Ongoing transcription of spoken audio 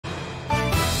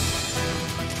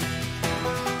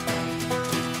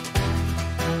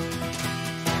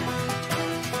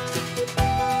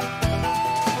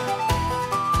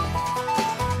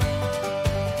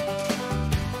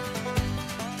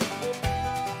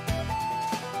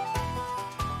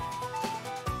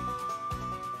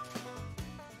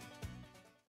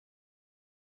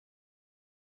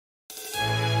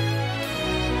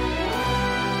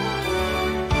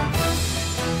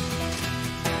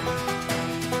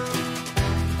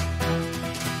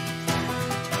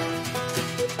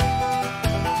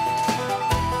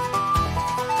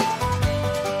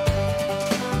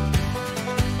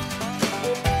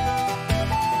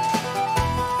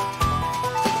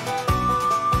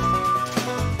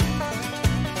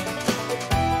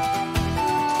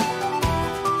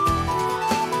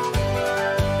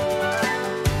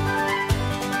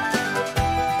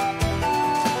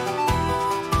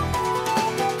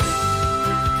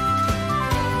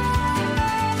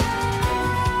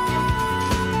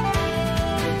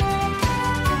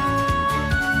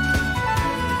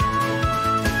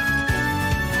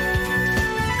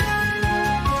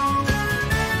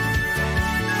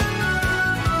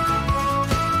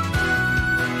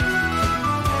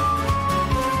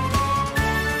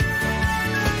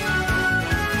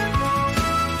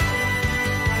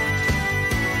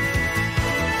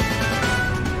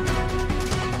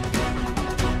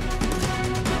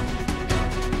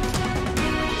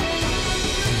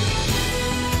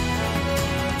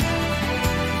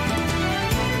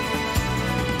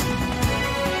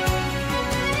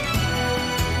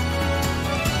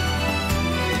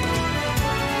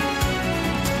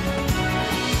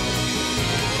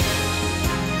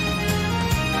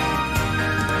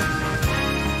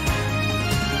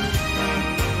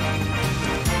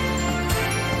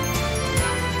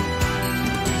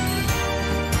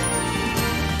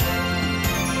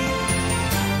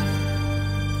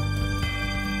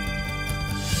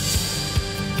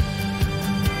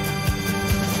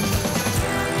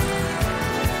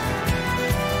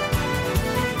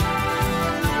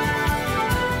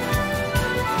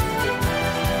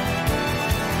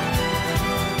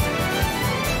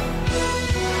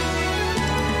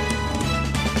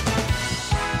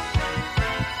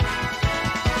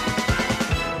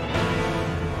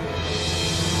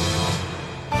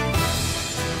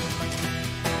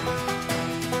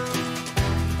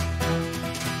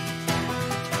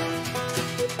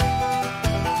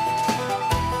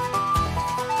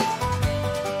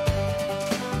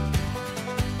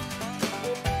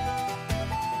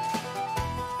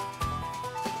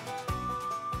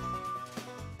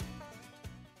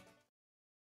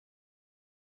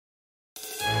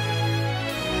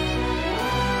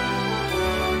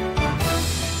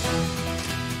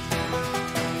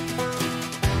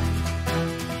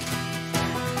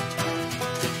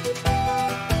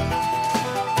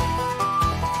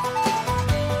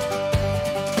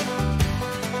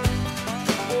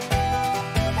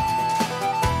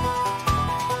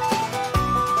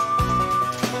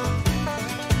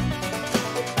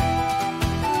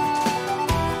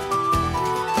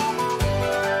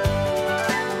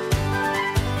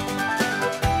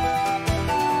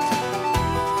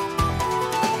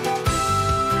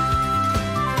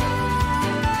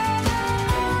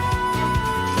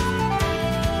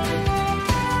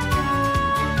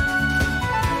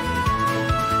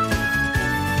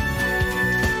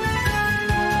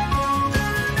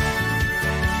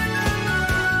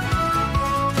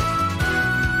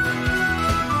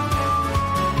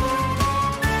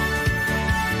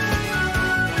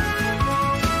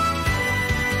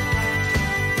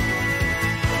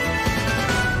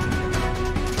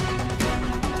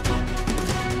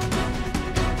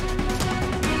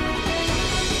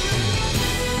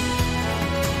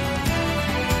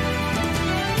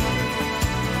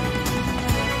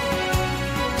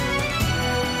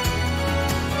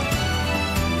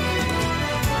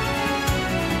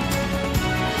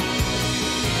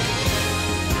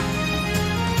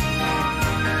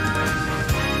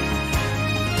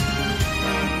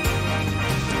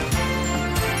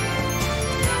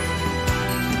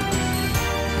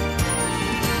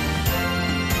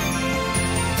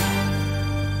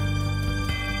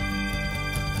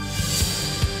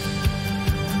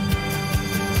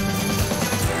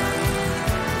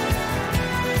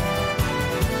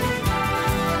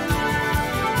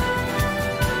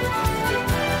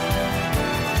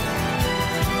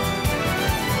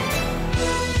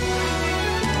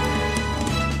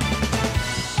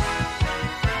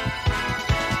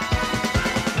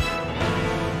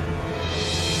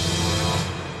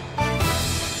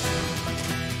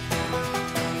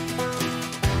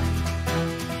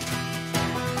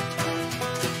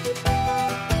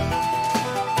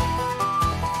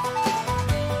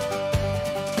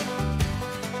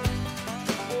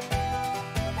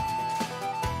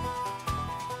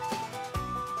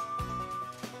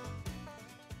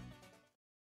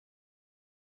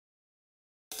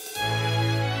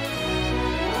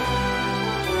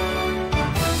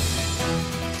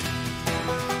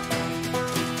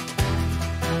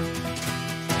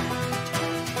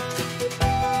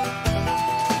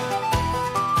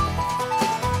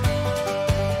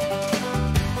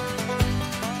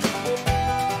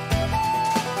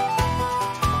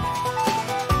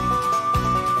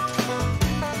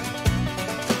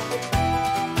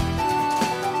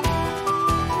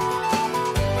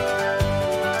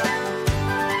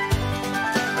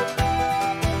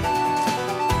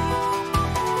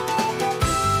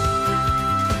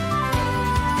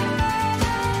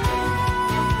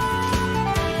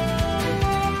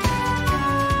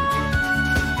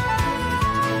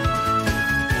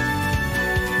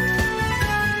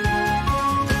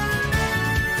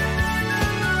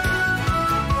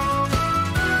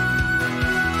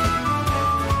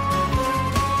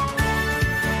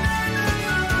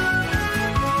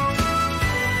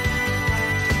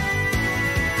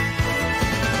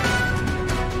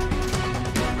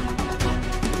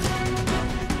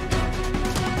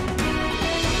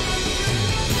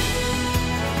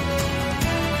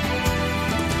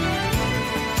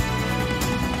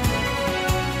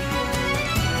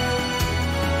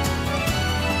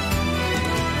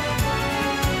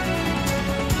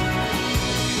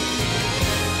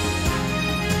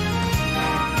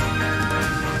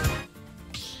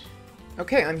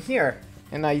Okay, I'm here,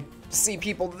 and I see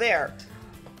people there.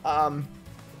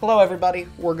 Hello everybody.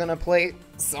 We're gonna play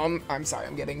some... I'm sorry,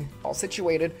 I'm getting all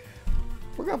situated.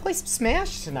 We're gonna play some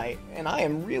Smash tonight, and I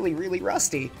am really, really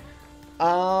rusty.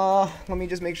 Let me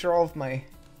just make sure all of my...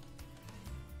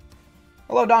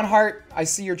 Hello, Don Hart. I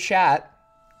see your chat,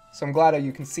 so I'm glad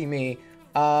you can see me.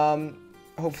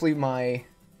 Hopefully my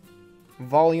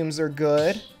volumes are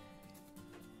good.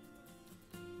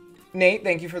 Nate,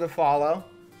 thank you for the follow.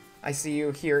 I see you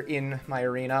here in my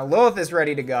arena. Lilith is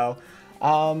ready to go.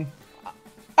 Oh!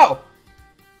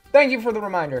 Thank you for the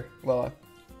reminder, Lilith.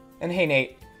 And hey,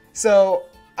 Nate. So,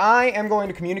 I am going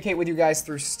to communicate with you guys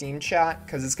through Steam chat,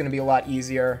 because it's going to be a lot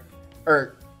easier,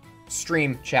 or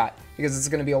stream chat, because it's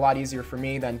going to be a lot easier for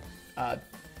me than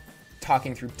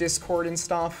talking through Discord and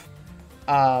stuff.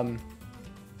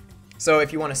 So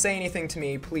if you want to say anything to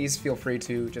me, please feel free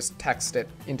to just text it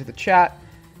into the chat.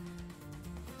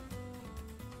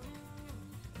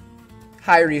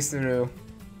 Hi, Risuru.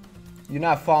 You're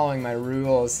not following my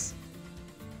rules.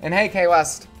 And hey,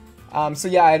 K-West. So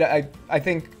yeah, I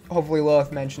think hopefully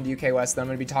Lilith mentioned you, K-West, that I'm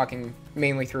going to be talking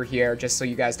mainly through here, just so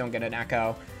you guys don't get an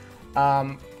echo.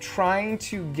 Trying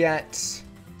to get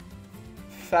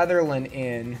Featherlin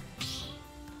in.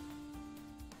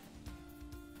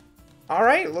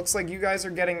 Alright, looks like you guys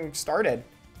are getting started.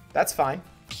 That's fine.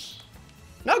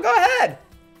 No, go ahead!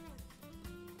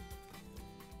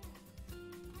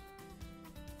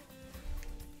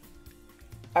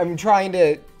 I'm trying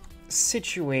to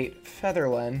situate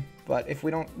Featherlin, but if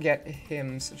we don't get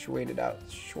him situated out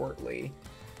shortly,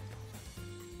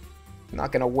 I'm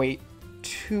not gonna wait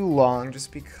too long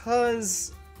just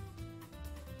because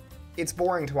it's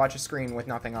boring to watch a screen with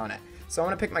nothing on it. So I'm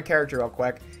gonna pick my character real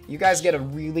quick. You guys get a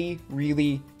really,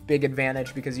 really big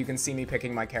advantage because you can see me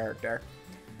picking my character.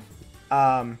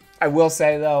 I will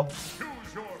say though,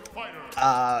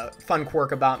 fun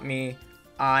quirk about me,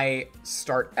 I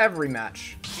start every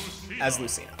match as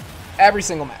Lucina. Every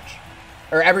single match.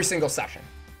 Or every single session.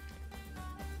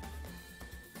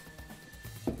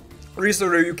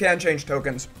 Risuru, you can change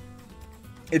tokens.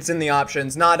 It's in the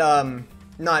options. Not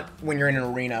when you're in an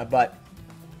arena, but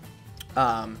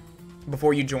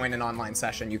before you join an online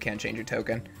session, you can change your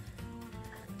token.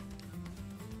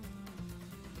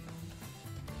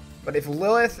 But if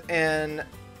Lilith and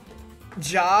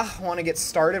Ja want to get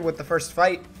started with the first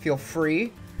fight, feel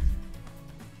free.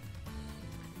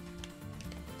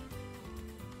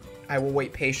 I will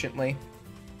wait patiently.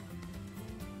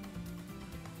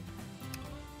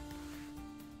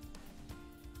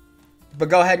 But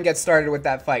go ahead and get started with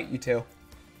that fight, you two.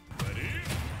 Ready?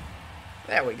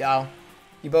 There we go.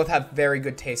 You both have very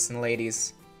good taste in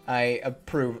ladies. I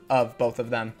approve of both of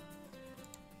them.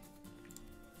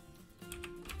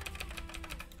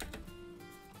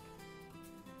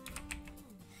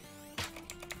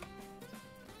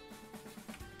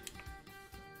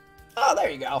 Oh, there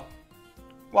you go.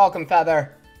 Welcome,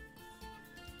 Feather.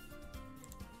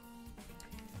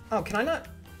 Oh, can I not...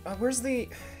 where's the...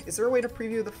 Is there a way to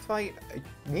preview the fight? I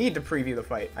need to preview the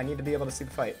fight. I need to be able to see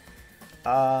the fight.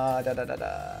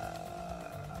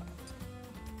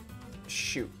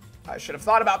 Shoot. I should have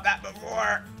thought about that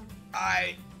before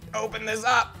I opened this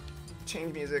up.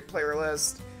 Change music, player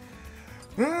list.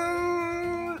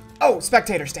 Oh,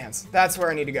 spectator stance. That's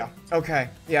where I need to go. Okay,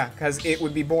 yeah, because it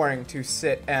would be boring to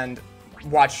sit and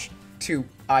watch two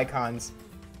icons.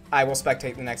 I will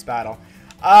spectate the next battle.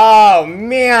 Oh,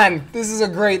 man. This is a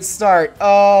great start.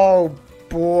 Oh,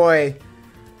 boy.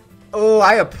 Oh,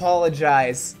 I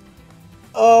apologize.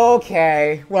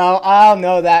 Okay. Well, I'll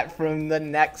know that from the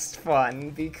next fun,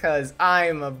 because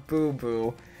I'm a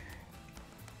boo-boo.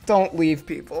 Don't leave,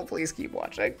 people. Please keep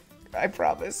watching. I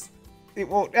promise. It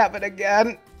won't happen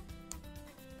again.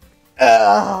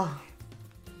 Ugh.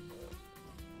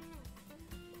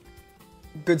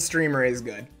 Good streamer is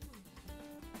good.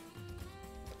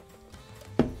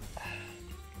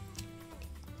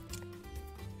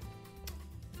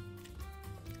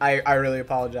 I really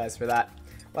apologize for that.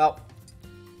 Well,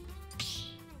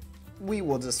 we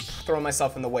will just throw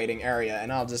myself in the waiting area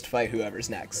and I'll just fight whoever's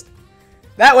next.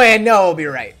 That way I know I'll be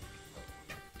right.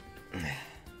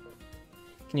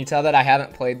 Can you tell that I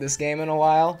haven't played this game in a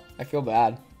while? I feel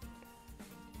bad.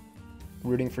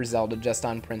 Rooting for Zelda just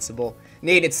on principle.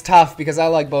 Nate, it's tough because I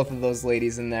like both of those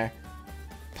ladies in there.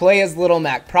 Play as Little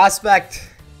Mac. Prospect,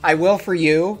 I will for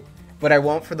you, but I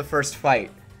won't for the first fight.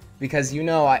 Because you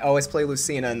know I always play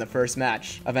Lucina in the first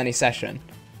match of any session.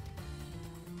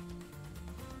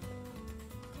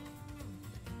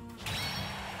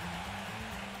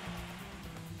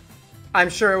 I'm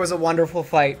sure it was a wonderful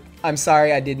fight. I'm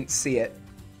sorry I didn't see it.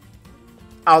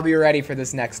 I'll be ready for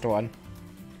this next one.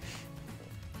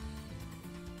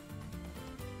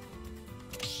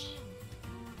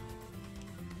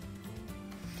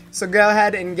 So go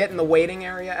ahead and get in the waiting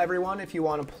area, everyone, if you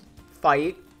want to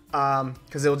fight,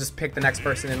 because it'll just pick the next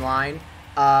person in line.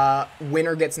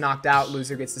 Winner gets knocked out,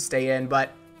 loser gets to stay in,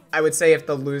 but I would say if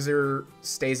the loser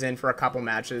stays in for a couple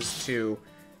matches to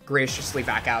graciously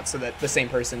back out so that the same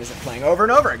person isn't playing over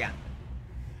and over again.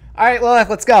 All right, Lilith,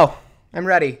 let's go. I'm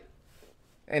ready.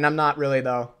 And I'm not really,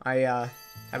 though. I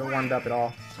haven't warmed up at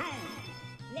all. 2,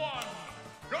 1,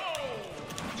 go!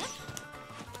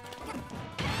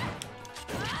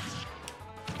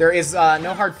 There is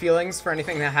no hard feelings for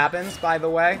anything that happens, by the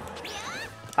way.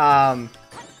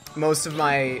 Most of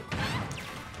my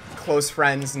close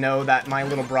friends know that my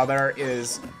little brother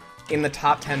is in the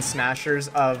top 10 smashers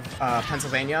of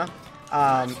Pennsylvania.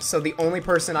 So the only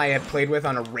person I have played with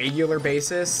on a regular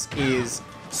basis is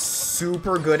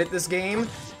super good at this game.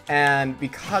 And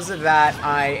because of that,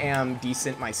 I am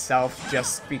decent myself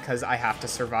just because I have to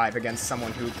survive against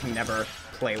someone who can never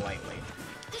play lightly.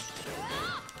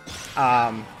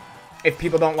 If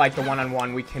people don't like the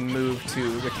one-on-one, we can move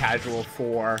to the casual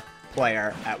 4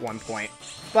 player at one point.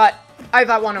 But I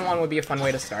thought one-on-one would be a fun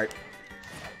way to start.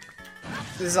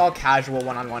 This is all casual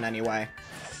one-on-one anyway.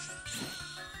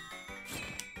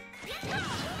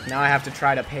 Now I have to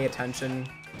try to pay attention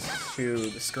to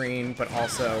the screen, but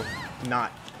also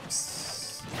not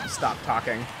stop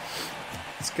talking.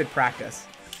 It's good practice.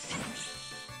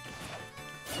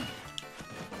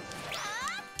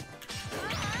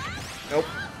 Nope.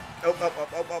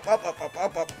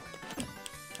 Up.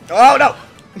 Oh, no!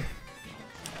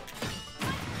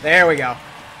 There we go.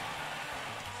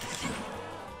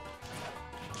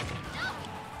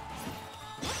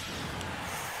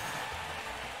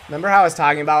 Remember how I was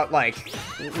talking about, like,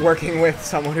 working with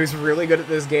someone who's really good at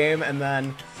this game and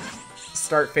then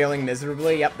start failing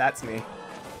miserably? Yep, that's me.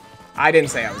 I didn't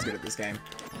say I was good at this game.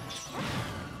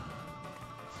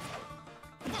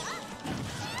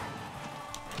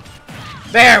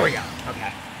 There we go.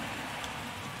 Okay.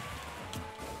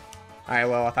 Alright,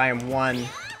 Lilith, I am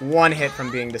one hit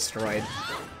from being destroyed.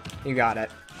 You got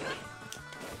it.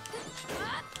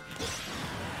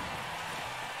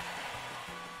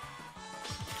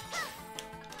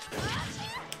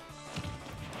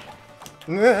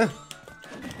 I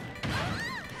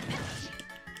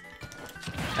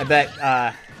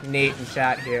bet Nate in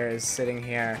chat here is sitting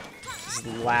here just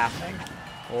laughing.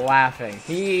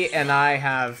 He and I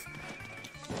have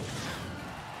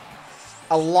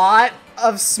a lot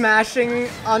of smashing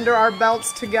under our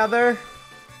belts together.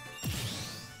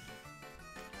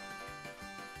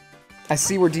 I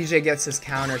see where DJ gets his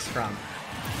counters from.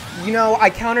 You know, I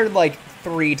countered like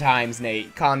 3 times,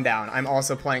 Nate. Calm down. I'm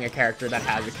also playing a character that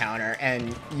has a counter,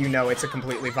 and you know it's a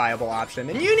completely viable option.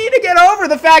 And you need to get over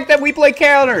the fact that we play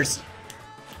counters!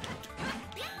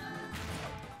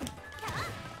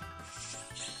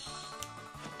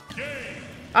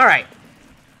 Alright.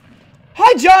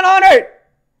 Hi, John Honor!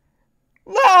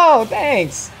 No,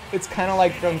 thanks! It's kind of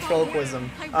like ventriloquism.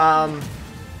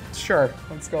 Sure.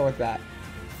 Let's go with that.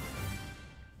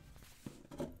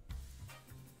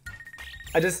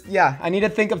 I need to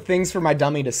think of things for my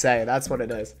dummy to say. That's what it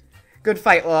is. Good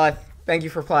fight, Lilith. Thank you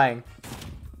for playing.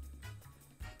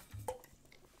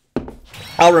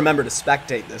 I'll remember to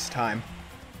spectate this time.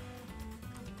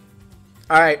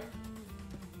 Alright.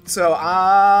 So,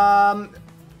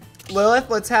 Lilith,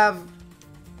 let's have...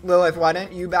 Lilith, why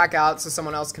don't you back out so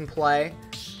someone else can play?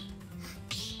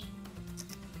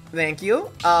 Thank you.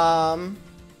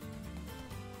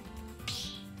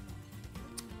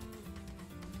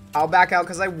 I'll back out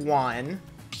because I won.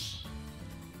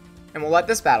 And we'll let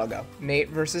this battle go. Nate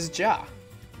versus Ja.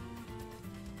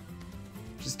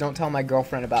 Just don't tell my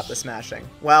girlfriend about the smashing.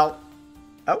 Well,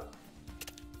 oh.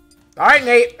 Alright,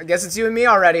 Nate. I guess it's you and me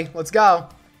already. Let's go.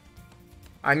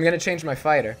 I'm going to change my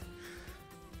fighter.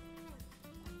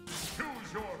 Choose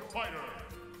your fighter.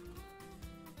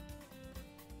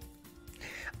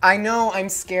 I know, I'm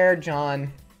scared,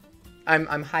 John.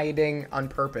 I'm hiding on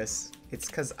purpose. It's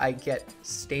because I get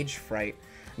stage fright.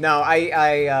 No,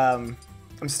 I'm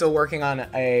still working on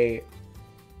a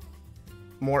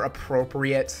more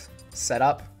appropriate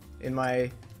setup in my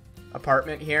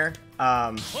apartment here.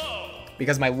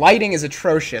 Because my lighting is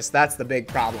atrocious. That's the big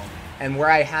problem. And where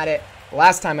I had it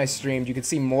last time I streamed, you could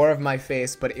see more of my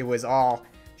face, but it was all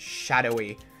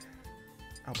shadowy.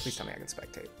 Oh, please tell me I can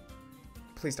spectate.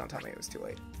 Please don't tell me it was too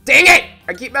late. Dang it!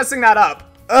 I keep messing that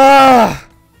up. Ugh!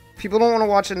 People don't want to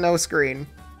watch a no screen.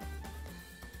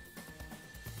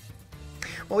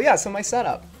 Well, yeah, so my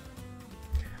setup.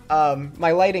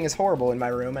 My lighting is horrible in my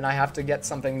room, and I have to get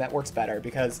something that works better,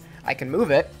 because I can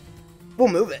move it. We'll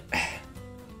move it.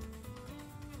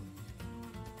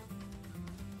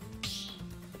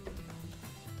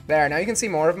 There, now you can see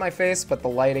more of my face, but the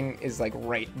lighting is like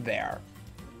right there.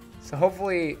 So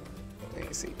hopefully, let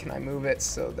me see, can I move it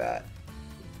so that,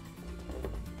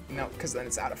 no, because then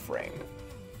it's out of frame.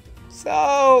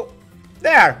 So,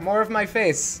 there, more of my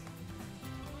face.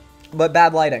 But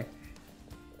bad lighting.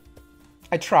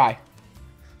 I try.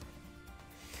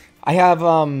 I have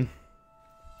a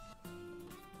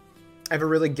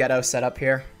really ghetto setup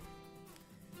here.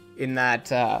 In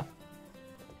that,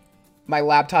 my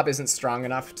laptop isn't strong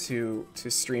enough to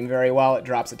stream very well. It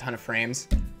drops a ton of frames.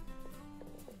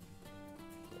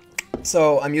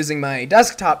 So I'm using my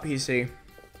desktop PC.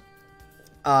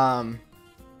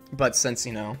 But since,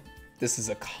 you know, this is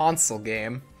a console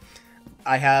game,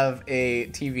 I have a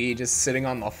TV just sitting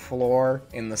on the floor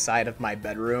in the side of my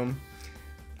bedroom,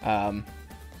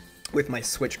 with my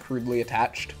Switch crudely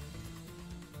attached.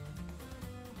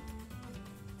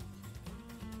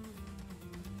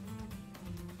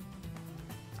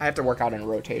 I have to work out in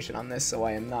rotation on this, so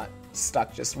I am not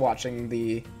stuck just watching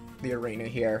the arena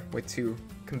here with two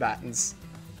combatants.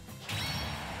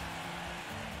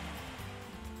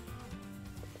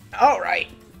 All right.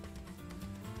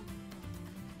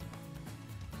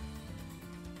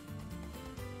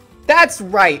 That's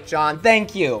right, John.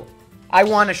 Thank you. I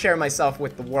want to share myself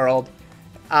with the world,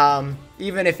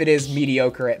 even if it is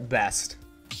mediocre at best.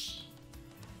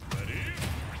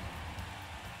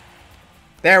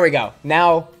 There we go.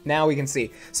 Now we can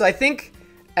see. So I think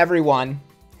everyone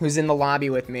who's in the lobby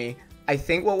with me, I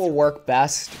think what will work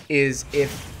best is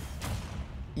if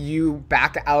you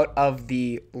back out of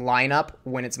the lineup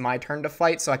when it's my turn to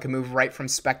fight, so I can move right from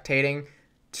spectating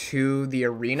to the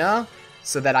arena,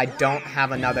 so that I don't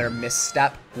have another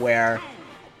misstep where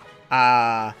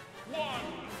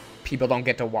people don't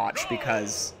get to watch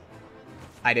because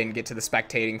I didn't get to the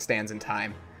spectating stands in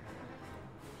time.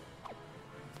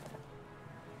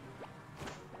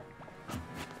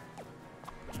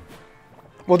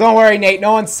 Well, don't worry, Nate.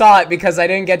 No one saw it because I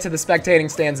didn't get to the spectating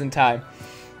stands in time.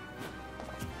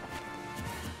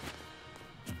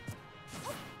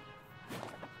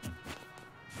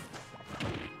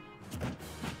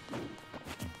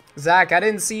 Zach, I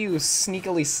didn't see you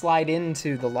sneakily slide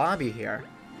into the lobby here.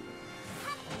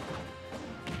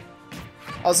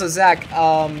 Also, Zach,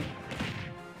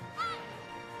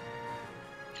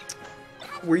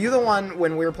 were you the one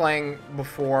when we were playing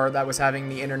before that was having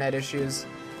the internet issues?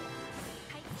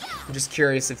 I'm just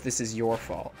curious if this is your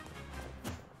fault.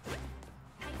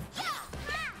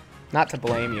 Not to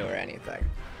blame you or anything.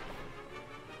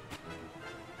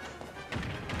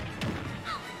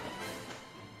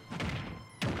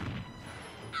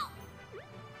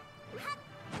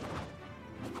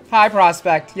 Hi,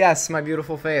 Prospect. Yes, my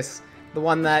beautiful face. The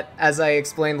one that, as I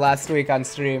explained last week on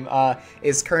stream,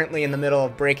 is currently in the middle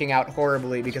of breaking out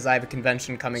horribly because I have a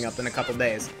convention coming up in a couple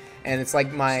days. And it's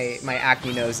like my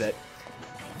acne knows it.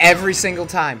 Every single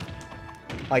time.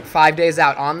 Like 5 days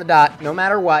out on the dot, no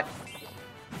matter what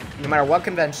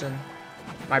convention,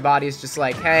 my body's just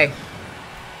like, hey,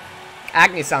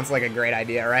 acne sounds like a great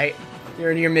idea, right? You're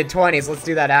in your mid-20s, let's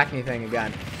do that acne thing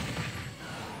again.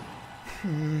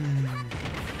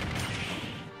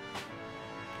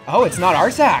 Oh, it's not our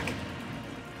Zach.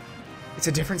 It's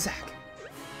a different Zach.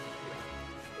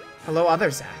 Hello,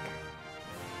 other Zach.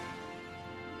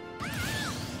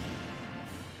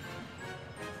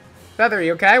 Feather,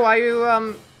 you okay? Why are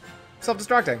you,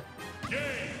 self-destructing?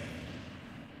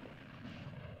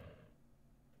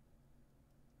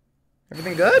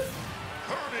 Everything good?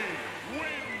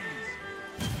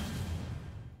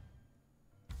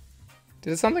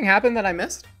 Did something happen that I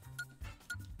missed?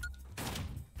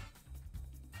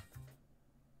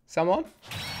 Someone?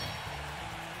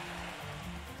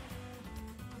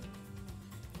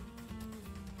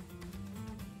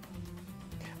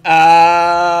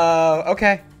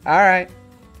 Okay. Alright.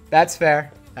 That's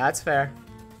fair. That's fair.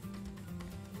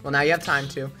 Well, now you have time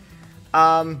to.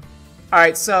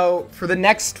 Alright, so for the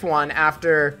next one,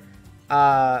 after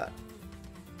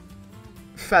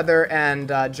Feather and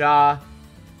Jaw,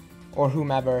 or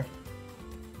whomever.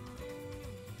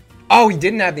 Oh, he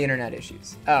didn't have the internet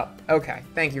issues. Oh, okay.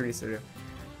 Thank you, Risuru.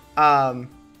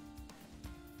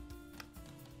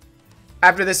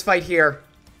 After this fight here,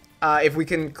 if we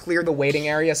can clear the waiting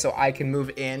area so I can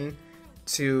move in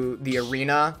to the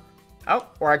arena. Oh,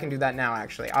 or I can do that now,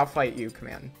 actually. I'll fight you,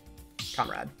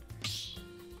 comrade.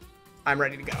 I'm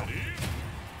ready to go.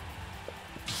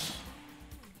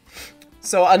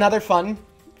 So another fun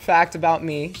fact about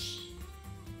me.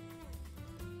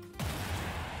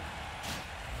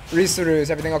 Risuru, is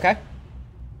everything okay?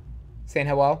 Saying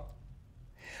hello?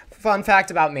 Fun fact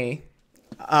about me,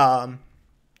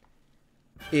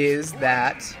 is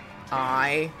that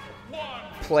I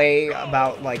play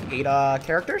about like 8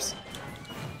 characters.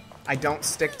 I don't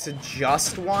stick to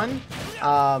just one.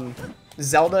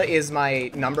 Zelda is my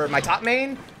top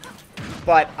main,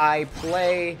 but I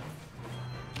play,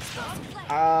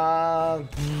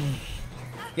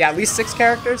 yeah, at least 6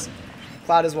 characters.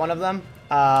 Cloud is one of them.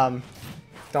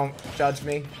 Don't judge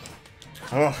me.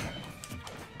 Ugh.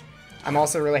 I'm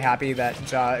also really happy that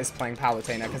Ja is playing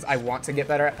Palutena because I want to get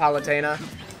better at Palutena.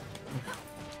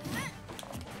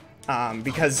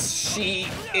 Because she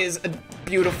is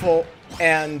beautiful,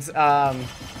 and I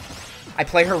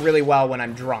play her really well when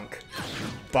I'm drunk,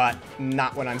 but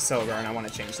not when I'm sober, and I want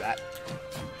to change that.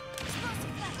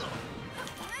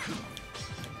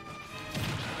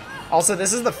 Also,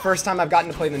 this is the first time I've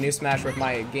gotten to play the new Smash with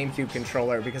my GameCube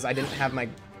controller because I didn't have my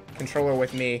controller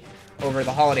with me over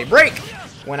the holiday break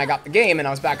when I got the game and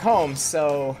I was back home,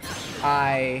 so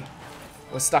I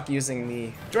was stuck using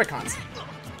the Joy-Cons.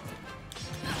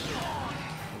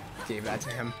 Gave that to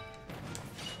him.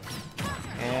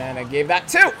 And I gave that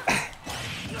too!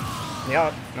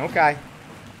 Yup, okay.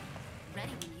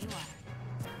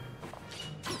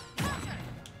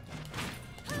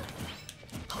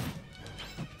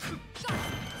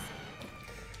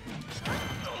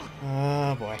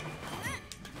 Oh boy.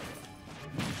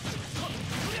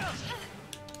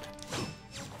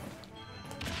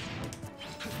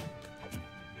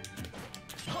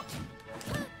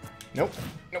 Nope. Nope.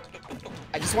 Nope.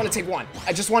 I just want to take one.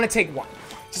 I just want to take one.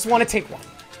 Just want to take one.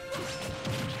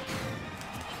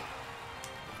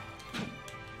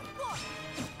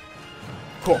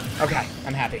 Cool. Okay.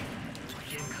 I'm happy.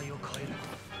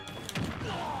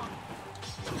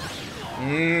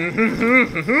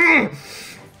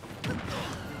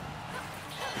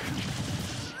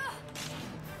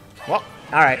 Well,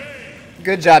 alright.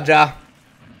 Good job, Ja.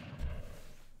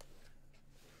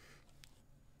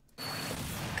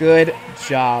 Good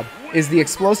job. Is the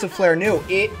explosive flare new?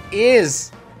 It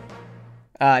is,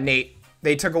 Nate.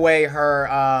 They took away her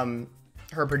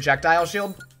her projectile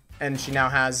shield, and she now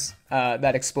has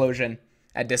that explosion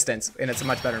at distance, and it's a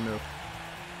much better move.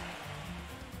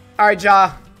 Alright,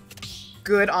 Ja.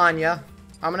 Good on ya.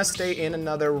 I'm gonna stay in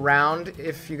another round,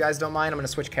 if you guys don't mind. I'm gonna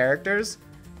switch characters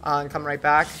and come right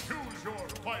back. Choose your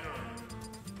fighter.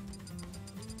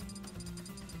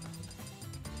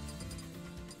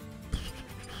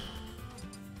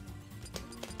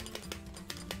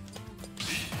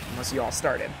 Unless you all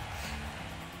started.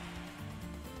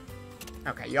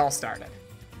 Okay, you all started.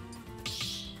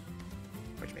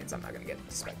 Which means I'm not gonna get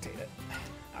spectated.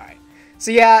 Alright.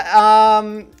 So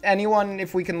yeah, anyone,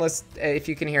 if we can list, if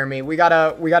you can hear me, we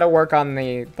gotta work on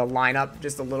the lineup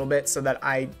just a little bit so that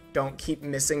I don't keep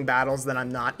missing battles that I'm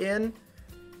not in,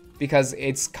 because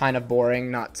it's kind of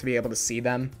boring not to be able to see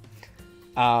them.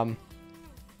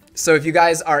 So if you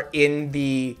guys are in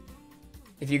the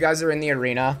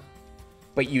arena,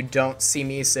 but you don't see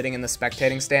me sitting in the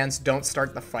spectating stance, don't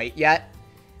start the fight yet.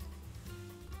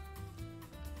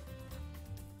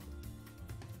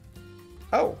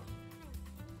 Oh.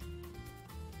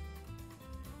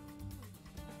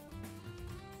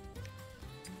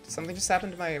 Something just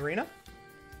happened to my arena?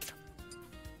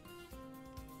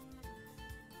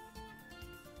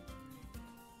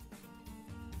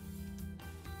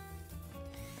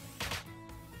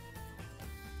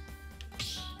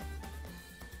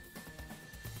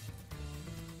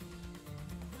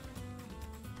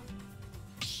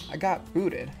 I got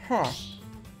booted, huh?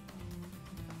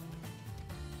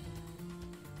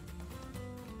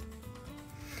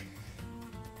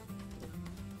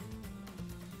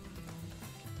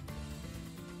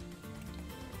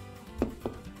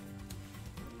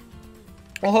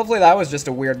 Well, hopefully that was just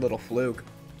a weird little fluke.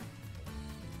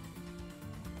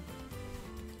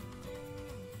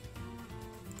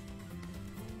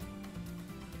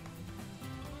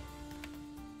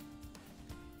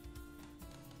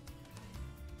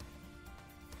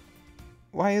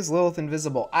 Why is Lilith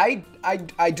invisible? I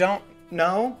don't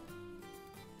know.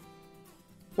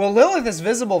 Well, Lilith is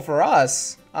visible for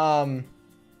us. Who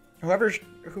is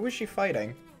she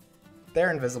fighting? They're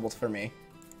invisible for me.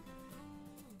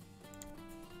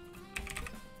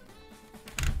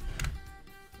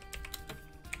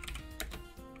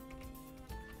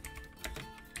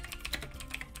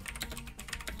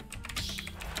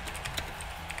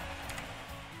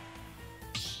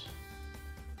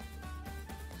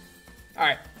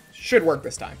 Alright, should work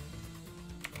this time.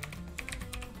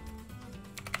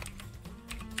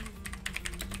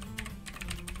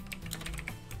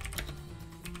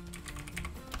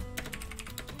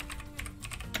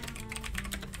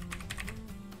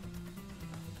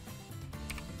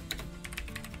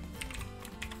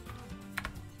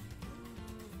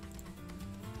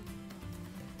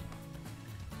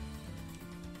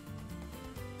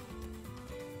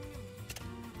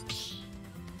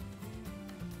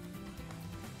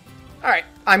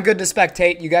 I'm good to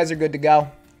spectate. You guys are good to go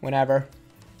whenever.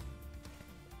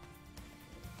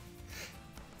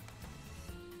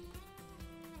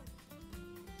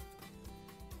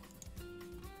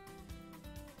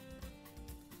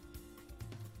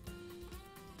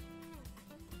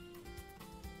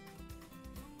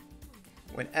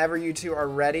 Whenever you two are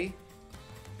ready.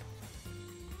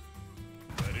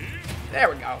 There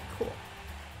we go. Cool.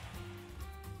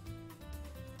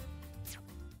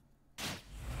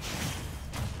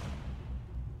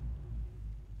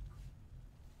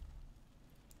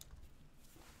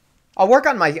 I'll work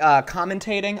on my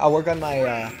commentating. I'll work on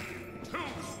my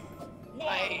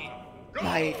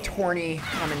my tourney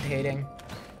commentating.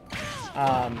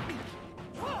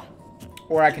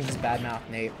 Or I can just badmouth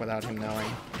Nate without him knowing,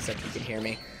 except he can hear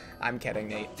me. I'm kidding,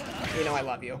 Nate. You know I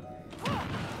love you.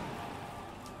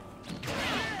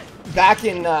 Back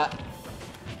in my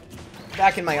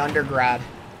undergrad,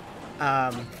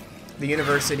 the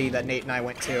university that Nate and I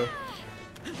went to,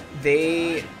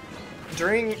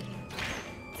 during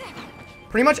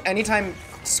pretty much any time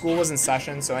school was in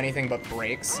session, so anything but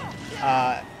breaks,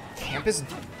 campus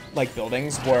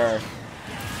buildings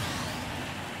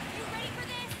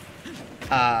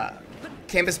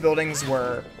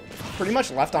were pretty much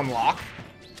left unlocked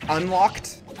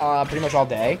pretty much all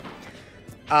day.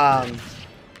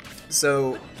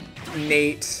 So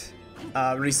Nate,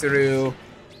 Risuru,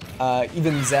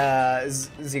 even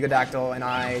Zigodactyl and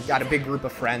I got a big group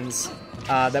of friends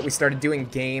that we started doing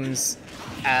games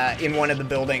in one of the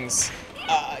buildings,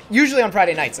 usually on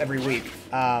Friday nights every week,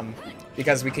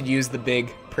 because we could use the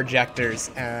big projectors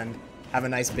and have a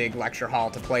nice big lecture hall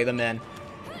to play them in.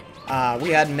 We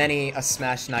had many a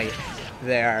Smash night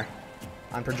there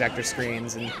on projector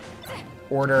screens and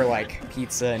order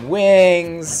pizza and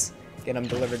wings, get them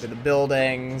delivered to the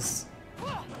buildings,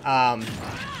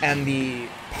 and the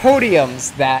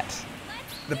podiums that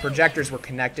the projectors were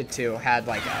connected to had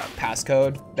a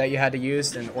passcode that you had to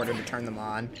use in order to turn them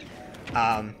on.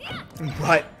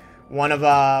 But one of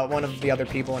the other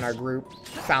people in our group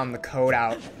found the code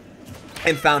out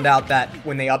and found out that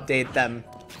when they update them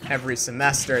every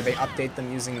semester, they update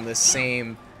them using the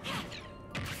same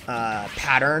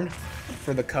pattern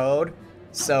for the code,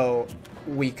 so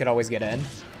we could always get in,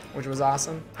 which was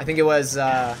awesome. I think it was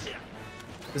the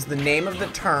name of the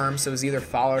term, so it was either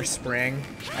fall or spring,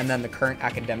 and then the current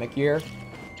academic year,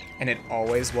 and it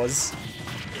always was.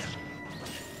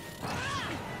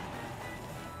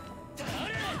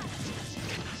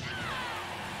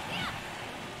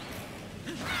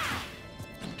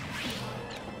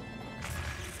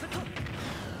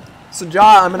 So,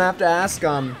 Ja, I'm gonna have to ask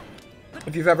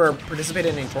if you've ever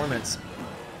participated in any tournaments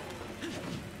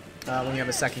when you have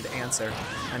a second to answer.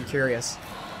 I'm curious.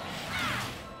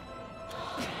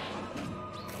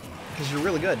 Because you're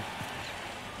really good.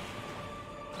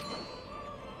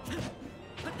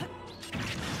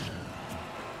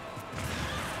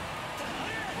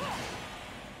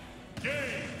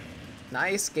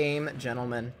 Nice game,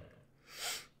 gentlemen.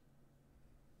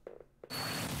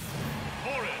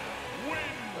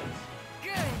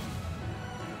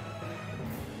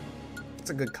 It's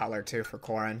a good color, too, for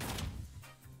Corrin.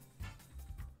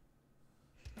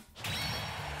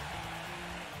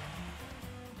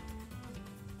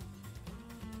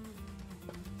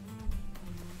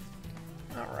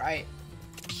 Alright.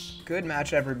 Good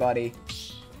match, everybody.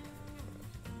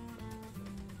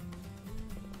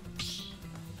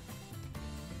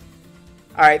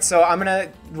 Alright, so I'm gonna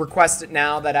request it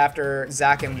now that after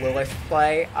Zach and Lilith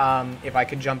play, if I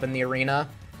could jump in the arena.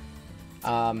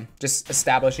 Just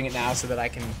establishing it now so that I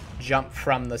can jump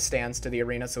from the stands to the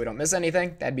arena so we don't miss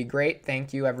anything. That'd be great.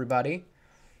 Thank you, everybody.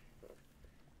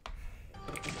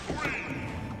 3, 2,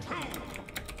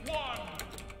 1,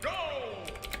 go!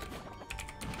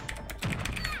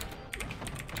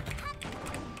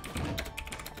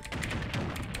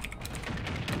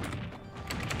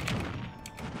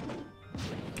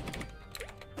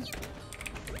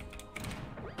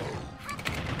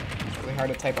 It's really hard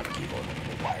to type on the keyboard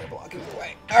with the wire blocking the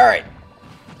way. Alright.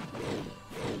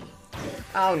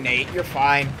 Oh, Nate, you're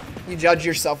fine. You judge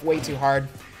yourself way too hard.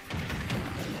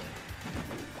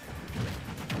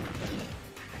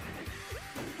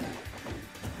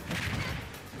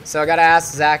 So I gotta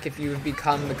ask Zach if you've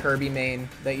become the Kirby main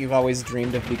that you've always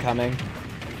dreamed of becoming.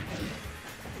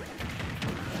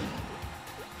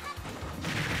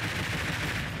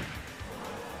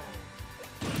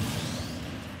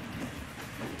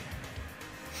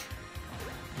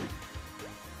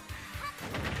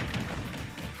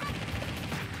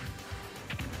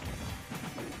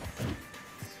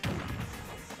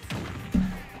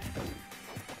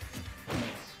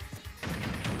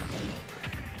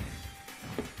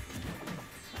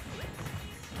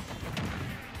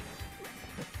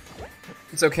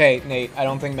 It's okay, Nate. I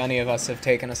don't think many of us have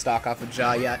taken a stock off of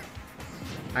Ja yet.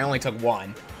 I only took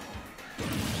one.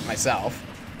 Myself.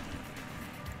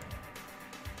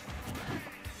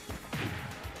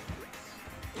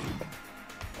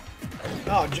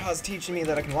 Oh, Ja's teaching me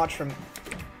that I can watch from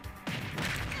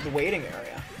the waiting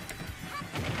area.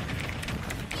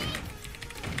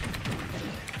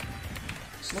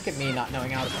 Look at me not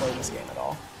knowing how to play this game at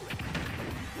all.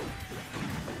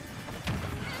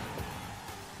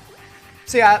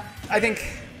 So yeah, I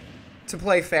think to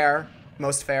play fair,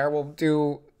 most fair, we'll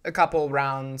do a couple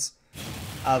rounds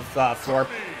of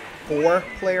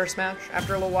four-player Smash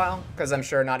after a little while, because I'm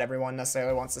sure not everyone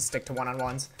necessarily wants to stick to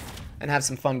one-on-ones and have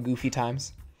some fun, goofy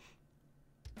times.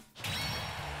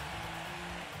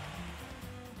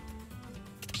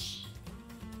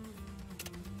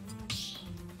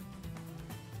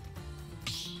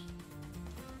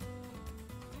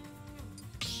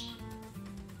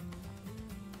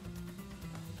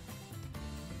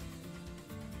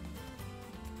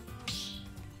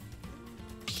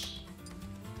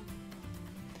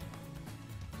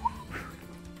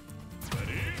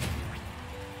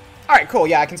 Alright, cool.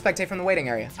 Yeah, I can spectate from the waiting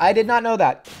area. I did not know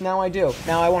that. Now I do.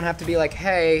 Now I won't have to be like,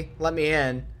 hey, let me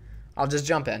in. I'll just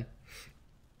jump in.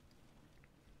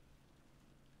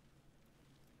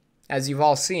 As you've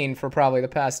all seen for probably the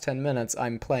past 10 minutes,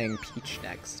 I'm playing Peach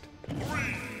next. 3,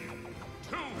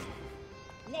 2,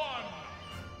 1,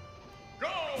 go!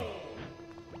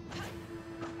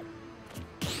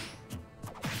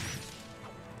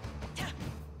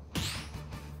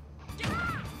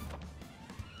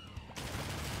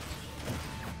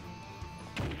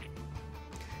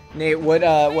 Nate, what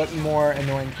more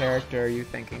annoying character are you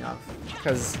thinking of?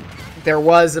 Because there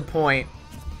was a point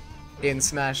in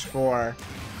Smash 4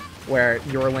 where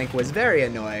your Link was very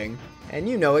annoying, and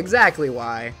you know exactly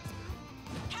why.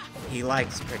 He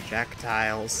likes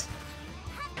projectiles.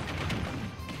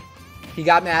 He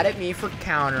got mad at me for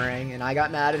countering, and I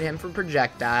got mad at him for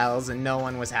projectiles, and no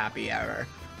one was happy ever.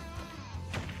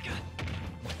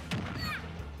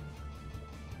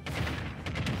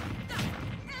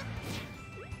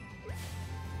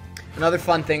 Another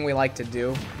fun thing we like to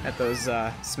do at those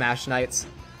Smash nights,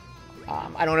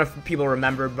 I don't know if people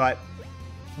remember, but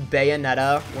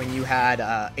Bayonetta, when you had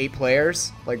 8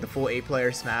 players, like the full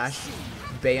 8-player Smash,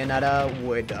 Bayonetta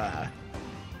would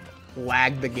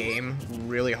lag the game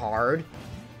really hard.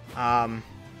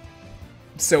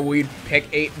 So we'd pick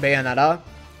 8 Bayonetta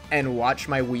and watch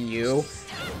my Wii U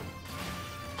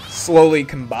slowly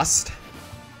combust.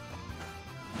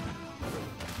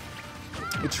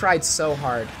 We tried so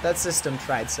hard. That system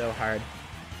tried so hard.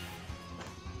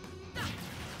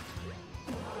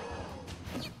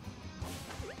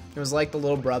 It was like the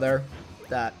little brother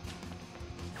that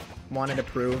wanted to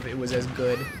prove it was as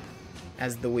good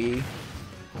as the Wii.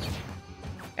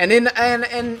 And in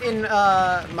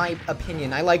my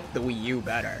opinion, I liked the Wii U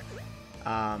better.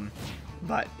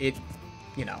 But it,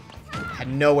 you know, had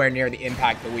nowhere near the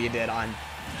impact the Wii did on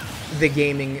the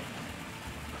gaming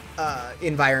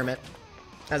environment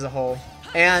as a whole.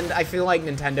 And I feel like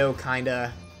Nintendo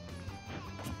kinda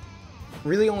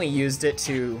really only used it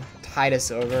to tide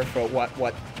us over for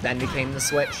what then became the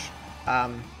Switch.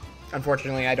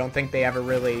 Unfortunately, I don't think they ever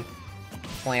really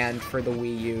planned for the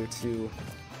Wii U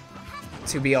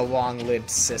to be a long-lived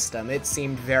system. It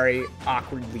seemed very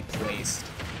awkwardly placed.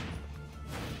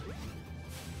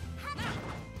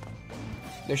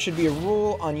 There should be a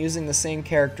rule on using the same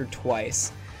character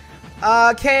twice.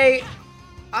 Okay,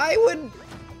 I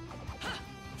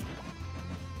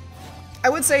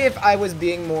would say if I was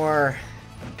being more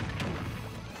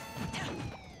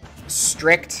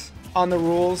strict on the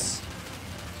rules,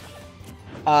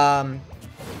 that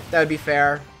would be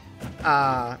fair.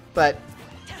 But,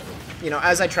 you know,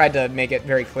 as I tried to make it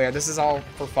very clear, this is all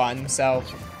for fun, so,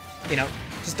 you know,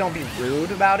 just don't be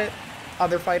rude about it,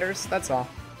 other fighters, that's all.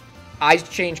 I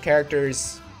change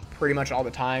characters pretty much all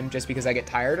the time just because I get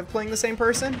tired of playing the same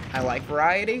person. I like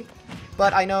variety,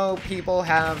 but I know people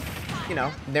have, you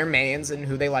know, their mains and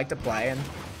who they like to play, and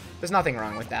there's nothing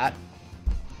wrong with that.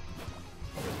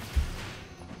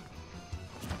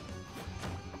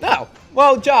 Oh,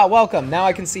 well, Ja, welcome. Now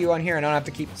I can see you on here and I don't have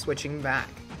to keep switching back.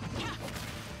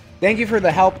 Thank you for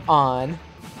the help on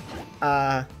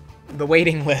the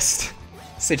waiting list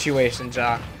situation,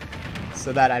 Ja,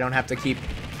 so that I don't have to keep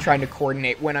trying to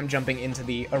coordinate when I'm jumping into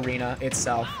the arena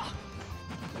itself.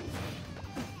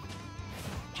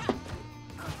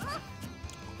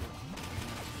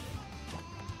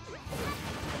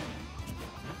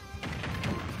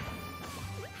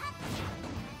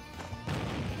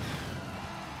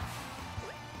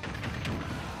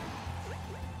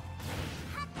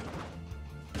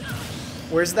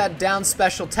 Where's that down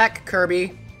special tech,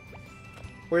 Kirby?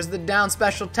 Where's the down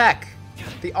special tech?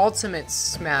 The ultimate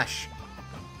smash.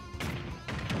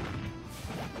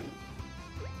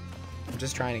 I'm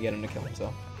just trying to get him to kill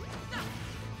himself.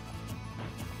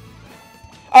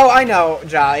 Oh, I know,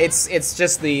 Ja. It's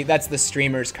just that's the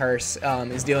streamer's curse.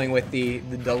 Is dealing with the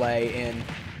delay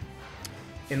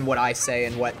in what I say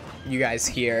and what you guys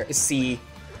see.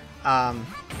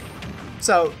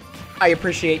 So I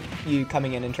appreciate you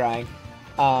coming in and trying.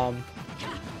 I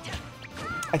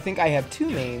think I have 2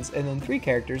 mains and then 3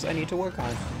 characters I need to work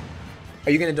on.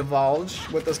 Are you going to divulge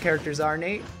what those characters are,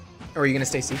 Nate? Or are you going to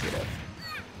stay secretive?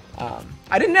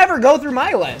 I didn't ever go through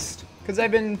my list, because I've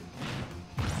been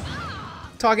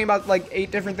talking about like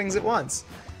 8 different things at once.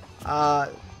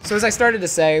 So as I started to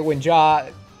say, when Ja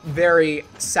very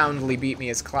soundly beat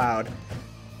me as Cloud.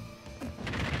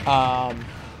 No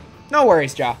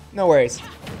worries, Ja. No worries.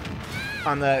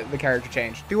 On the character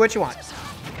change. Do what you want.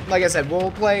 Like I said,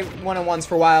 we'll play one-on-ones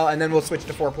for a while, and then we'll switch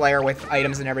to 4-player with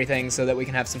items and everything so that we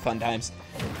can have some fun times.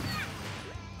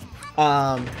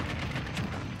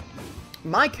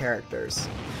 My characters.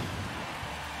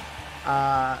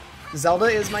 Zelda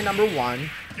is my number 1.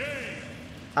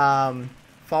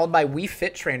 Followed by Wii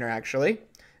Fit Trainer, actually.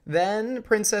 Then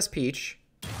Princess Peach.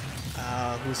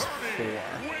 Who's 4?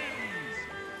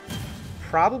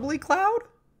 Probably Cloud?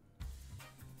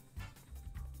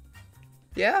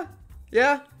 Yeah,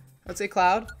 I'd say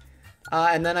Cloud.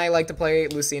 And then I like to play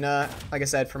Lucina, like I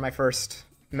said, for my first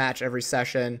match every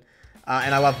session.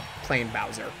 And I love playing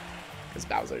Bowser, because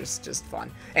Bowser's just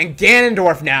fun. And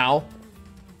Ganondorf now,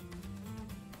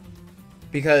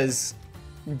 because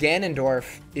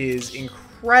Ganondorf is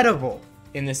incredible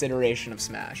in this iteration of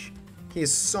Smash. He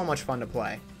is so much fun to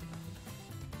play.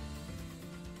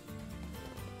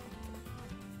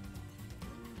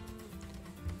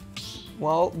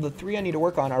 Well, the 3 I need to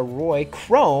work on are Roy,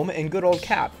 Chrome, and good old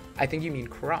Cap. I think you mean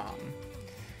Crom.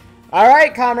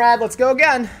 Alright, comrade, let's go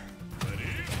again.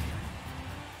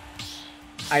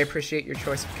 I appreciate your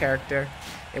choice of character.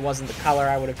 It wasn't the color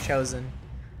I would have chosen.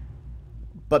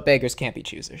 But beggars can't be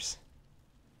choosers.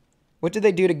 What did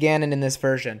they do to Ganon in this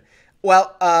version?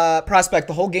 Well, Prospect,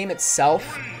 the whole game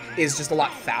itself is just a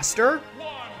lot faster.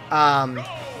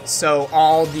 So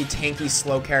all the tanky,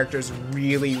 slow characters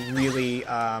really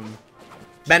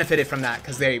benefited from that,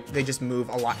 because they just move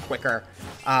a lot quicker.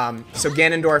 So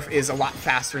Ganondorf is a lot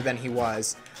faster than he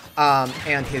was.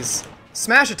 And his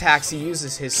smash attacks, he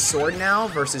uses his sword now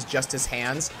versus just his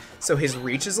hands, so his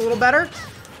reach is a little better.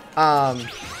 And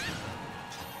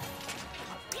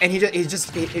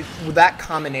that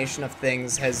combination of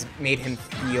things has made him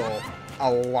feel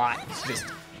a lot just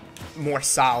more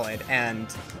solid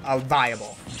and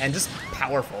viable and just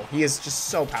powerful. He is just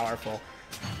so powerful.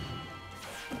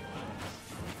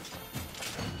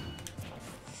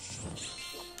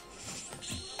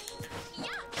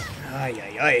 Ay,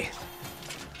 ay, ay.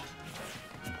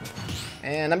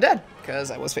 And I'm dead,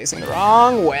 because I was facing the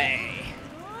wrong way.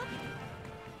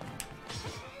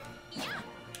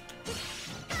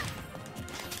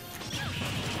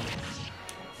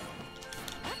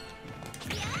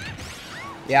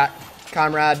 Yeah,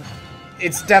 comrade,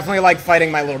 it's definitely like fighting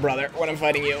my little brother when I'm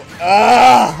fighting you.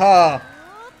 Ugh!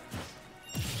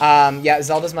 Yeah,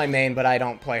 Zelda's my main, but I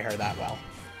don't play her that well.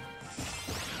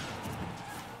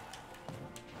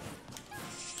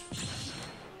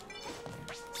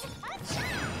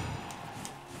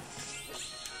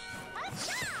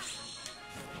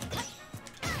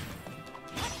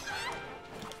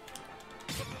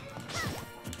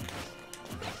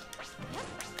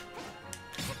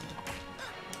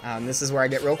 This is where I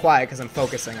get real quiet because I'm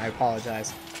focusing. I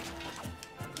apologize.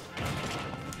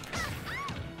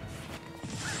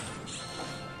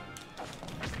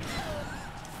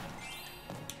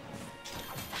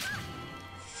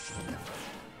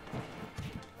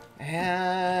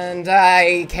 And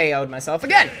I KO'd myself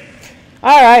again.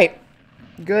 All right.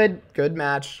 Good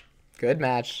match. Good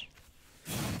match.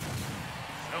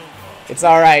 It's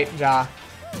all right, Ja.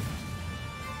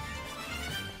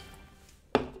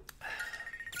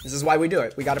 This is why we do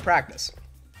it. We gotta practice.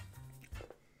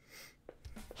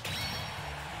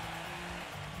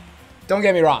 Don't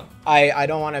get me wrong. I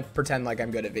don't want to pretend like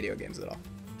I'm good at video games at all.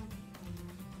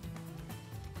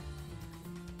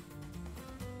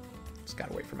 Just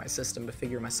gotta wait for my system to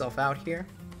figure myself out here.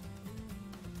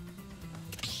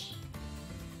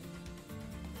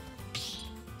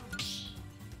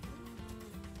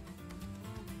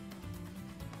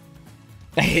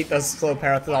 I hate those slow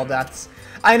parallel deaths.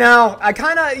 I know. I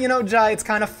kind of, you know, Ja, it's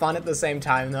kind of fun at the same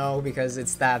time, though, because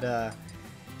it's that,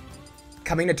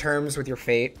 coming to terms with your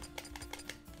fate.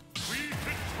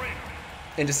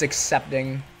 and just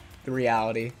accepting the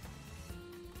reality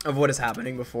of what is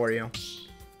happening before you.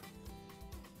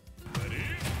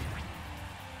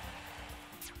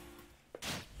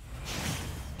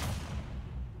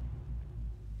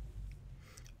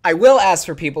 I will ask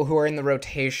for people who are in the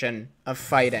rotation of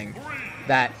fighting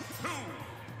that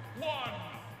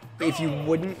if you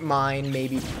wouldn't mind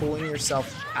maybe pulling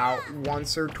yourself out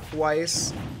once or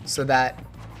twice so that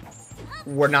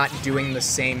we're not doing the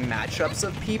same matchups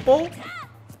of people,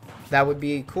 that would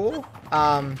be cool.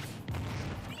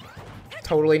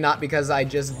 Totally not because I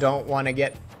just don't want to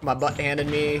get my butt handed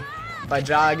me by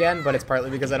Ja again, but it's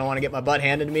partly because I don't want to get my butt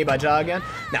handed to me by Ja again.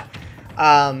 No.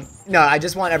 No, I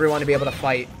just want everyone to be able to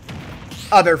fight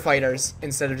other fighters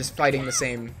instead of just fighting the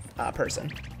same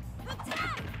person.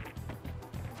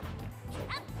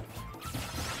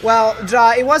 Well,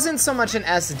 Ja, it wasn't so much an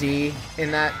SD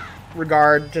in that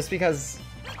regard, just because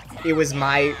it was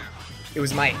my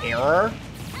error.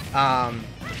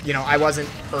 You know, I wasn't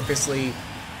purposely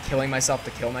killing myself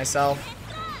to kill myself.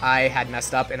 I had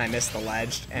messed up and I missed the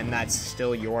ledge, and that's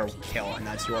still your kill, and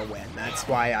that's your win. That's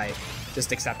why I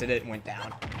just accepted it and went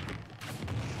down.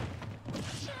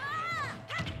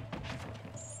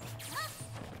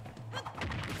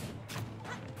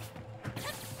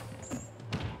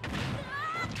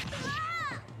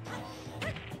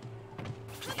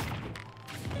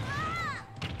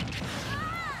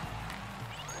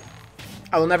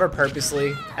 I will never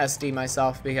purposely SD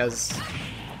myself because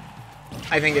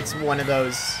I think it's one of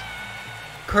those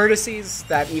courtesies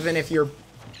that even if you're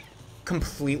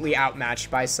completely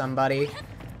outmatched by somebody,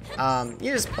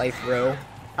 you just play through,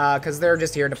 because they're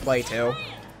just here to play too.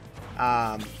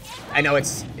 I know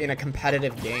it's in a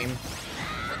competitive game,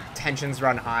 tensions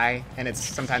run high, and it's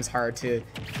sometimes hard to,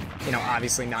 you know,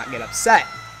 obviously not get upset.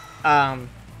 But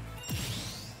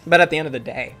at the end of the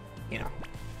day, you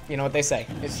know what they say,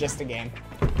 it's just a game,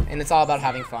 and it's all about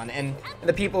having fun. And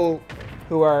the people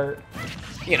who are,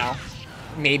 you know,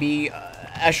 maybe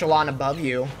echelon above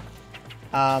you,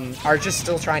 are just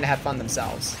still trying to have fun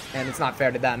themselves, and it's not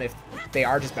fair to them if they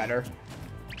are just better.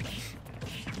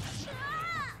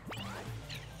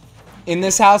 In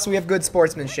this house, we have good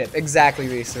sportsmanship. Exactly,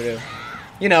 Risuru.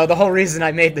 You know, the whole reason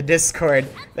I made the Discord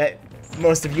that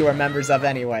most of you are members of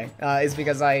anyway, is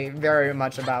because I very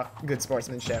much about good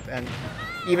sportsmanship, and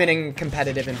even in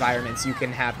competitive environments, you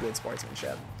can have good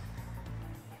sportsmanship.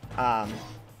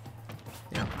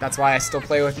 You know, that's why I still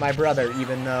play with my brother,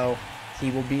 even though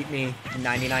he will beat me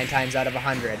 99 times out of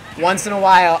 100. Once in a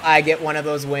while, I get one of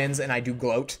those wins, and I do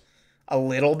gloat a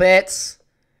little bit,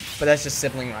 but that's just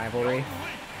sibling rivalry.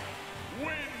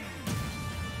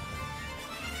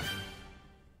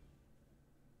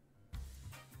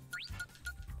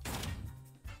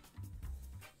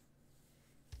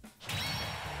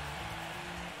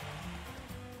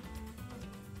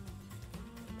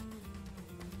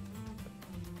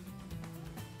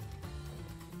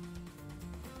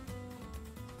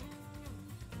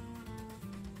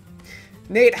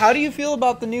 Nate, how do you feel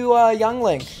about the new Young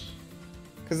Link?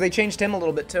 Because they changed him a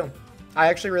little bit too. I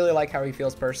actually really like how he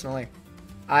feels personally.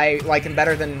 I like him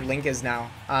better than Link is now.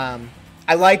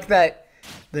 I like that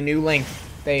the new Link,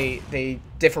 they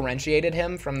differentiated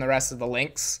him from the rest of the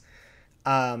Links.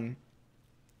 And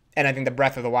I think the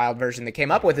Breath of the Wild version they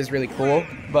came up with is really cool,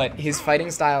 but his fighting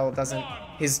style doesn't,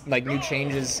 his like new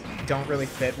changes don't really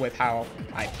fit with how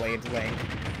I played Link.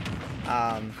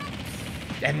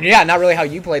 And yeah, not really how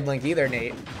you played Link either,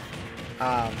 Nate.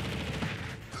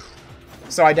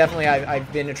 So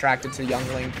I've been attracted to Young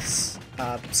Link's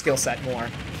skill set more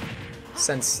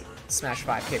since Smash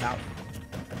 5 came out.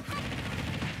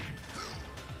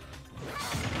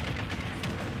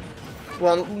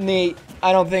 Well, Nate,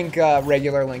 I don't think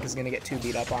regular Link is going to get too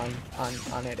beat up on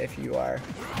it if you are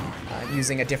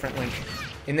using a different Link.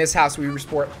 In this house, we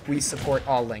support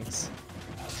all Links.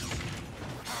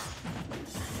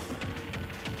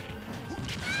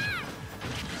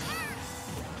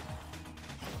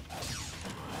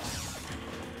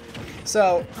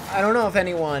 So, I don't know if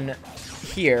anyone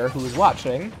here who is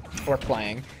watching or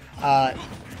playing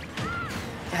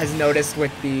has noticed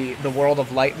with the World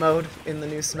of Light mode in the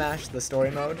new Smash, the story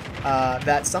mode,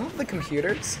 that some of the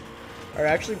computers are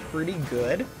actually pretty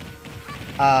good.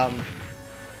 And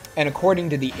according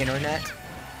to the internet,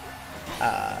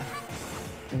 the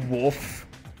wolf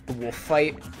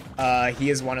fight, he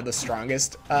is one of the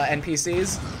strongest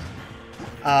NPCs.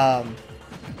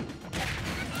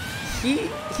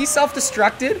 He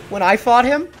self-destructed when I fought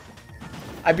him.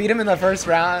 I beat him in the first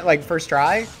round, like first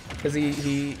try, because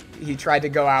he tried to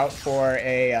go out for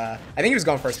a, I think he was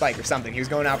going for a spike or something. He was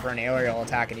going out for an aerial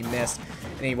attack and he missed,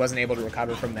 and he wasn't able to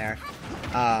recover from there.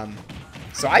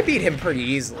 So I beat him pretty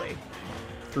easily,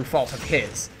 through fault of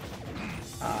his.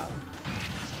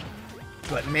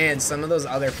 But man, some of those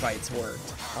other fights were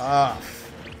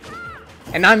tough.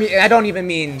 And I don't even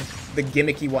mean the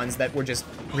gimmicky ones that were just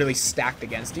really stacked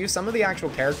against you. Some of the actual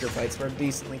character fights were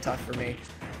decently tough for me.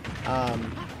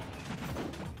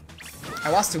 I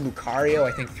lost to Lucario,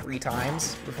 I think, 3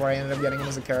 times before I ended up getting him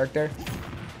as a character.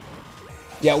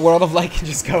 Yeah, World of Light can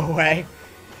just go away.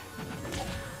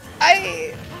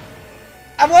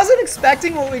 I wasn't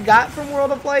expecting what we got from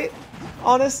World of Light,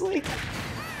 honestly.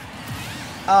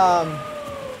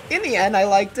 In the end, I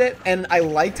liked it, and I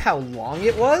liked how long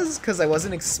it was, because I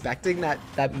wasn't expecting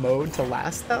that mode to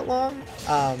last that long.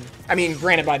 I mean,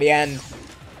 granted, by the end,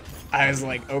 I was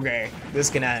like, okay, this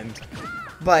can end.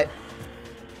 But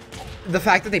the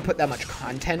fact that they put that much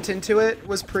content into it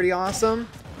was pretty awesome.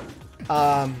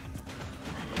 I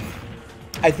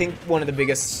think one of the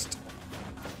biggest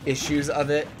issues of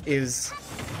it is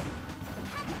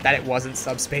that it wasn't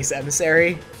Subspace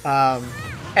Emissary.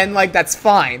 And, like, that's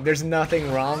fine. There's nothing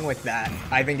wrong with that.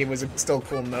 I think it was still a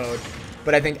cool mode.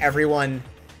 But I think everyone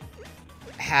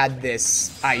had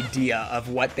this idea of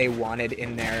what they wanted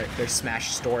in their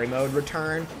Smash story mode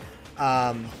return.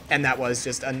 And that was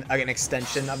just an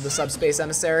extension of the Subspace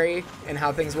Emissary and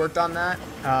how things worked on that.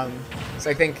 So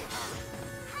I think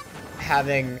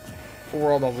having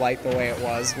World of Light the way it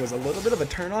was a little bit of a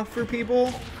turnoff for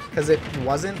people, because it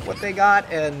wasn't what they got,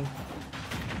 and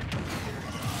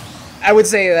I would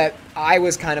say that I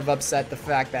was kind of upset the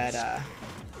fact that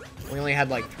we only had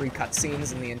like 3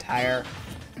 cutscenes in the entire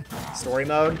story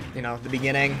mode. You know, the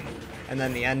beginning, and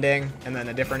then the ending, and then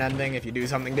a different ending if you do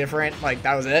something different. Like,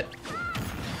 that was it.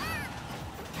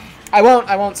 I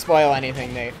won't spoil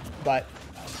anything, Nate, but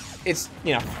it's,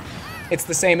 you know, it's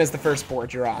the same as the first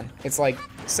board you're on. It's like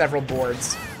several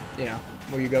boards, you know,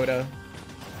 where you go to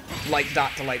light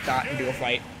dot and do a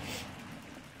fight.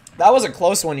 That was a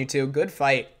close one, you two. Good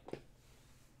fight.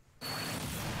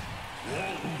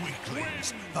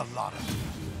 Weaklings, the lot of you.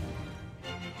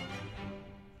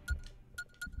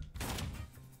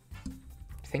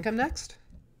 Think I'm next?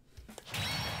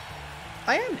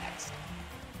 I am next.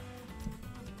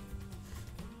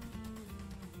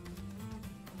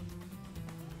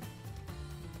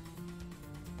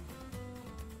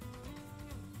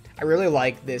 I really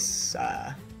like this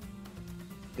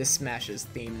this Smash's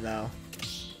theme though.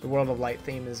 The World of Light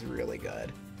theme is really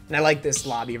good. And I like this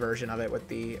lobby version of it with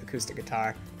the acoustic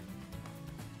guitar.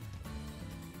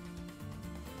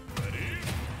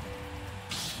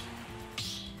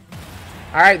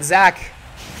 Alright, Zach.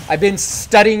 I've been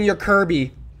studying your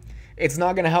Kirby. It's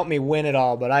not going to help me win it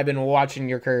all, but I've been watching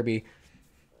your Kirby.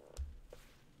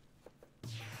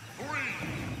 3,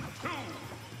 2,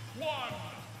 1,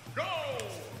 go!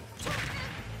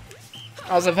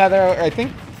 Also, Feather, I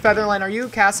think, Featherline, are you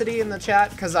Cassidy in the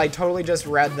chat? Because I totally just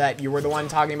read that you were the one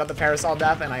talking about the Parasol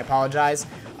death, and I apologize.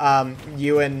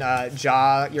 You and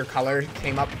Ja, your color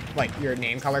came up, like, your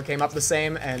name color came up the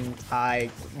same, and I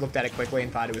looked at it quickly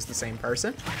and thought it was the same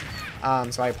person.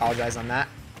 So I apologize on that.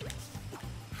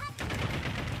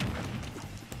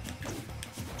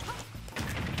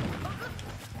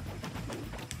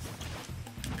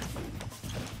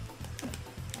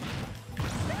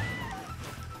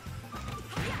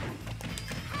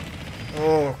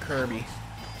 Oh, Kirby.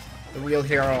 The real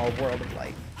hero of World of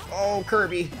Light. Oh,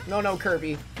 Kirby. No, no,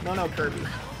 Kirby. No, no, Kirby.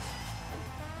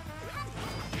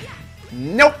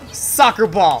 Nope! Soccer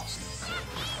ball!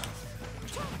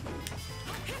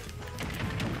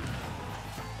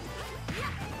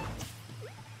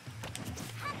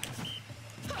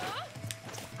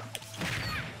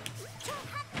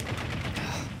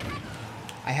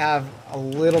 I have a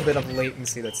little bit of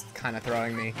latency that's kind of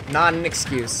throwing me. Not an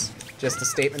excuse, just a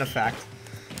statement of fact.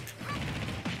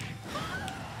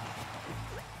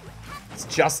 It's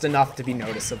just enough to be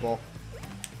noticeable.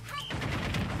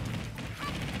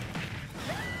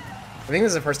 I think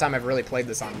this is the first time I've really played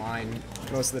this online.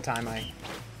 Most of the time I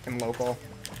am local.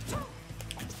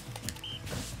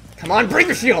 Come on, break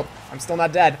the shield! I'm still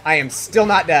not dead. I am still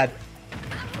not dead.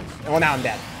 Well, now I'm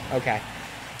dead. Okay.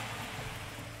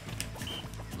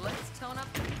 Let's tone up.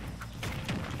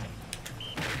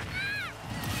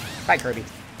 Bye, Kirby.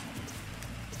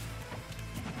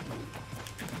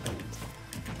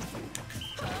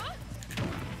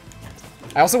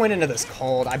 I also went into this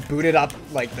cold. I booted up,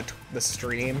 like, the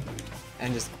stream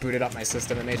and just booted up my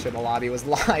system and made sure the lobby was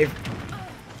live.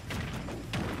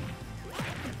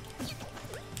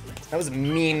 That was a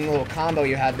mean little combo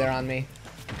you had there on me.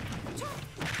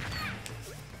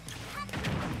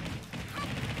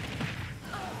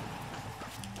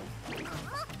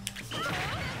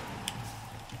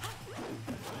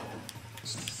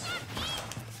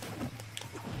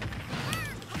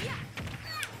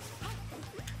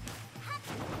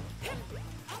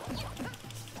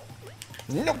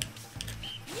 Nope.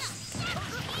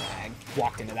 I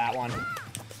walked into that one.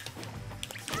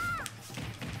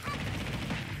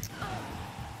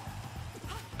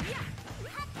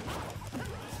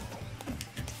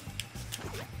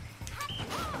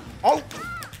 Oh!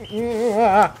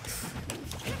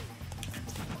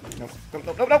 Nope, nope,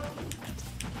 nope, nope, nope.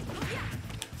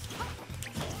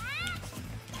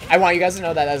 I want you guys to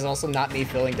know that is also not me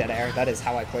filling dead air. That is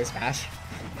how I play Smash.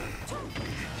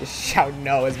 Just shout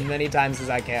no as many times as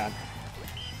I can.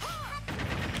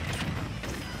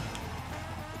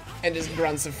 And just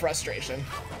grunts of frustration.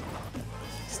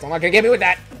 Still not gonna get me with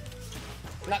that.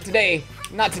 Not today.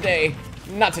 Not today.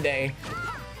 Not today.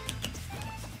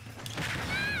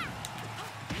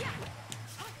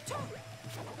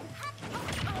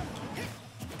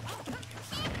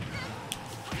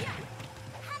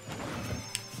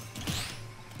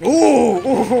 Ooh,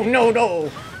 ooh, no, no.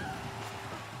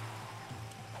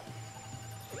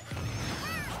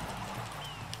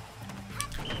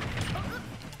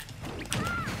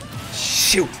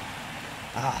 Shoot.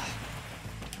 Ah.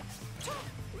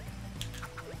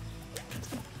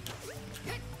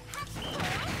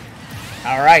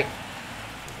 All right.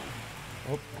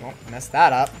 Oh, well, messed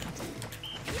that up.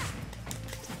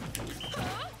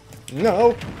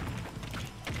 No.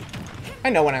 I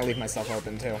know when I leave myself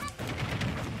open, too.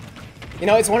 You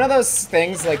know, it's one of those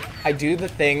things, like, I do the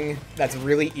thing that's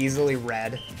really easily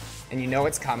read, and you know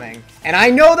it's coming. And I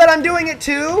know that I'm doing it,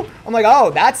 too! I'm like, oh,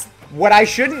 that's what I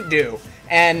shouldn't do.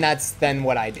 And that's then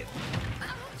what I do.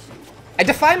 I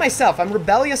defy myself. I'm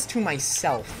rebellious to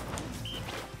myself.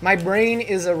 My brain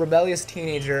is a rebellious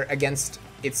teenager against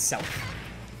itself.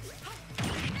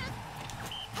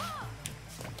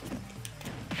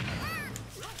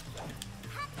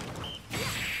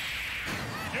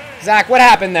 Zach, what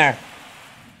happened there?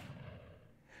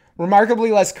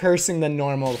 Remarkably less cursing than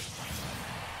normal.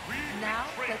 Now,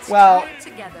 let's well, try it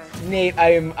together. Nate,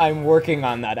 I'm working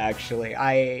on that actually.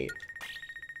 I'm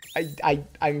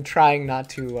trying not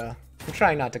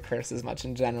to curse as much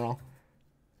in general.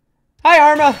 Hi,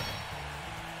 Arma.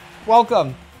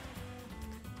 Welcome.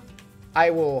 I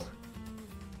will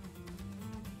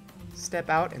step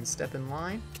out and step in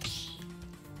line.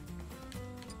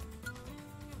 I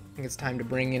think it's time to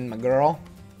bring in my girl.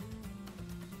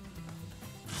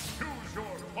 Choose your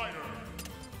fighter.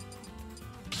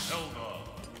 Zelda.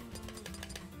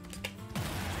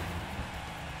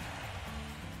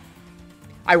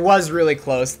 I was really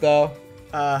close though,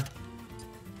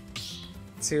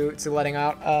 to letting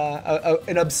out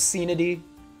an obscenity,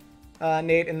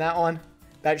 Nate, in that one.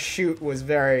 That shoot was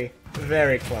very,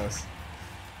 very close.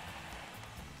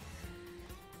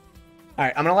 All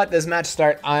right, I'm gonna let this match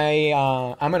start.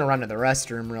 I'm gonna run to the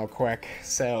restroom real quick,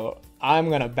 so I'm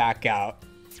gonna back out.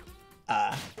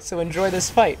 So enjoy this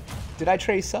fight. Did I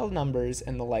trade cell numbers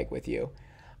and the like with you?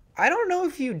 I don't know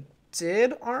if you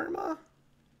did, Arma.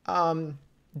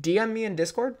 DM me in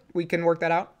Discord. We can work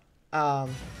that out.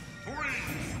 3,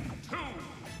 2,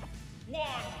 1,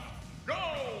 go!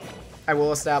 I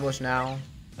will establish now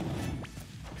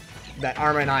that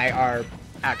Arma and I are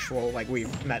actual, like,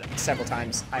 we've met several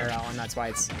times IRL, and that's why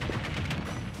it's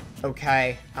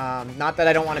okay. Not that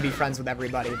I don't want to be friends with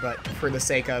everybody, but for the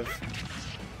sake of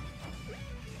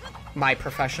my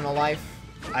professional life,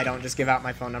 I don't just give out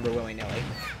my phone number willy-nilly.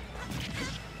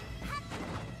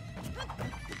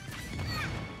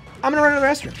 I'm gonna run to the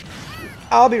restroom.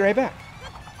 I'll be right back.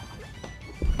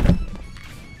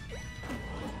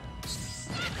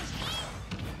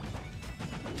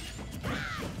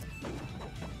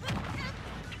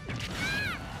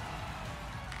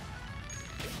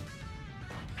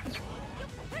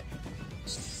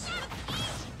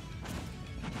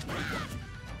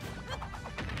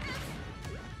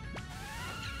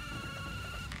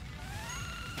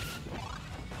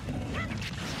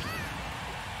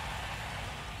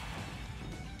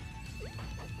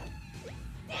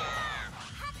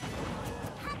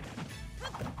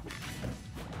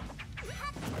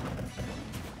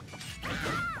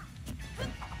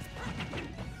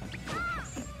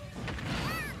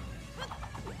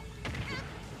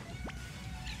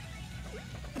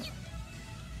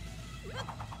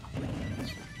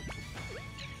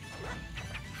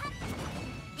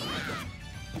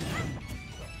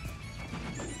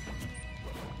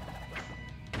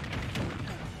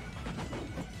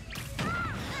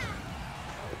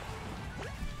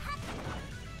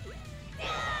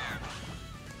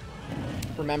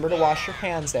 Remember to wash your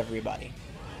hands, everybody.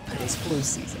 It is flu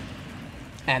season.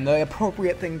 And the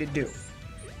appropriate thing to do.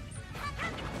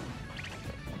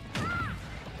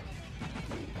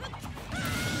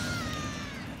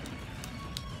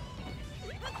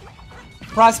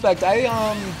 Prospect,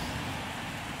 I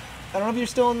I don't know if you're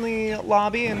still in the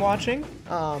lobby and watching,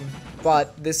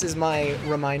 but this is my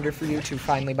reminder for you to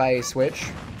finally buy a Switch.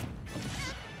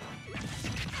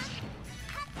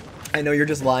 I know you're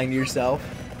just lying to yourself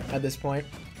at this point.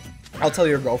 I'll tell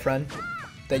your girlfriend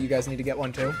that you guys need to get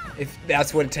one too, if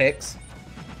that's what it takes.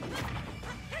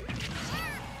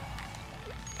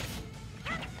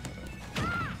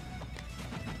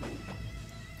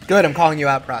 Good, I'm calling you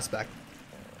out, Prospect.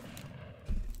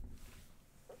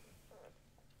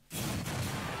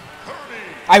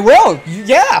 I will!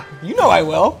 Yeah! You know I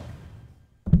will!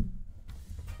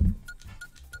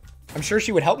 I'm sure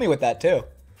she would help me with that, too.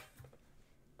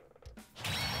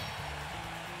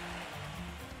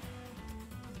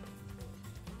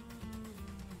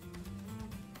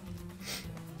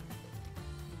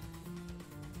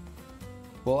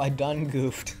 Well, I done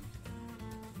goofed.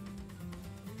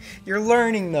 You're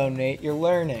learning, though, Nate. You're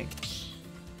learning.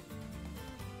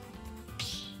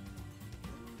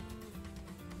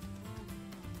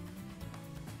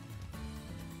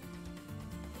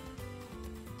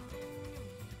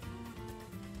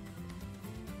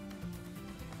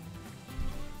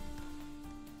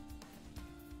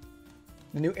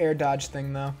 The new air dodge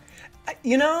thing, though.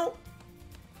 You know...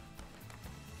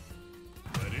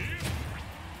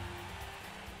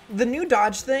 The new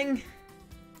dodge thing...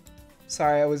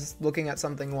 Sorry, I was looking at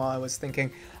something while I was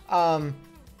thinking. I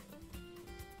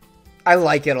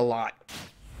like it a lot.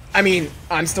 I mean,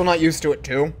 I'm still not used to it,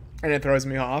 too. And it throws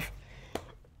me off.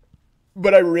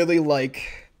 But I really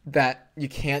like that you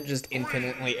can't just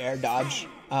infinitely air dodge.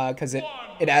 Because it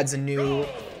adds a new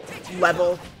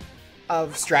level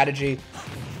of strategy.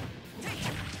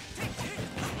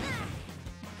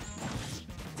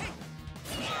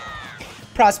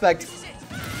 Prospect,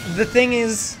 the thing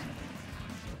is,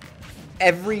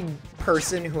 every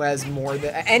person who has more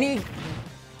than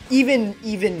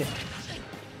even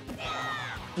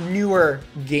newer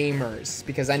gamers,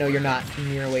 because I know you're not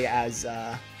nearly as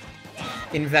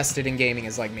invested in gaming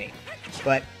as like me,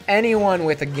 but anyone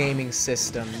with a gaming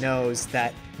system knows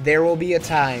that there will be a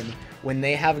time when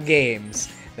they have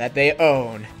games that they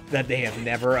own that they have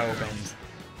never opened.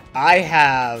 I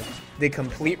have the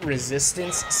Complete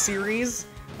Resistance series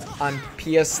on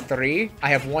PS3. I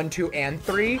have 1, 2, and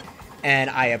 3,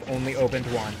 and I have only opened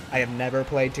 1. I have never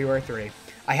played 2 or 3.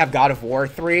 I have God of War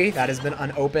 3, that has been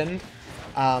unopened.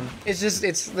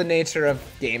 It's the nature of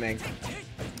gaming.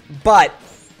 But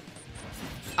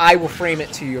I will frame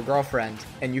it to your girlfriend,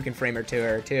 and you can frame it to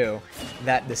her too,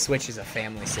 that the Switch is a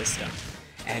family system,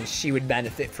 and she would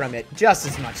benefit from it just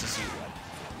as much as you would.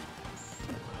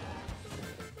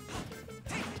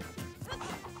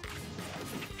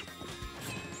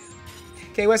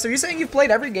 Okay, Wes, are you saying you've played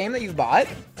every game that you've bought?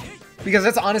 Because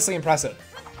that's honestly impressive.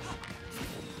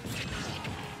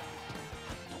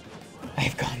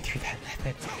 I've gone through that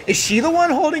method. Is she the one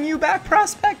holding you back,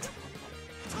 Prospect?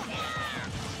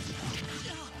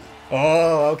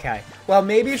 Oh, okay. Well,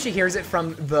 maybe if she hears it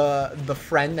from the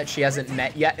friend that she hasn't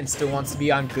met yet and still wants to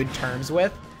be on good terms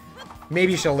with,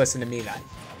 maybe she'll listen to me then.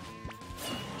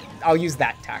 I'll use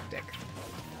that tactic.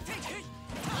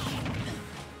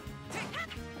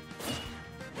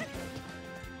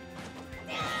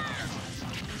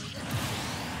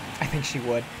 I think she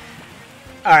would.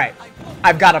 Alright,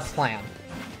 I've got a plan.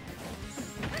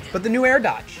 But the new air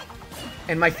dodge,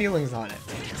 and my feelings on it,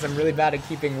 because I'm really bad at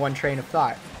keeping one train of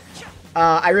thought.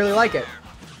 I really like it.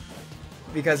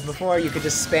 Because before you could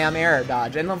just spam air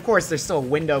dodge, and of course there's still a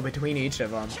window between each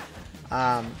of them.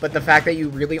 But the fact that you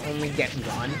really only get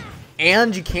one,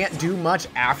 and you can't do much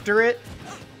after it,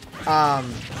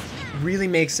 really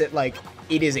makes it like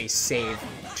it is a save.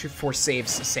 For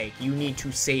save's sake, you need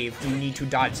to save. You need to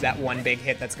dodge that one big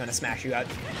hit that's gonna smash you out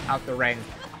the ring,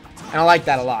 and I like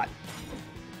that a lot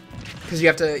because you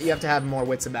have to have more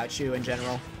wits about you in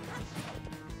general.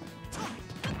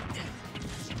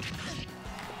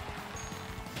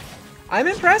 I'm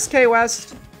impressed,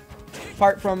 K-West.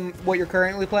 Apart from what you're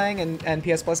currently playing and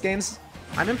PS Plus games,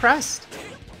 I'm impressed.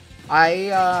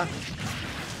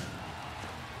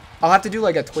 I'll have to do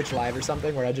like a Twitch live or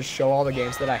something where I just show all the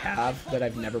games that I have that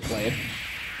I've never played.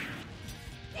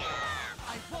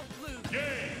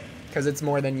 Because it's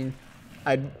more than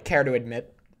I'd care to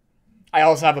admit. I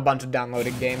also have a bunch of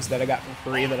downloaded games that I got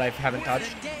for free that I haven't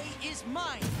touched.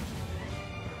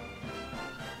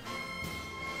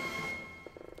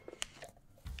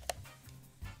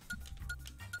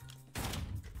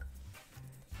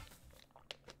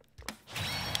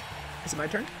 Is it my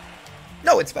turn?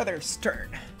 No, it's Feather's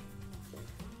turn.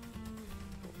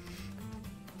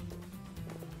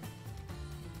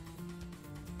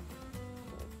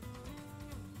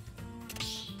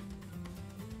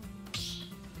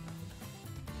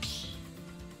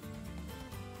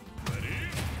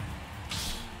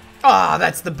 Oh,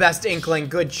 that's the best Inkling.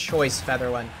 Good choice,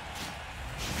 Featherland.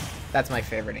 That's my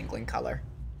favorite Inkling color.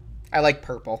 I like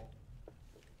purple.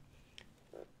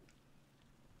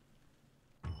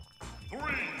 3,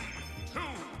 2,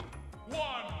 1,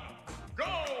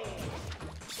 go!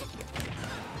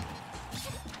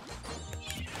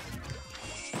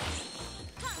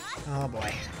 Oh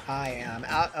boy, I am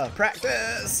out of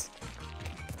practice.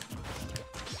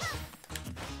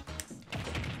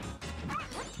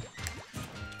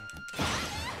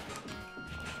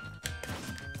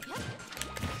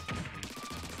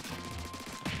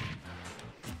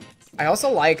 I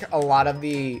also like a lot of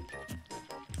the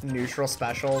neutral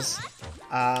specials.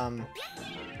 Have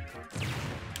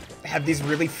these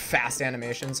really fast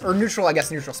animations. Or neutral, I guess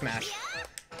neutral smash.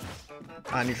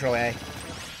 Neutral A.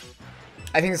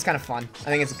 I think it's kind of fun. I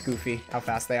think it's goofy how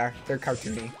fast they are. They're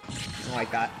cartoony. I like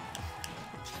that.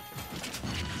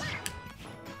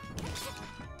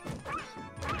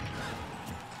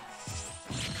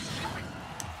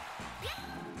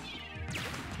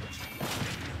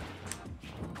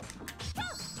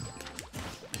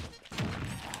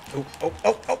 Oh, oh,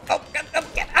 oh, oh, oh, get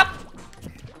up, get up!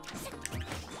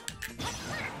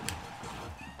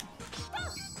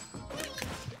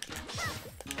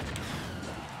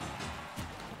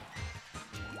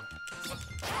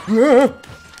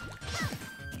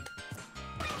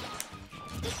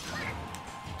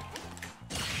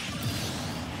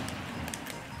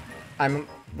 I'm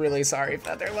really sorry,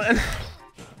 Featherland.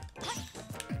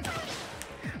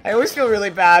 I always feel really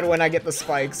bad when I get the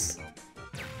spikes.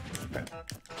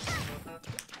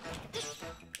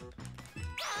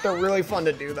 They're really fun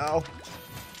to do, though.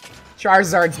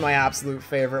 Charizard's my absolute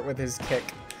favorite with his kick.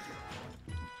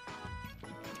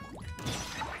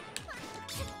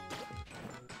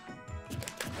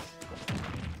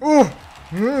 Ooh!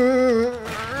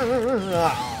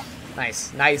 Oh,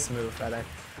 nice. Nice move, Feather.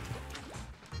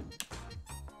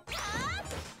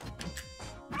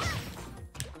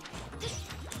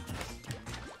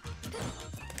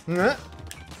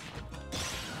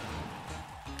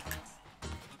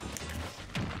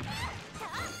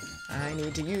 I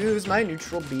need to use my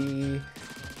neutral B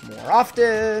more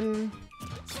often.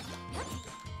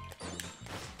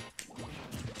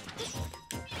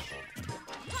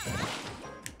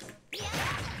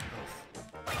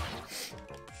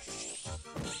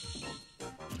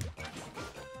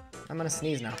 I'm gonna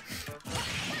sneeze now.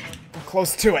 I'm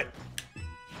close to it.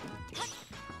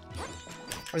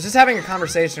 I was just having a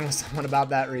conversation with someone about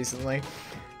that recently.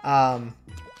 One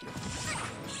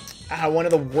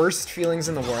of the worst feelings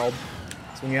in the world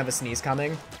is when you have a sneeze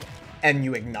coming and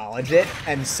you acknowledge it,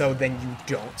 and so then you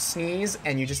don't sneeze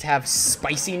and you just have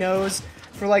spicy nose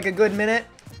for like a good minute.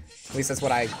 At least that's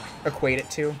what I equate it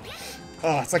to.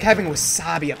 Oh, it's like having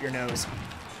wasabi up your nose.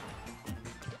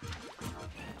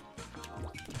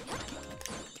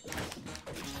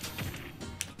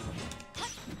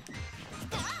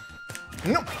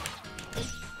 No.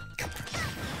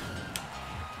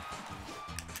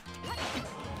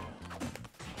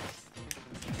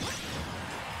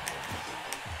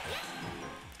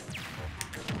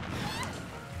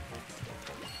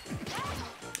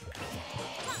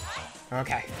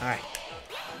 Okay, alright.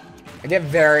 I get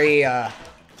very,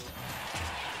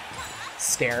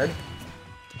 scared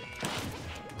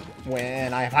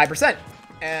when I have high percent,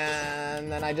 and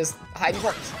then I just hide the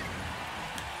works.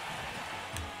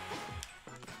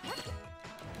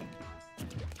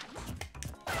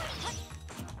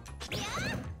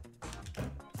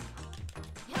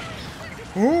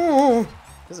 Ooh!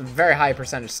 This is a very high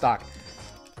percentage stock.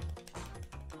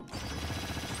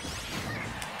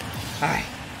 Alright.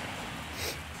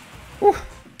 Whew.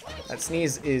 That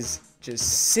sneeze is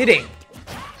just sitting.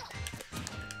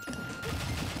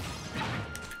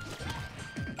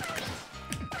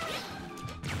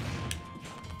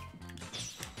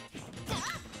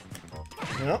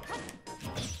 Nope.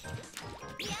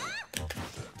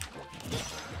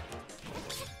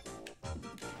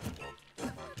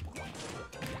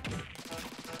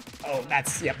 Oh,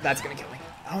 yep, that's gonna kill me.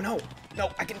 Oh no,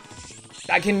 no,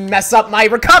 I can mess up my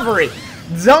recovery.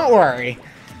 Don't worry.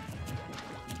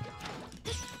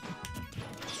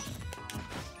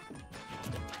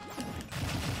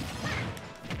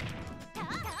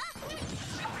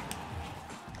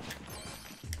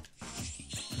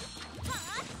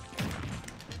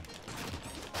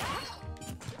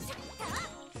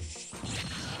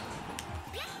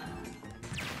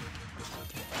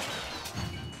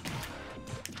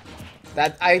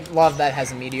 I love that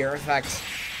has a meteor effect.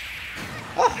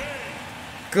 Oh,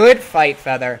 good fight,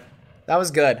 Feather. That was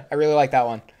good. I really like that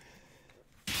one.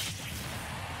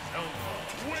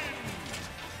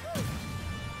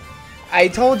 I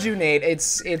told you, Nate,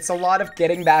 it's a lot of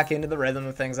getting back into the rhythm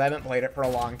of things. I haven't played it for a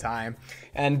long time.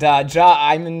 And, Ja,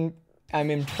 I'm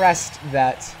impressed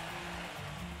that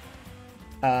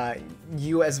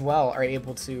you as well are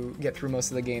able to get through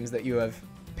most of the games that you have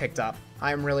picked up.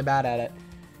 I'm really bad at it.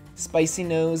 Spicy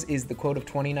nose is the quote of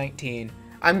 2019.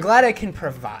 I'm glad I can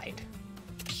provide.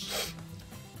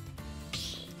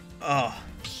 Oh.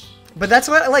 But that's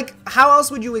what, like, how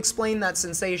else would you explain that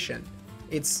sensation?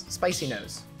 It's spicy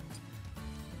nose.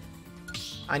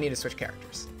 I need to switch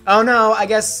characters. Oh no, I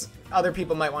guess other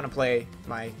people might want to play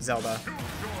my Zelda.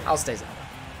 I'll stay Zelda.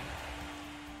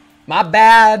 My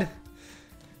bad.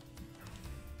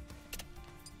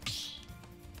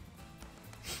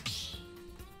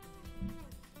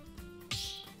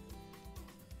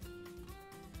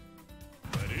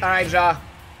 Alright, Ja.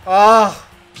 Oh!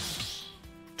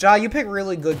 Ja, you pick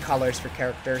really good colors for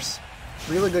characters.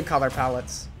 Really good color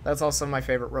palettes. That's also my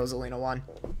favorite Rosalina one.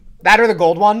 That or the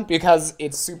gold one, because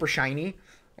it's super shiny,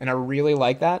 and I really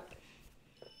like that.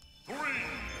 3,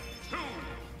 2,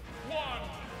 1,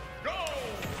 go!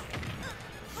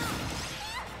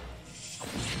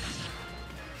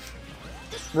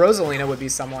 Rosalina would be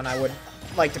someone I would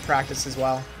like to practice as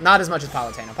well. Not as much as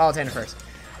Palutena. Palutena first.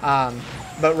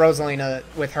 But Rosalina,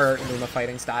 with her Luma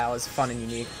fighting style, is fun and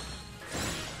unique.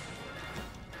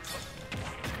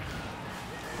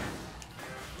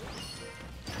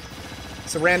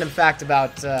 So, random fact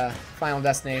about Final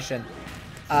Destination.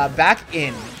 Back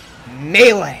in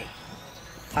Melee,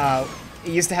 it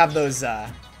used to have those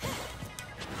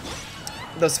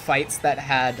fights that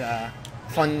had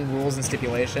fun rules and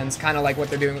stipulations, kind of like what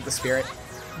they're doing with the Spirit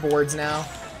boards now.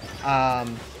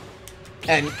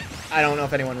 And I don't know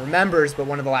if anyone remembers, but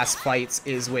one of the last fights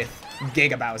is with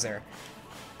Giga Bowser.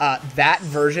 That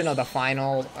version of the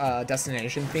Final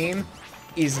Destination theme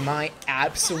is my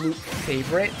absolute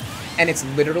favorite, and it's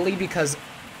literally because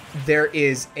there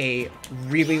is a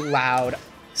really loud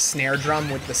snare drum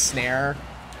with the snare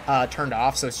turned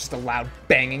off, so it's just a loud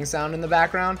banging sound in the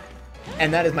background,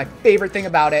 and that is my favorite thing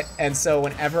about it. And so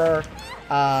whenever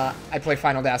I play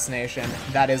Final Destination,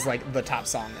 that is like the top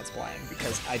song that's playing,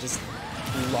 because I just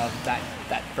love that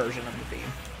version of the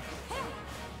theme.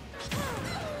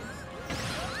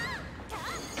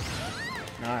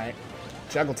 Alright,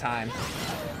 juggle time.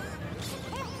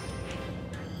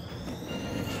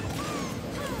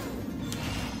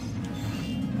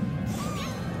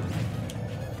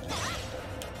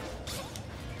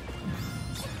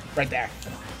 Right there.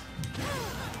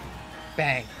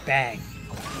 Bang, bang.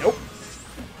 Nope.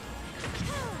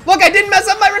 Look, I didn't mess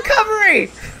up my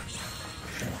recovery!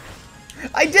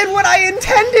 I did what I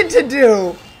intended to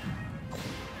do!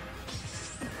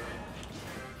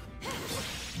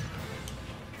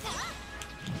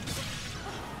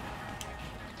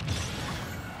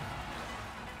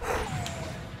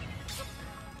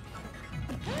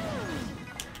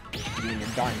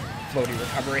 You're done. Floaty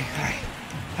recovery. Alright.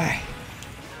 Alright.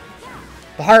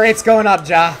 The heart rate's going up,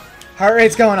 Ja. Heart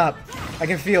rate's going up. I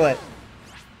can feel it.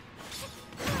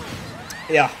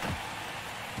 Yeah.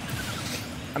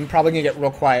 I'm probably gonna get real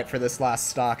quiet for this last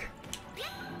stock.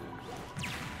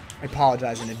 I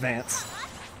apologize in advance.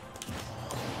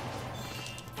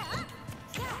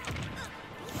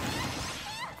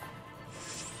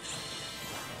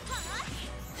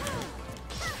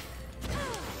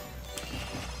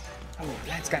 Oh,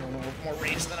 that's got a little more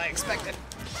range than I expected.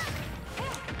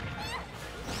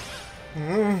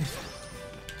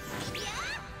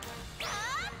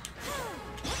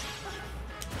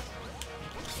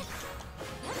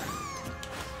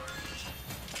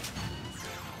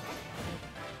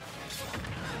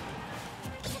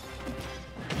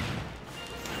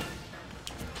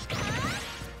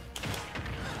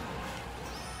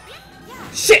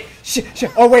 Shit! Shit!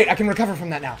 Shit! Oh wait, I can recover from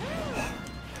that now.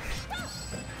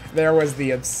 There was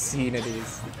the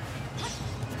obscenities.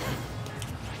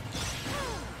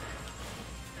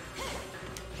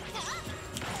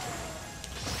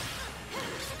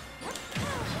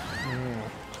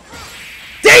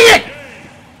 Dang it!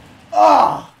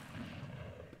 Oh!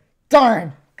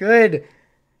 Darn! Good.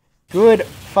 Good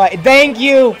fight. Thank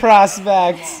you,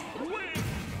 prospects!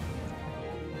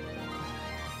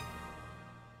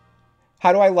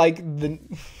 How do I like the...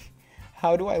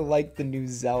 How do I like the new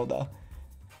Zelda?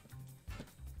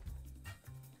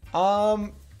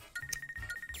 I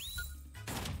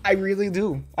really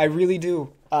do. I really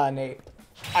do, Nate.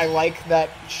 I like that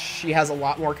she has a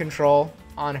lot more control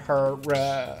on her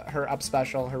her up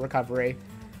special, her recovery.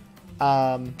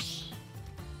 And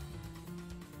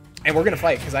we're gonna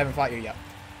fight, because I haven't fought you yet.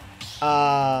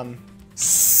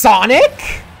 Sonic?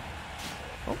 I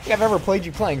don't think I've ever played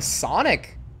you playing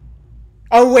Sonic.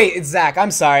 Oh wait, it's Zach.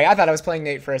 I'm sorry. I thought I was playing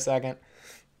Nate for a second.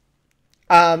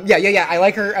 Yeah. I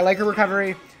like her. I like her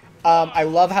recovery. I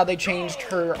love how they changed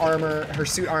her armor, her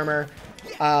suit armor.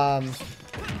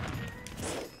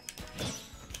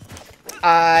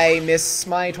 I miss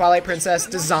my Twilight Princess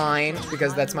design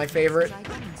because that's my favorite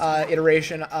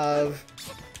iteration of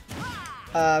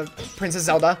Princess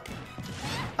Zelda.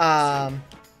 But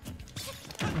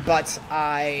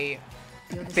I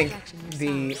think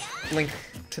the Link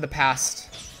to the Past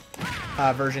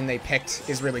version they picked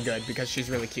is really good because she's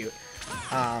really cute.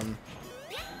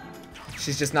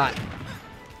 She's just not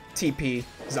TP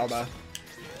Zelda.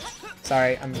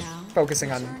 Sorry, I'm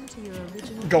focusing on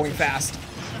going fast.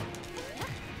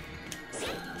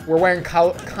 We're wearing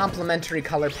complementary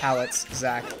color palettes,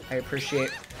 Zach. I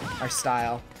appreciate our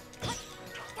style.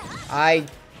 I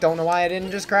don't know why I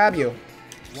didn't just grab you.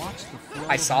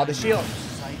 I saw the shield.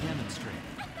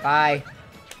 Bye.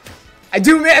 I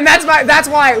do, and that's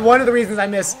why one of the reasons I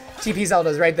miss TP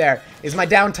Zelda's right there is my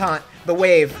down taunt, the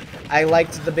wave. I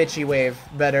liked the bitchy wave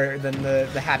better than the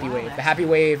happy wave. The happy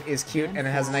wave is cute and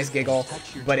it has a nice giggle,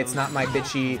 but it's not my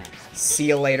bitchy see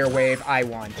you later wave I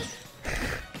want.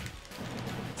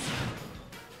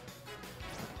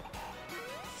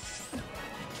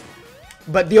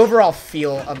 But the overall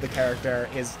feel of the character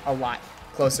is a lot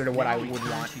closer to what I would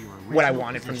want, what I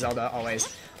wanted from Zelda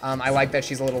always. I like that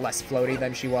she's a little less floaty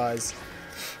than she was.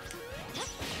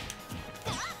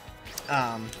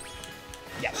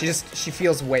 Yeah, she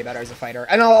feels way better as a fighter,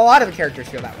 and a lot of the characters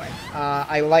feel that way.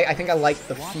 I think I like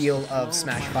the feel of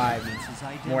Smash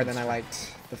 5 more than I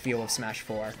liked the feel of Smash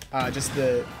 4. Just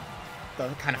the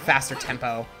kind of faster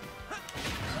tempo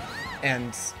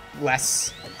and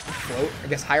less float, I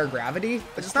guess higher gravity,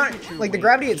 but it's not like the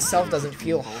gravity itself doesn't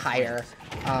feel higher.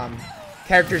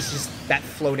 Characters just that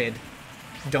floated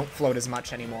don't float as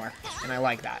much anymore, and I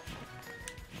like that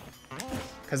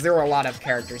because there were a lot of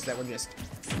characters that were just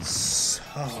so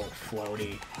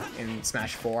floaty in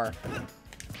Smash 4.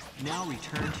 Now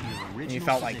return to your original and you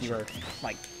felt like you were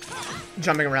like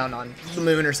jumping around on the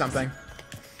moon or something.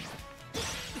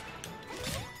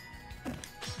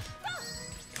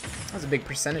 That was a big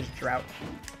percentage drought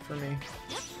for me.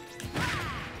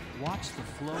 Watch the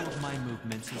flow of my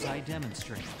movements as I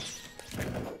demonstrate.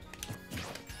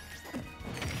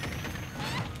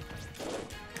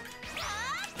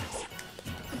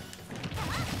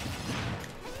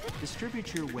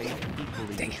 Distribute your weight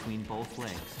equally between both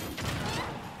legs.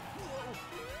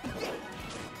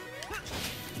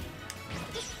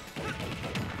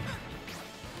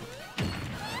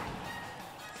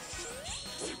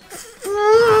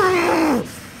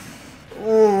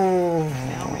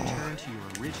 Now return to your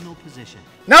original position.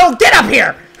 No, get up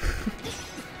here!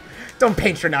 Don't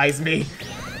patronize me.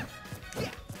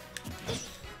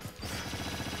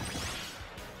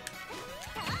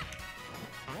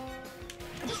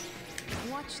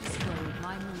 Watch the flow of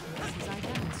my movements as I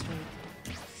demonstrate.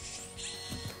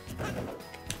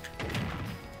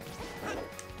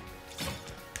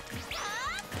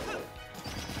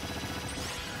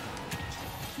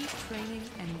 Keep training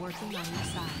and working on your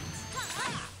sides.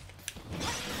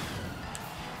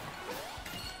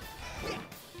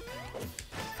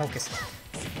 Focusing.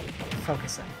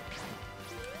 Focusing.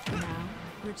 Now,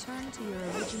 return to your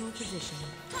original position.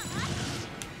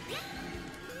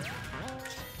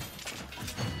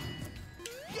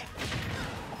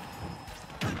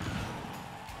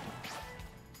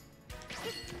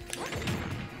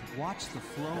 Watch the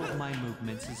flow of my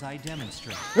movements as I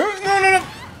demonstrate. No.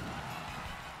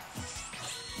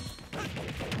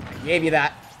 I gave you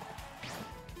that.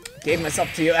 Gave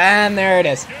myself to you, and there it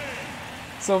is.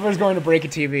 Silver's going to break a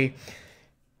TV.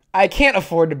 I can't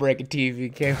afford to break a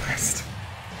TV, K-West.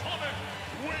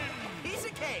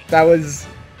 That was...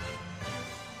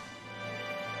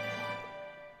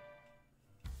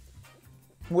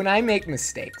 When I make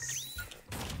mistakes,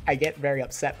 I get very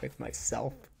upset with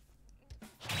myself.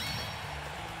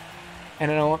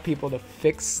 And I don't want people to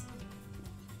fix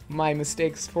my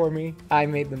mistakes for me. I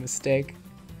made the mistake.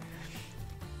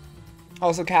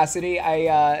 Also, Cassidy,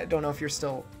 I don't know if you're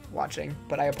still watching,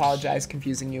 but I apologize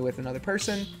confusing you with another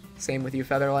person. Same with you,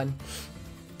 Featherlin.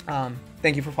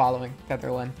 Thank you for following,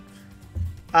 Featherlin.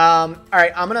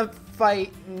 Alright, I'm gonna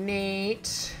fight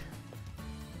Nate,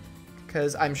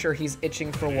 because I'm sure he's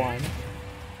itching for one.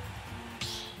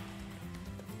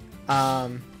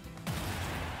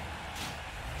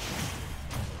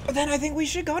 But then I think we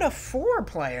should go to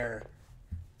 4-player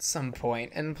at some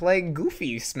point and play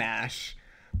Goofy Smash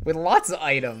with lots of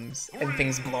items and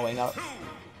things blowing up. 2,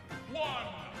 1,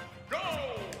 go!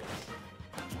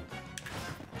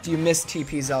 Do you miss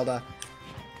TP Zelda?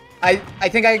 I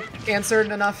think I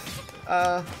answered enough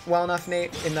well enough,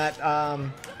 Nate, in that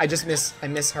I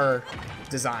miss her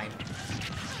design.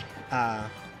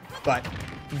 But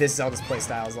this Zelda's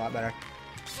playstyle is a lot better.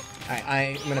 Alright,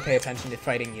 I'm gonna pay attention to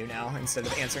fighting you now instead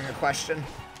of answering a question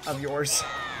of yours.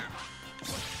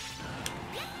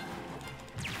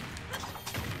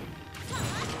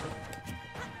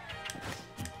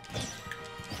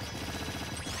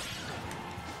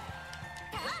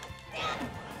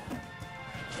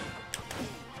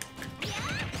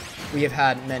 We have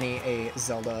had many a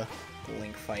Zelda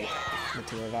Link fight, the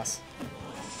two of us.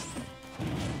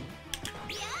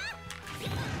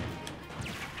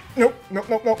 Nope, nope,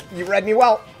 nope, nope. You read me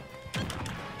well.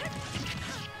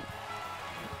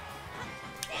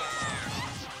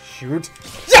 Shoot.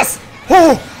 Yes!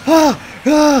 Oh!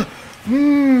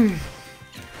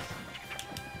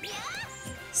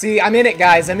 See, I'm in it,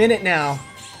 guys. I'm in it now.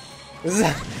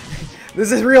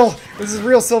 This is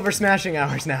real silver smashing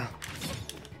hours now.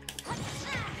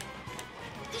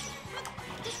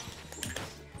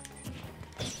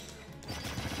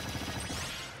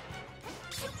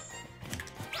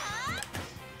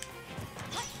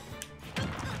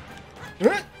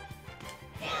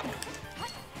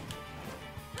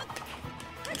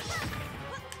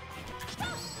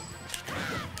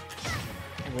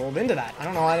 I rolled into that. I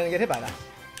don't know why I didn't get hit by that.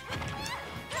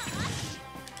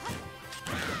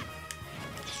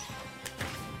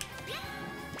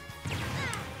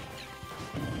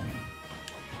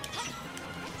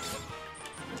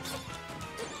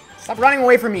 Stop running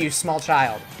away from me, you small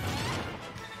child.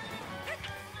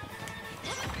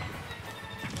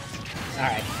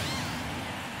 Alright.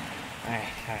 Alright,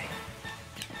 alright.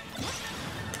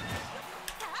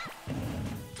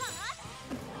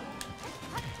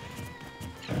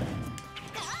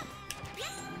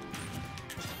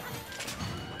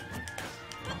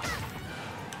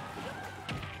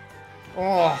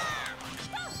 Oh.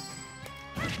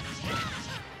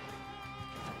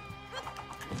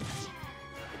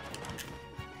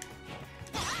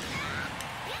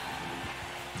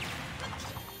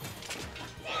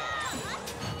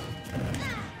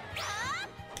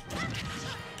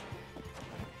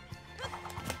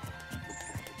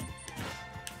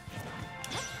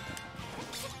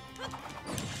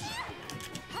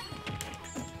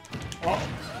 Oh,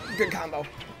 good combo.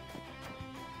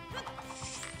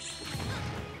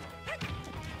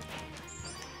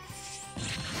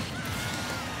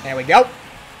 There we go.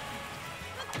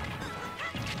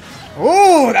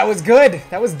 Ooh, that was good.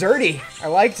 That was dirty. I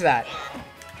liked that.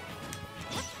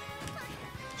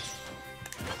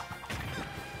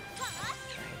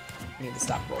 I need to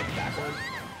stop rolling backward.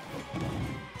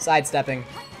 Sidestepping,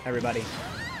 everybody.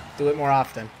 Do it more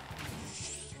often.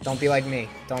 Don't be like me.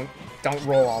 Don't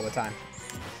roll all the time.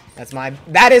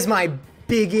 That is my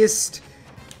biggest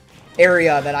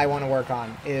area that I want to work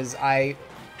on, is I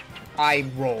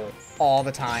roll all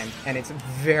the time, and it's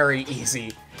very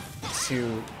easy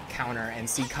to counter and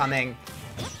see coming,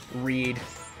 read.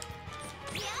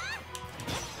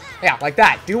 Yeah, like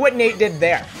that. Do what Nate did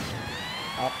there.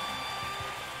 Oh.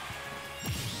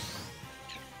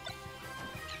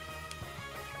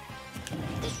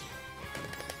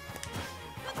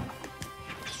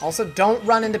 Also, don't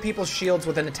run into people's shields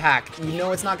with an attack. You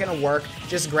know it's not gonna work.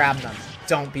 Just grab them.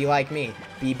 Don't be like me.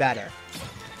 Be better.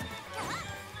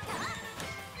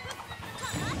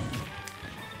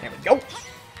 There we go.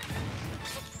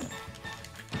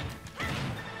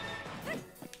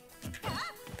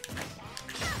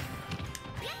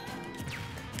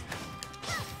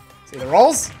 See the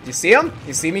rolls? Do you see them?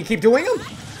 You see me keep doing them?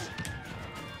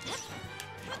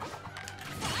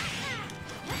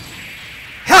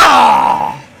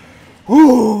 Ha!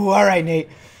 Ooh, all right, Nate.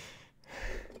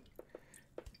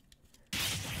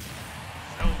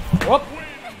 Whoop.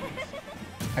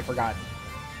 I forgot.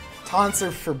 Taunts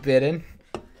are forbidden.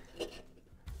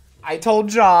 I told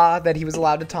Jaw that he was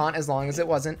allowed to taunt as long as it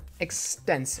wasn't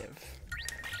extensive.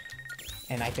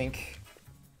 And I think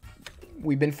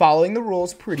we've been following the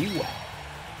rules pretty well.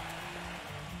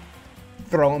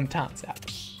 Throw him taunts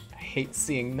out. I hate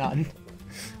seeing none.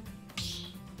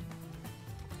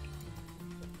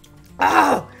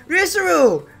 Oh,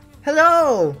 Risaru!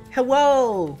 Hello!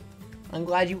 Hello! I'm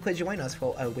glad you could join us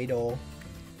for a little.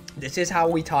 This is how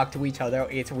we talk to each other.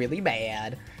 It's really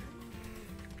bad.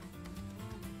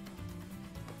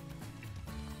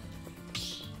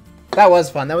 That was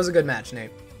fun. That was a good match,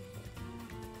 Nate.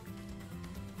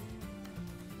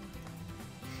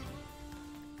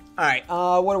 Alright,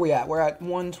 what are we at? We're at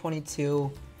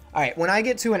 122. Alright, when I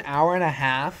get to an hour and a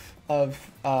half of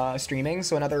streaming,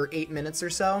 so another 8 minutes or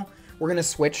so, we're going to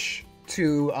switch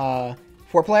to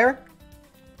 4-player.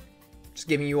 Just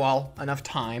giving you all enough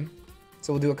time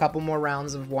So we'll do a couple more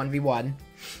rounds of 1v1.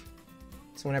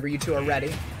 So whenever you two are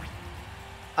ready.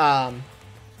 Yeah,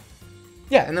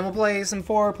 and then we'll play some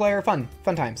 4-player fun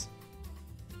times.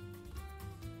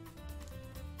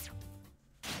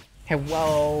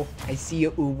 Hello, I see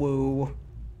you, Uwu.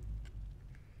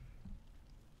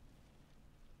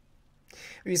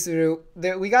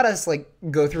 We gotta like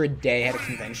go through a day at a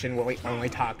convention where we only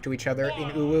talk to each other in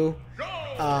Uwu.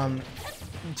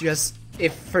 Just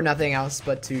if for nothing else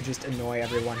but to just annoy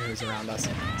everyone who's around us.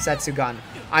 Setsugan.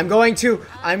 I'm going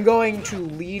to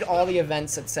lead all the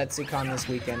events at Setsugan this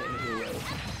weekend in Uwu.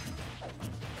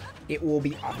 It will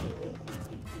be awful.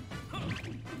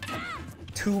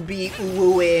 To be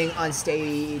Uwuing on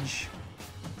stage.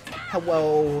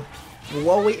 Hello.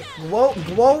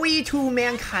 Glory to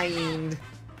mankind.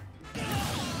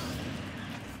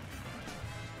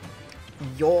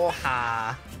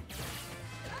 Yoha.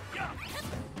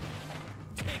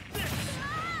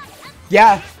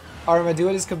 Yeah, Arma, do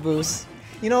it as Caboose.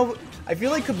 You know, I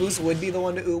feel like Caboose would be the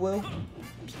one to Uwu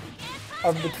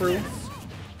of the crew.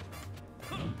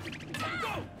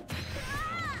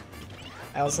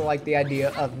 I also like the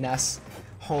idea of Ness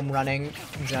home running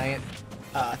giant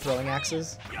throwing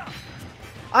axes.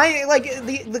 I like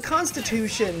the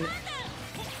constitution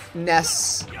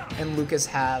Ness and Lucas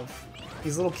have.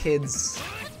 These little kids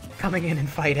coming in and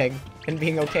fighting and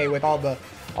being okay with all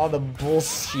the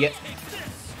bullshit.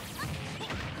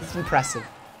 It's impressive.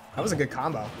 That was a good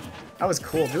combo. That was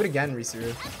cool. Do it again,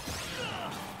 Risuru.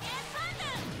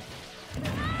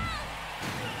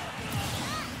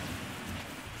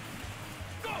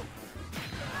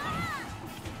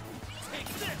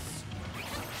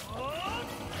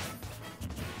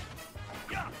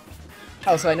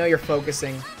 Oh, so I know you're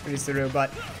focusing, Risuru,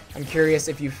 but I'm curious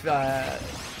if you've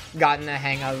gotten the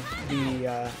hang of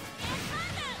the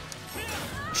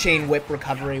chain whip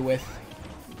recovery with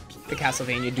the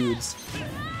Castlevania dudes.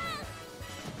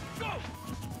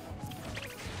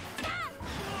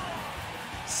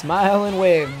 Smile and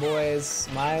wave, boys.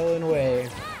 Smile and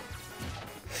wave.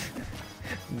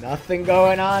 Nothing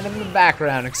going on in the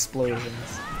background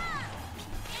explosions.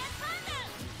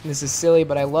 This is silly,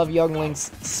 but I love Young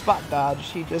Link's spot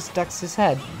dodge. He just ducks his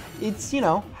head. It's, you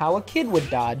know, how a kid would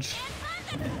dodge.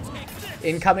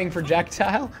 Incoming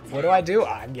projectile? What do?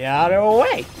 I get out of the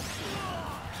way.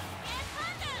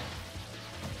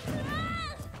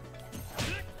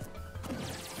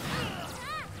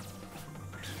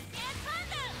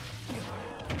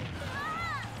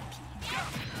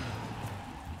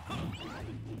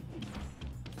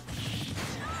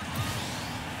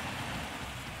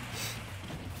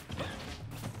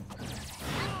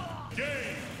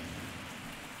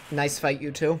 Nice fight,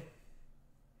 you two.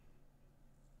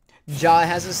 Ja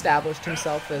has established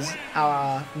himself as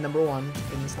our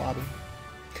 #1 in this lobby.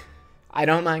 I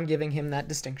don't mind giving him that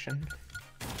distinction.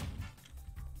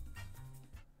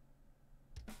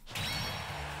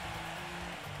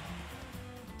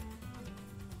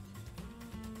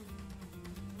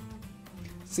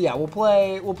 So yeah, we'll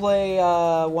play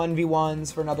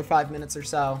 1v1s for another 5 minutes or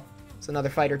so. So another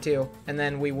fight or two, and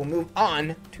then we will move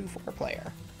on to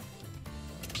 4-player.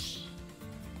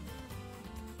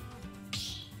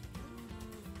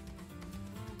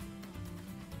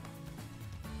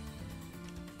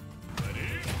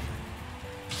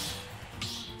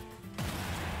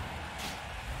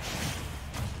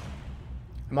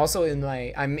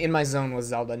 I'm in my zone with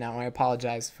Zelda now. I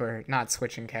apologize for not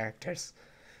switching characters.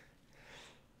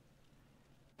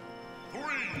 3,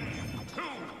 2,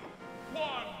 1.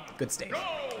 Good stage. Go!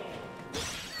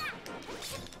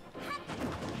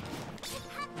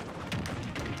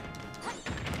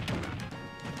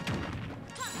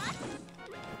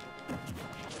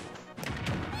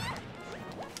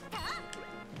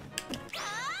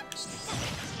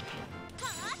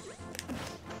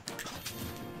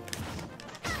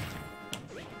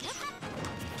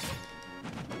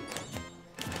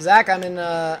 Zach,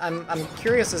 I'm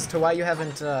curious as to why you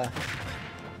haven't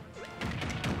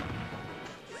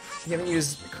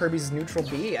used Kirby's neutral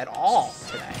B at all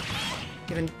today.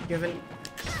 You haven't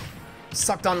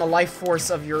sucked on the life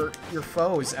force of your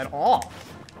foes at all.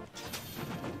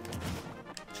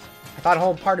 I thought a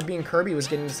whole part of being Kirby was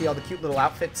getting to see all the cute little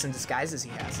outfits and disguises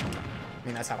he has. I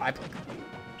mean, that's how I play Kirby.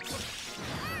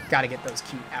 Gotta get those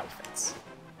cute outfits.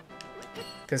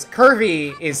 Because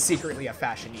Kirby is secretly a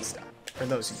fashionista. For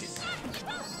those who didn't.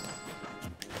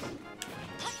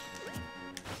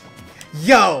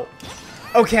 Yo!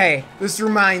 Okay, this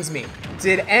reminds me.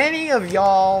 Did any of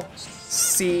y'all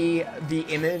see the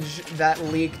image that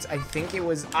leaked? I think it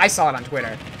was... I saw it on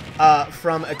Twitter.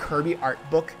 From a Kirby art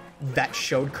book that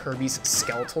showed Kirby's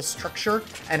skeletal structure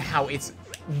and how it's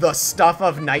the stuff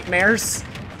of nightmares.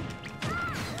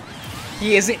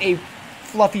 He isn't a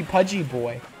fluffy, pudgy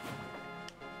boy.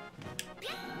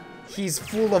 He's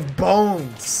full of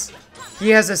bones. He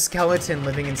has a skeleton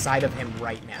living inside of him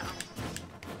right now.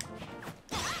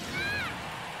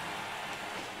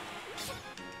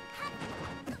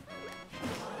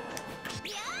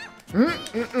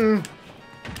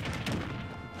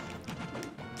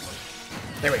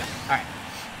 There we go. All right.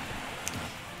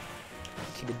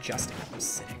 Keep adjusting how I'm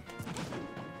sitting.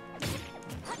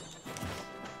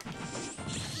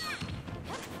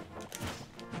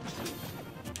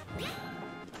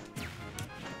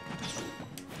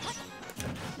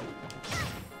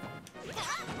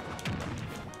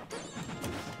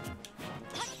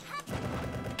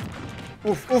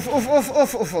 Oof, oof, oof, oof,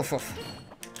 oof, oof, oof, oof.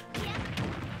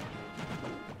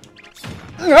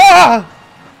 Ah!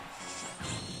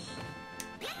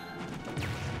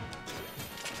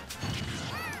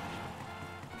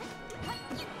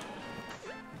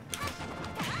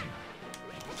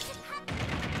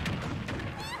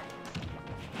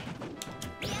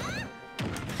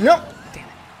 Nope. Damn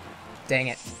it. Dang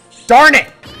it. Darn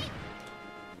it!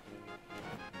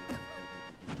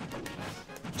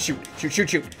 Shoot, shoot, shoot,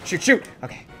 shoot, shoot, shoot.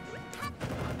 Okay.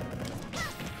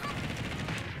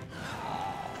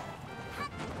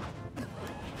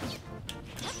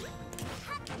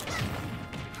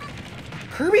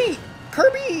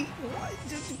 Kirby,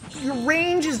 your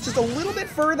range is just a little bit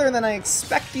further than I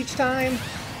expect each time.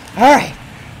 All right.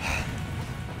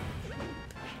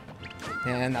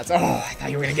 And that's, oh, I thought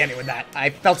you were gonna get me with that. I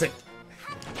felt it.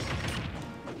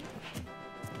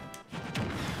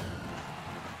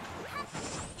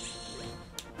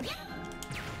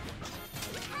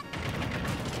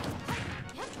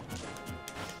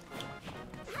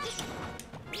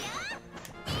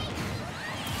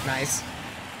 Nice.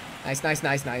 Nice, nice,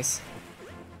 nice, nice.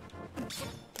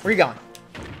 Where are you going?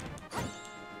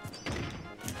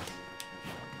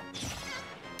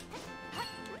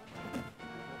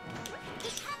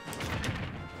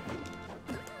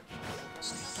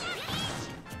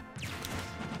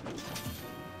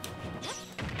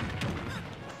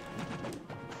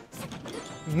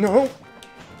 No.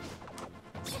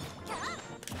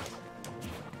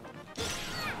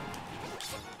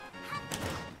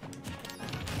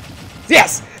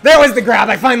 Yes! There was the grab!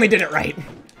 I finally did it right!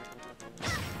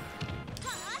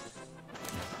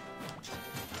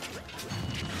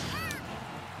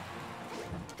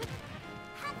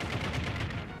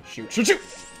 Shoot, shoot, shoot!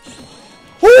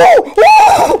 Woo!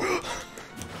 Woo!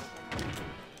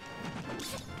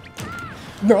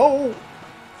 No!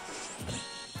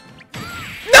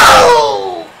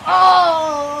 No!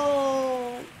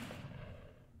 Oh!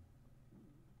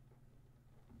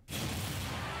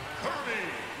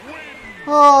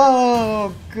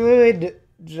 Oh, good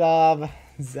job,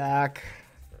 Zach.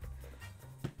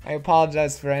 I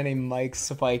apologize for any mic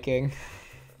spiking.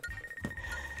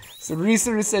 So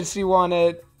Risa said she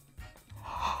wanted...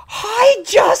 Hi,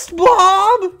 Just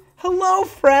Bob! Hello,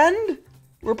 friend!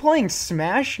 We're playing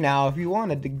Smash now if you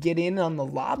wanted to get in on the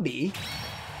lobby.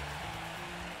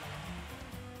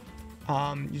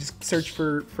 You just search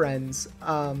for friends.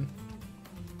 Oh,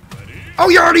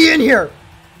 you're already in here!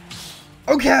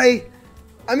 Okay.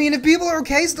 I mean, if people are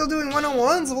okay still doing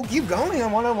one-on-ones, we'll keep going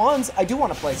on one-on-ones. I do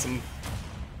want to play some,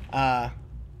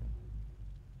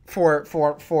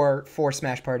 for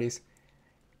Smash parties.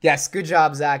 Yes, good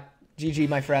job, Zach. GG,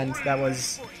 my friend. It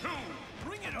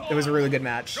was a really good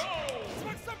match.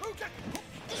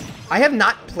 I have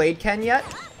not played Ken yet.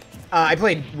 I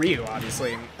played Ryu,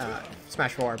 obviously, in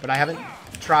Smash 4, but I haven't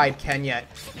tried Ken yet.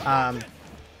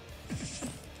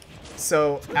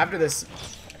 So after this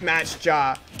match,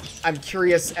 Ja, I'm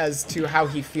curious as to how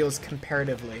he feels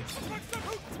comparatively.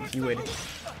 If you would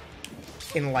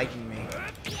enlighten me.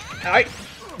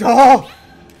 Oh!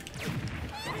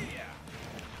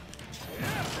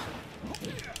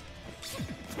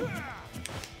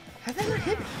 How did that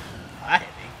hit me?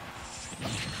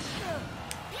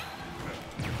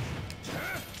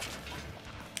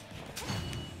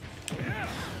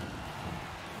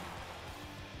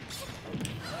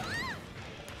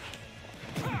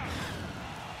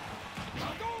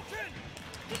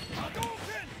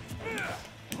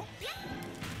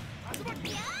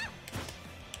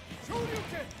 Oh, that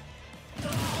hit me.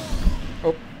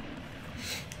 Oh.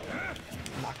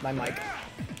 Knocked my mic.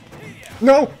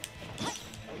 No!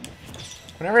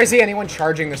 Whenever I see anyone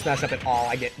charging this match up at all,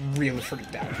 I get really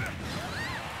freaked out.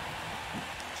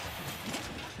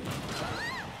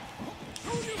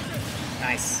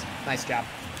 Nice. Nice job.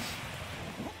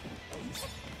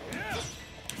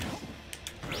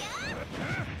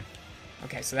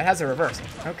 Okay, so that has a reverse.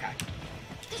 Okay.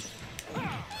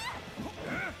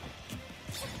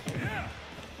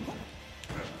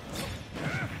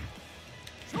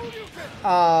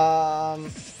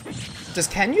 Does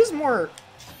Ken use more...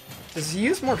 Does he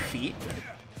use more feet?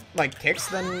 Like kicks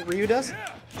than Ryu does?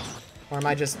 Or am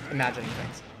I just imagining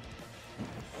things?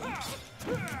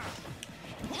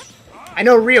 I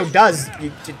know Ryu does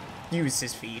use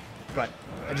his feet, but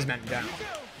I just meant in general.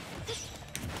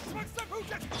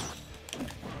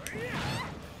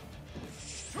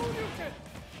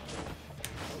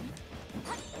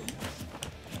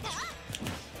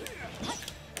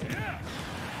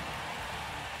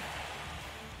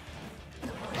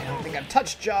 I don't think I've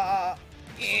touched Jaw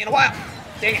in a while.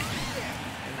 Dang it.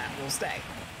 And that will stay.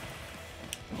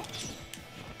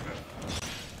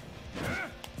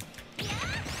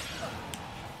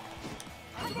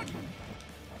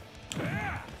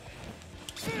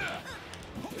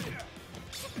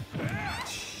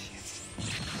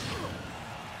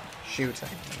 Shoot.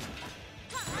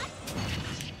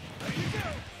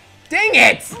 Dang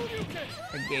it!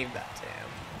 I gave that to him.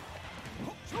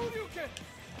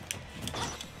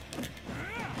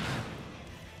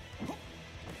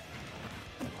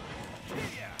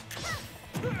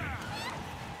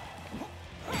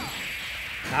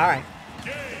 Alright.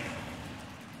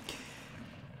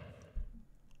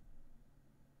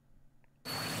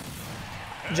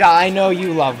 Ja, I know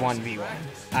you love 1v1.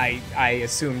 I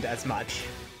assumed as much.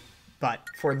 But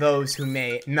for those who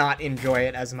may not enjoy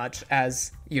it as much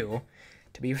as you,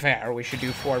 to be fair, we should do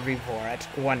 4v4 at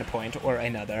one point or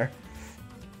another.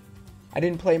 I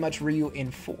didn't play much Ryu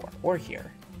in 4 or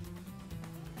here.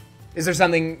 Is there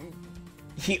something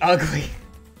he ugly?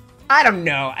 I don't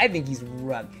know. I think he's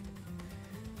rugged.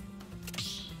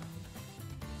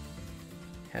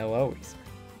 Hello, Reese.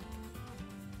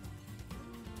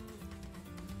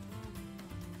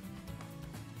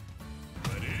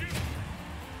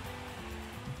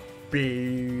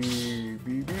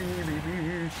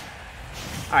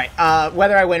 Alright,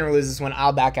 whether I win or lose this one,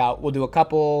 I'll back out. We'll do a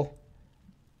couple...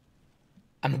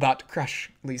 I'm about to crush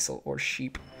Liesel or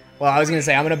Sheep. Well, I was going to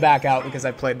say, I'm going to back out because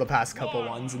I played the past couple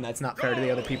ones, and that's not fair to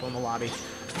the other people in the lobby.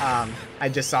 I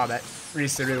just saw that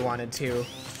Risuru wanted to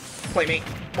play me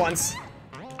once.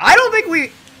 I don't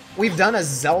think we've done a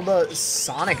Zelda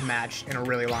Sonic match in a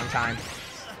really long time.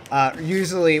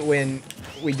 Usually when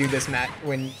we do this match,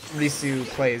 when Risu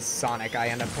plays Sonic, I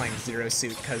end up playing Zero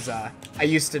Suit because I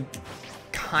used to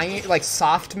like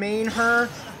soft main her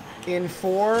in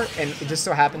 4, and it just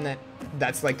so happened that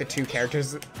that's like the two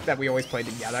characters that we always played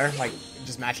together. Like, it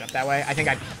just matched up that way. I think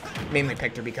I mainly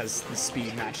picked her because the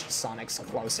speed matched Sonic's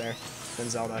closer than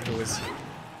Zelda, who was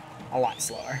a lot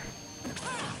slower.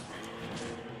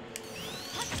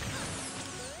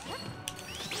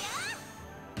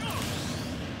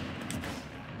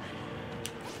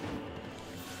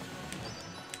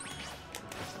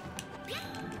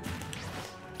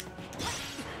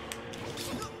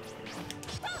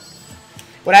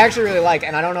 What I actually really like,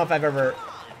 and I don't know if I've ever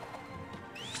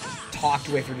talked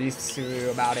with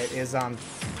Risu about it, is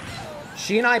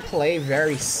she and I play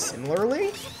very similarly.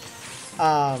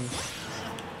 And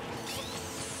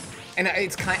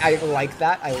it's I like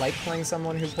that. I like playing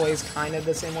someone who plays kind of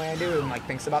the same way I do and like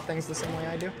thinks about things the same way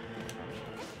I do.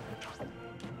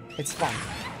 It's fun.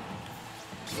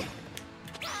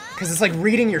 Because it's like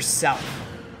reading yourself.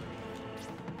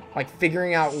 Like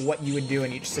figuring out what you would do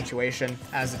in each situation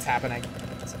as it's happening.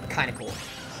 It's kind of cool.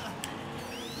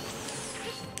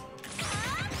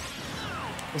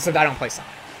 Except I don't play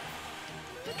Sonic.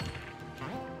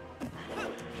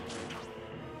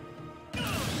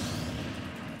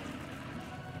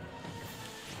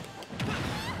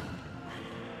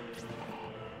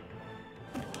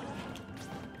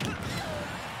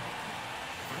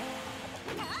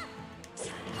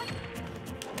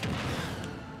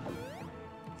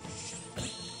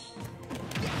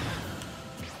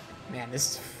 Man,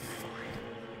 this is...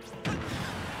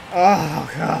 Oh,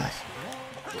 God.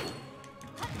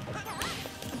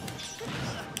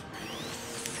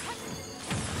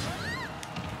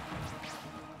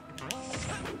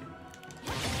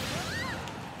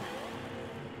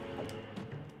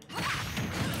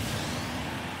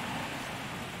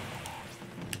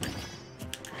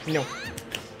 No.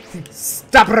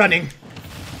 Stop running!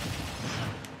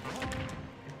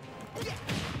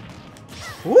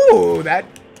 Ooh, that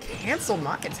canceled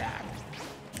my attack.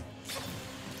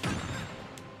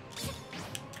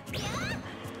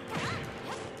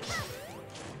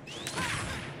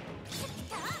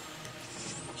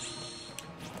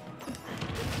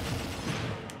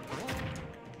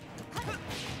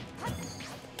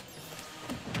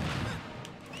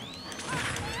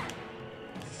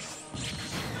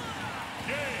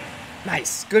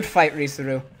 Nice. Good fight,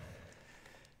 Risuru.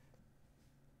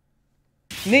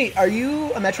 Nate, are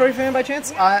you a Metroid fan by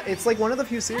chance? It's like one of the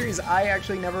few series I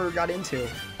actually never got into.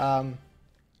 I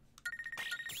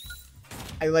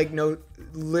like know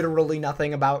literally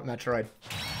nothing about Metroid.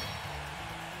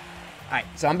 Alright,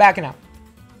 so I'm backing out.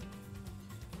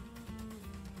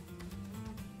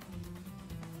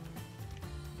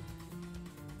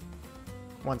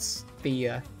 Once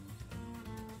the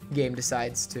game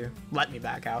decides to let me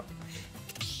back out.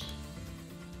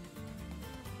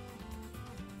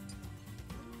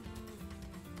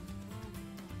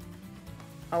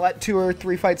 I'll let 2 or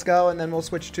 3 fights go, and then we'll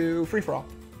switch to free-for-all.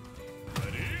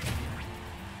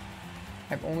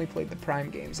 I've only played the Prime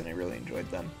games, and I really enjoyed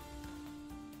them.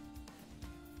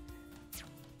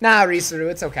 Nah, Risaru,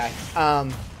 it's okay.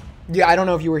 Yeah, I don't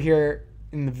know if you were here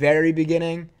in the very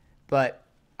beginning, but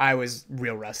I was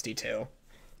real rusty, too.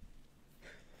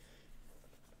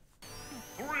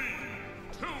 3,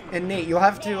 2, And Nate, you'll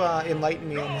have to enlighten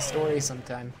me on the story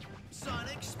sometime.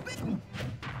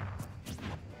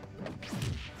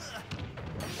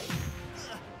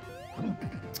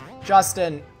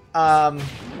 Justin, can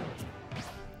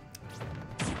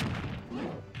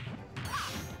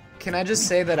I just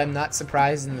say that I'm not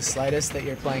surprised in the slightest that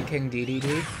you're playing King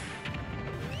DDD?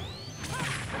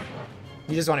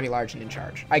 You just want to be large and in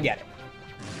charge. I get it.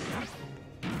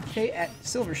 Hey, at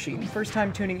Silver Sheep, first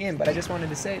time tuning in, but I just wanted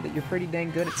to say that you're pretty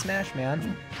dang good at Smash,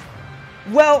 man.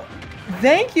 Well,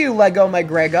 thank you, Lego my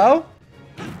Grego.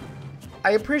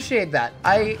 I appreciate that.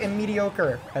 I am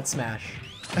mediocre at Smash.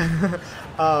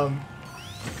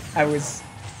 I was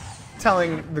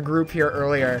telling the group here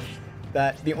earlier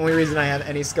that the only reason I have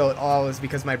any skill at all is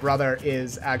because my brother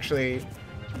is actually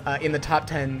in the top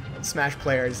 10 Smash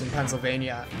players in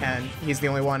Pennsylvania, and he's the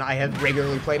only one I have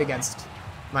regularly played against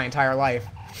my entire life.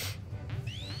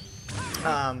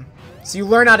 So you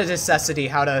learn out of necessity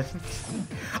how to...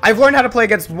 I've learned how to play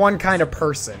against one kind of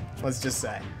person, let's just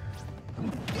say.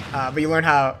 But you learn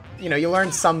how... You know, you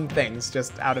learn some things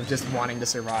just out of just wanting to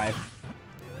survive.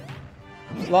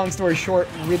 Long story short,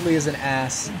 Ridley is an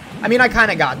ass. I mean, I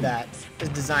kind of got that. His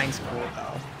design's cool,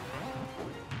 though.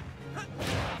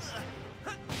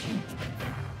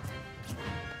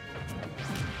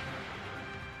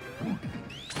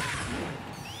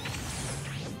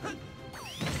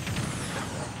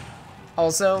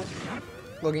 Also,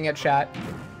 looking at chat,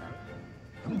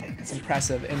 it's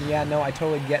impressive. And yeah, no, I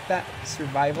totally get that.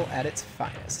 Survival at its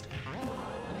finest.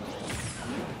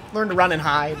 Learn to run and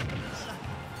hide.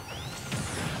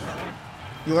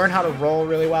 You learn how to roll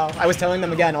really well. I was telling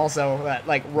them again also that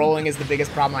like rolling is the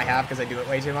biggest problem I have because I do it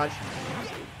way too much.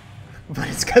 But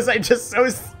it's because I'm just so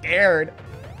scared.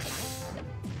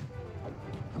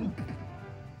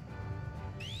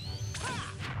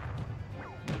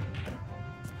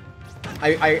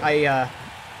 I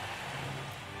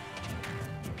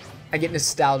get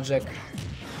nostalgic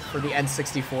for the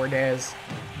N64 days,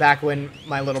 back when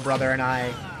my little brother and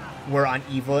I were on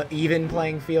even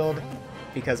playing field,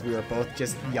 because we were both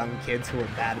just young kids who were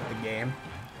bad at the game,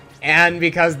 and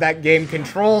because that game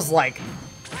controls like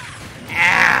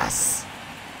ass,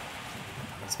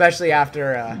 especially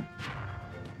after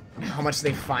how much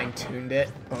they fine-tuned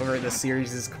it over the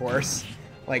series' course.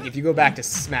 Like, if you go back to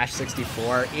Smash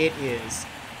 64, it is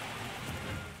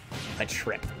a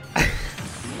trip.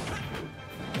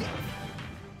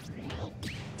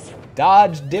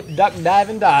 Dodge, dip, duck, dive,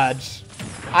 and dodge.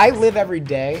 I live every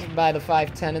day by the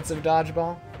 5 tenets of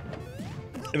dodgeball.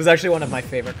 It was actually one of my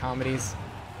favorite comedies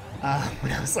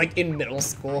when I was like in middle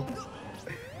school.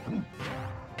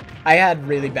 I had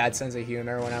really bad sense of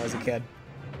humor when I was a kid.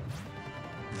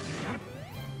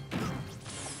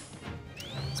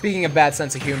 Speaking of bad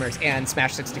sense of humors and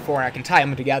Smash 64, I can tie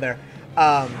them together.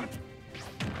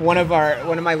 One of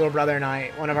my little brother and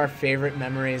I, one of our favorite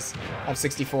memories of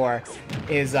 64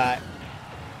 is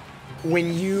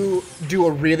when you do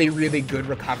a really, really good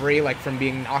recovery, like from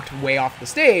being knocked way off the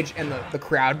stage, and the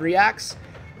crowd reacts.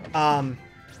 The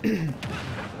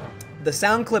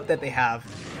sound clip that they have,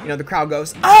 you know, the crowd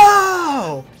goes,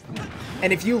 "Oh!"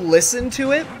 And if you listen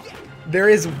to it, there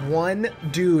is one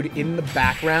dude in the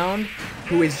background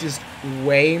who is just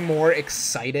way more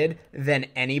excited than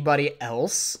anybody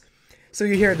else. So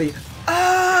you hear the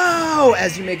 "oh"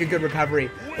 as you make a good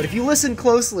recovery. But if you listen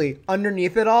closely,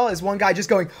 underneath it all is one guy just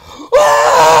going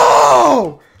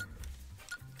 "oh!"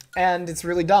 And it's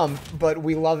really dumb, but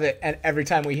we love it, and every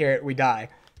time we hear it, we die.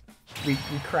 We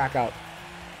crack up.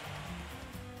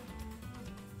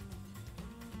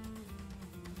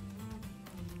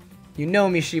 You know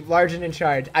me, sheep, large and in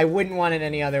charge. I wouldn't want it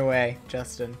any other way,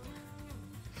 Justin.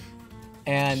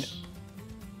 And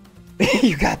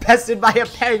you got bested by a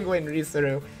penguin,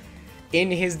 Risaru.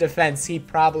 in his defense, he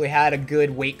probably had a good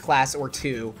weight class or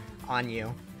two on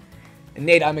you. And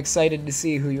Nate, I'm excited to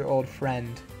see who your old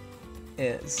friend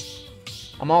is.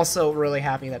 I'm also really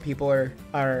happy that people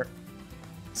are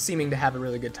seeming to have a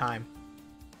really good time.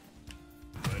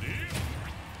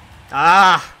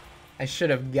 Ah! I should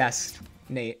have guessed,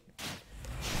 Nate.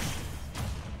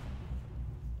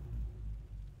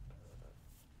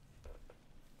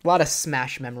 A lot of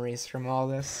Smash memories from all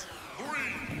this. 3,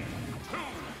 2,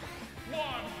 1,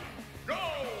 go!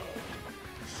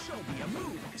 Show me your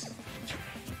moves.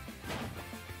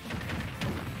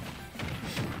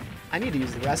 I need to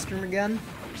use the restroom again.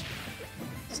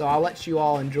 So I'll let you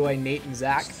all enjoy Nate and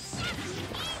Zach.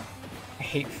 I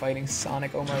hate fighting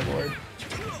Sonic, oh my lord.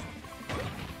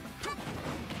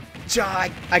 Ja,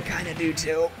 I kind of do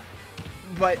too.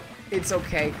 But it's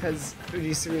okay, because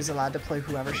Ujisuru is allowed to play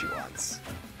whoever she wants.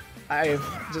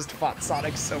 I've just fought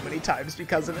Sonic so many times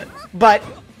because of it. But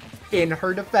in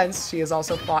her defense, she has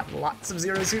also fought lots of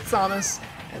Zero Suit Samus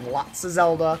and lots of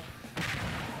Zelda.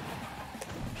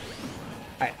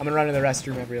 Alright, I'm gonna run to the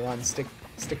restroom, everyone. Stick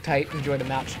tight, enjoy the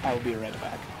match. I will be right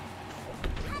back.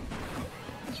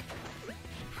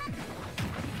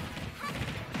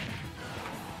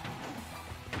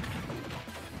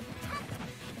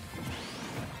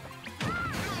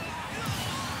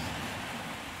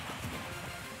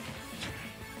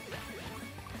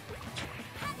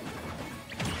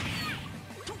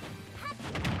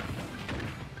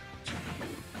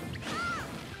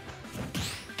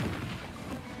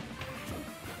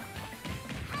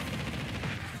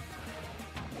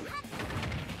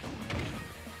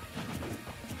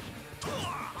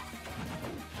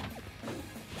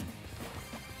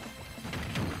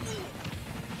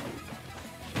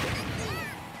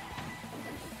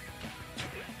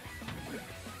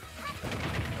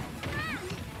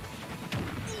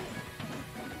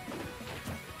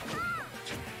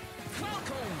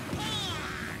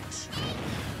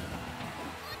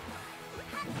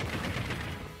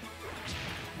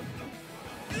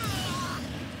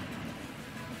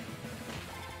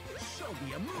 Show me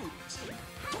your moves.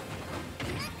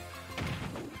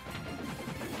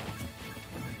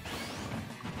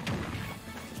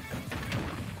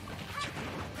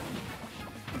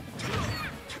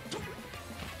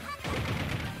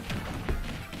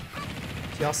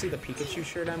 Do y'all see the Pikachu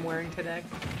shirt I'm wearing today?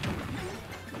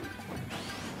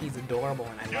 He's adorable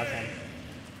and I love him.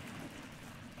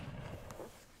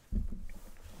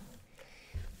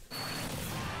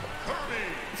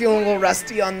 Feeling a little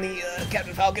rusty on the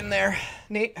Captain Falcon there,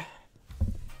 Nate.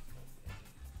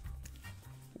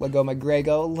 Lego my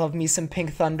Grego, love me some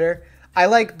Pink Thunder. I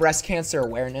like breast cancer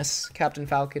awareness, Captain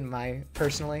Falcon,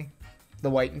 personally. The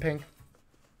white and pink.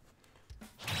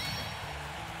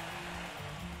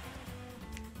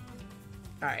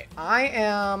 Alright, I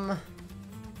am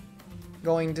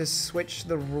going to switch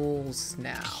the rules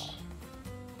now.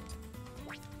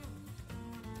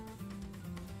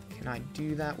 Can I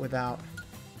do that without...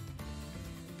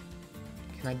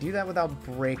 Can I do that without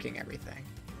breaking everything?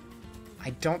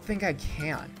 I don't think I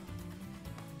can.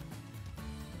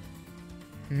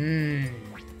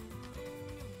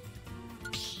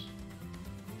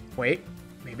 Wait,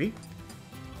 maybe?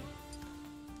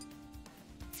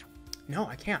 No,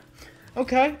 I can't.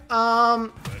 Okay,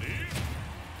 alright.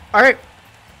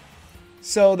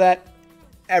 So that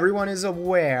everyone is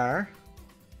aware,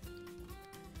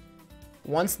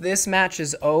 once this match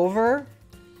is over,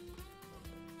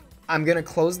 I'm gonna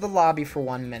close the lobby for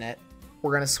 1 minute.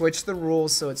 We're gonna switch the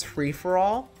rules so it's free for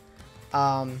all.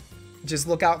 Just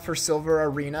look out for Silver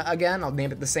Arena again. I'll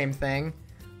name it the same thing.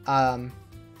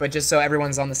 But just so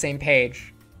everyone's on the same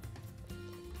page,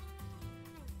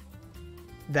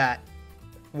 that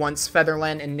once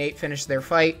Featherland and Nate finish their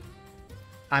fight,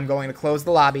 I'm going to close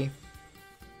the lobby,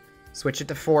 switch it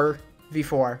to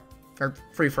 4v4, or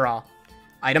free for all.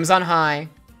 Items on high,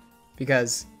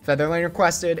 because Featherland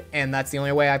requested, and that's the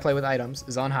only way I play with items,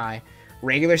 is on high.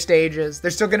 Regular stages, they're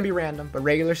still going to be random, but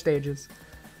regular stages.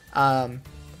 And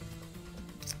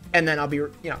then I'll be,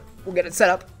 we'll get it set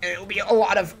up, and it'll be a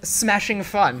lot of smashing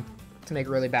fun, to make a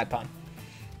really bad pun.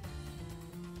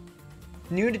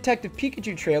 New Detective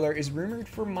Pikachu trailer is rumored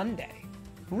for Monday.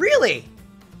 Really?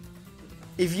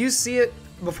 If you see it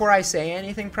before I say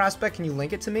anything, Prospect, can you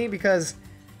link it to me? Because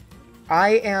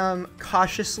I am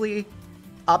cautiously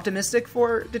optimistic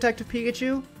for Detective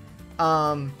Pikachu.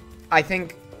 I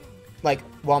think,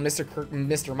 while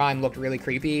Mr. Mime looked really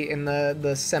creepy in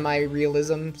the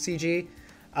semi-realism CG,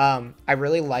 I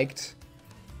really liked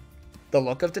the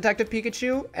look of Detective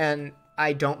Pikachu, and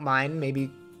I don't mind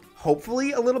maybe,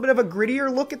 hopefully, a little bit of a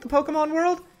grittier look at the Pokemon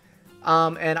world.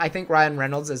 And I think Ryan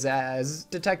Reynolds as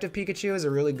Detective Pikachu is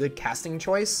a really good casting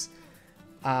choice.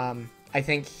 I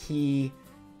think he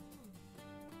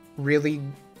really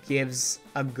gives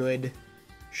a good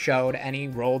show to any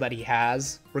role that he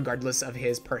has, regardless of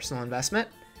his personal investment.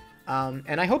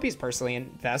 And I hope he's personally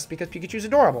invested because Pikachu's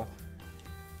adorable.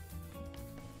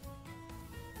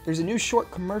 There's a new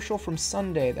short commercial from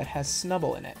Sunday that has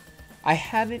Snubble in it. I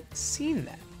haven't seen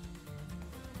that.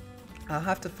 I'll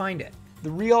have to find it. The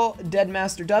Real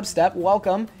Deadmaster Dubstep,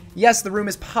 welcome. Yes, the room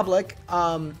is public.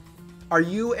 Are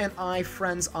you and I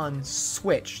friends on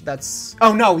Switch? That's...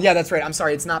 Oh, no, yeah, that's right. I'm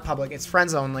sorry, it's not public. It's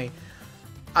friends only.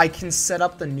 I can set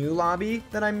up the new lobby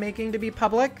that I'm making to be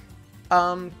public,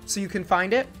 so you can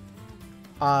find it.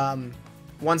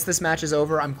 Once this match is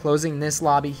over, I'm closing this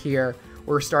lobby here.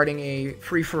 We're starting a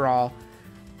free-for-all.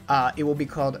 It will be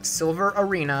called Silver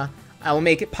Arena. I will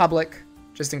make it public,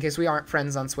 just in case we aren't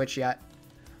friends on Switch yet.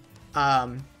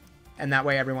 And that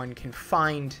way everyone can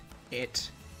find it.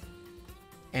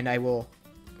 And we'll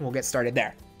get started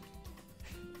there.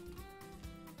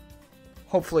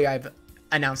 Hopefully I've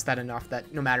announced that enough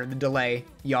that no matter the delay,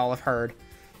 y'all have heard.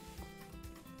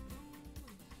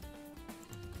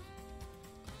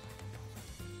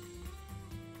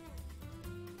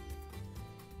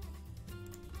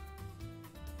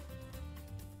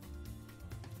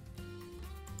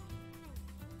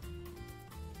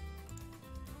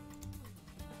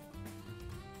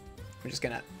 I'm just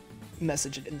gonna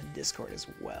message it in the Discord as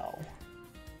well.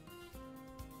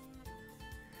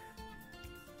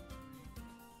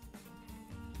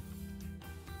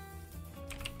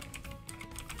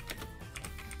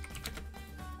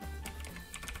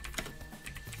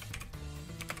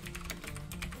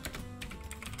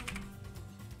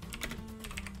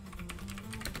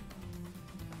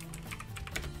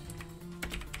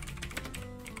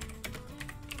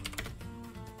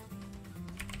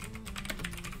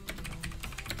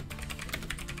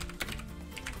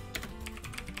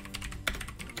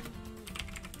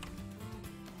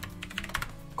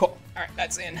 Cool. All right,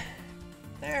 that's in.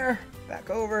 There.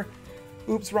 Back over.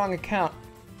 Oops, wrong account.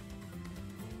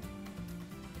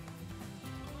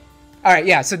 All right,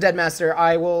 yeah, so Deadmaster,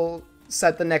 I will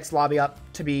set the next lobby up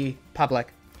to be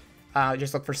public.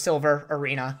 Just look for Silver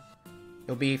Arena.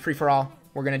 It'll be free-for-all.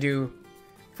 We're going to do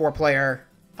 4-player,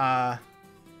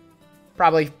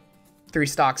 probably 3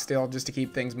 stocks still, just to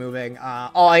keep things moving.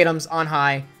 All items on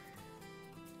high.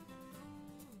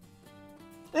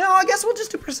 You know, I guess we'll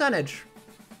just do percentage.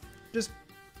 Just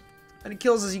any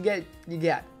kills as you get, you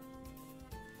get.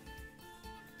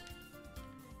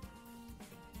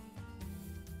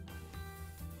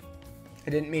 I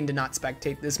didn't mean to not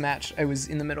spectate this match. I was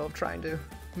in the middle of trying to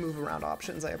move around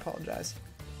options. I apologize.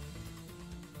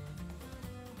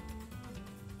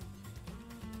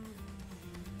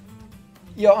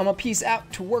 Yo, I'm a piece out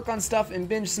to work on stuff and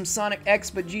binge some Sonic X,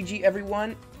 but GG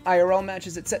everyone. IRL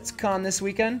matches at SetsCon this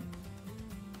weekend.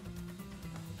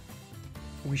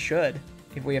 We should,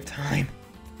 if we have time.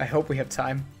 I hope we have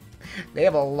time. They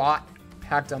have a lot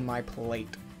packed on my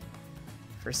plate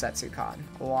for SetsuCon.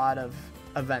 A lot of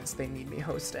events they need me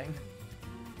hosting.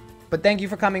 But thank you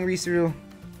for coming, Risu.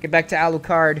 Get back to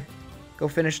Alucard. Go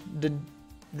finish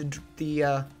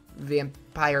the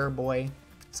vampire boy. I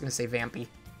was gonna say Vampy.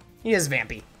 He is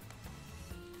Vampy.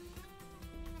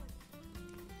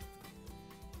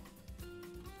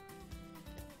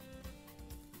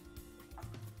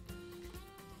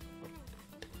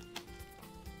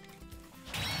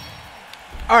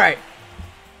 All right.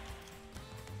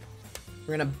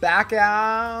 We're gonna back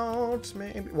out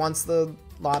maybe once the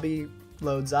lobby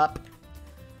loads up.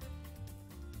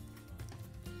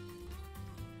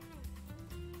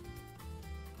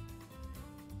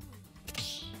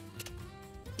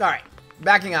 All right,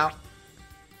 backing out.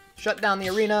 Shut down the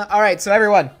arena. All right, so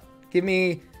everyone, give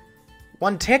me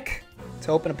 1 tick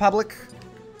to open a public.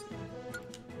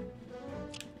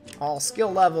 All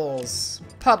skill levels,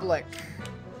 public.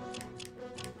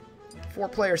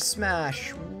 4-player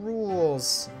smash,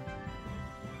 rules.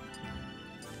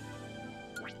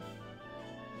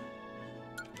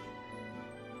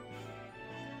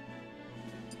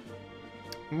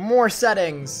 More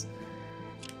settings.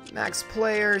 Max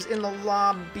players in the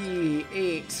lobby,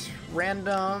 8.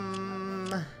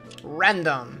 Random.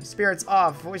 Spirits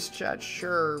off, voice chat,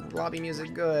 sure. Lobby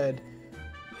music, good.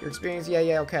 Your experience,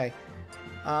 yeah, okay.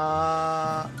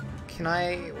 Can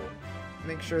I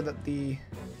make sure that the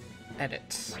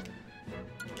edit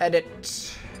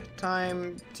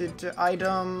time to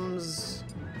items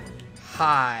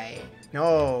high.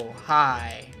 No,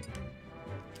 high.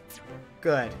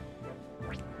 Good.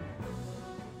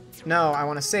 No, I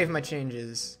want to save my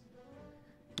changes.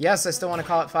 Yes, I still want to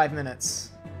call it 5 minutes.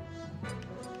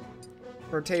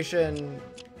 Rotation.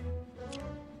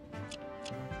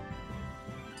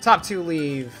 Top 2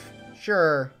 leave.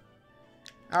 Sure.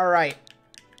 Alright.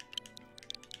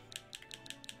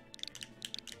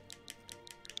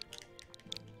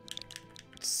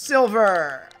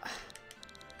 Silver.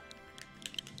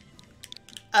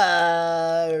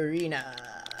 Arena.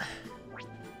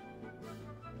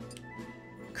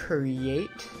 Create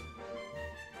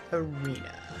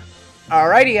arena.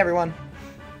 Alrighty, everyone.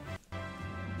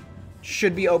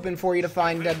 Should be open for you to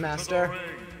find Deadmaster.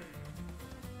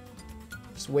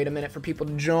 Just wait a minute for people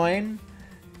to join.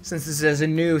 Since this is a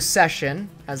new session,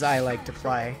 as I like to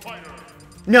play.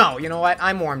 No, you know what?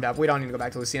 I'm warmed up. We don't need to go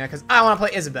back to Lucina because I want to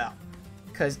play Isabelle.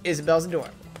 Because Isabelle's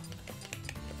adorable.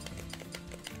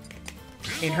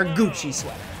 In her Gucci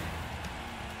sweater.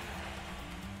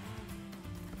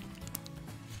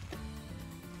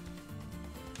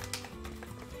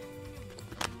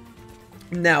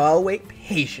 Now I'll wait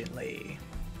patiently.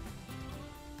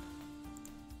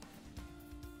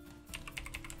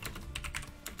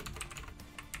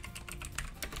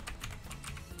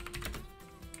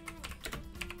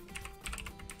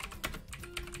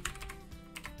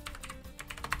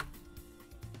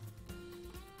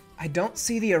 I don't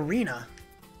see the arena.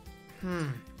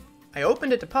 I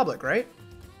opened it to public, right?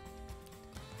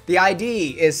 The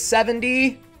ID is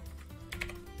 70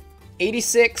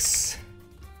 86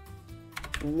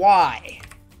 Y.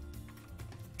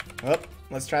 Oh,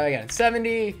 let's try that again.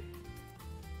 70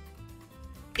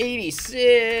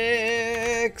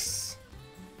 86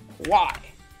 Y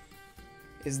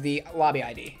is the lobby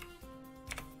ID.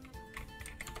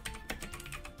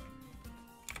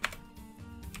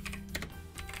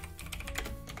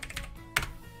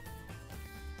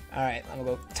 Alright, I'm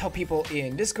gonna go tell people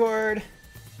in Discord.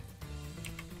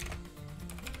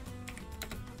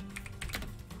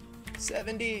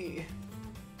 70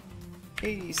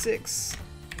 86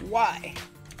 Y.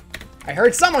 I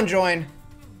heard someone join.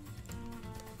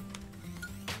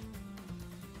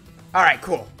 Alright,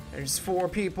 cool. There's 4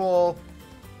 people.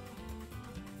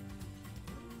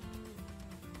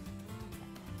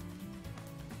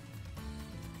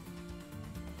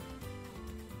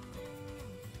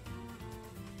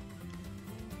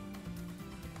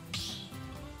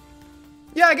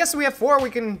 Yeah, I guess we have 4.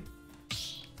 We can...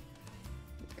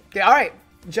 Okay, alright.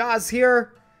 Jaws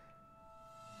here.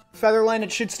 Featherland,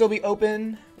 it should still be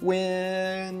open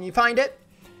when you find it.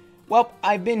 Well,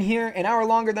 I've been here an hour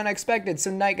longer than I expected, so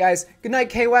night, guys. Good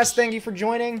night, K-West. Thank you for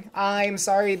joining. I'm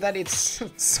sorry that it's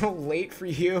so late for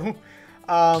you.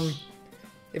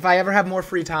 If I ever have more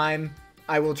free time,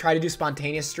 I will try to do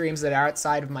spontaneous streams that are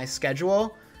outside of my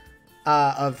schedule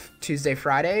of Tuesday,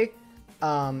 Friday.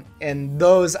 And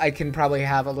those I can probably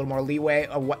have a little more leeway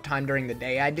of what time during the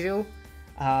day I do.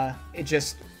 It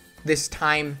just, this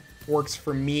time works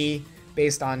for me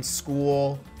based on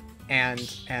school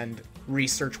and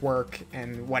research work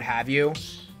and what have you.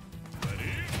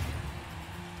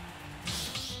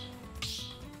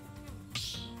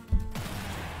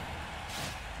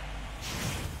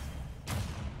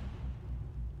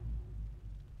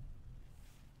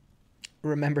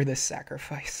 Remember this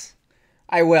sacrifice.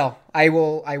 I will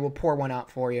pour one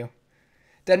out for you.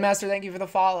 Deadmaster, thank you for the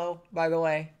follow, by the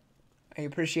way. I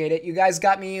appreciate it. You guys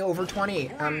got me over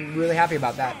 20. I'm really happy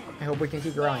about that. I hope we can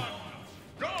keep growing.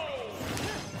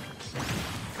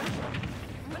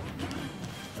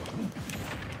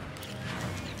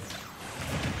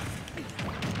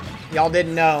 Y'all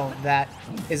didn't know that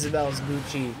Isabelle's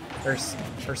Gucci,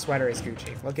 her sweater is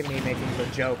Gucci. Look at me making the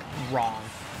joke wrong.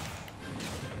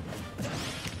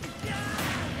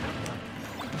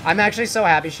 I'm actually so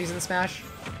happy she's in Smash.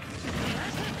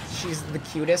 She's the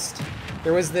cutest.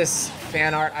 There was this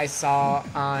fan art I saw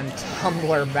on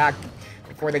Tumblr back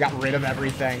before they got rid of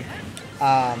everything.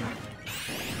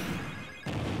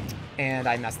 And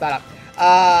I messed that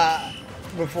up.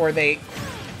 Before they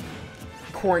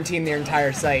quarantined their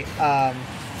entire site.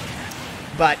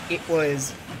 But it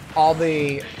was all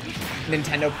the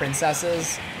Nintendo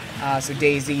princesses. So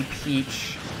Daisy,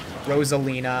 Peach,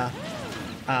 Rosalina,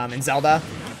 and Zelda.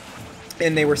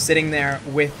 And they were sitting there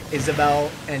with Isabelle,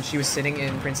 and she was sitting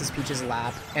in Princess Peach's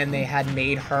lap, and they had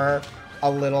made her a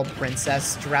little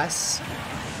princess dress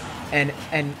and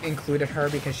included her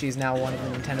because she's now one of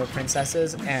the Nintendo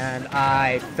princesses, and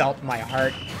I felt my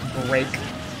heart break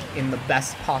in the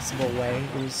best possible way.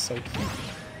 It was so cute.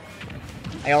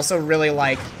 I also really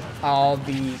like all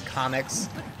the comics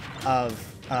of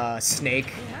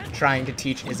Snake trying to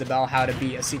teach Isabelle how to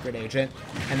be a secret agent,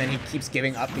 and then he keeps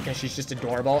giving up because she's just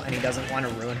adorable and he doesn't want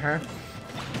to ruin her.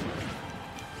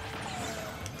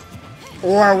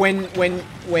 Or when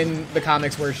the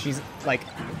comics where she's like,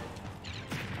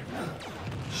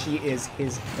 she is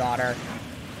his daughter.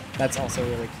 That's also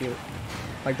really cute.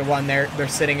 Like the one they're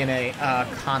sitting in a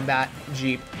combat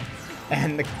jeep,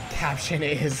 and the caption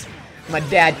is, "My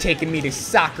dad taking me to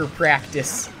soccer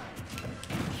practice."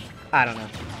 I don't know.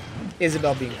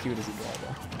 Isabel being cute is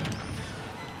adorable.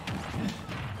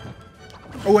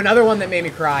 Oh, another one that made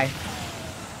me cry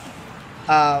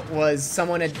was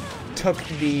someone had took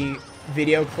the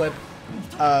video clip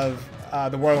of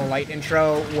the World of Light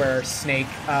intro where Snake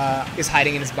is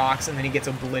hiding in his box and then he gets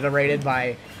obliterated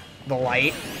by the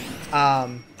light.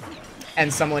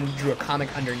 And someone drew a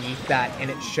comic underneath that, and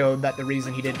it showed that the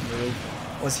reason he didn't move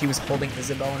was he was holding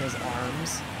Isabel in his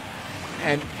arms.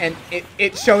 And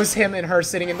it shows him and her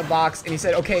sitting in the box, and he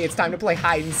said, okay, it's time to play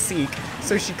hide and seek.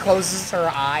 So she closes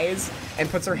her eyes and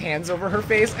puts her hands over her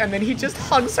face, and then he just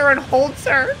hugs her and holds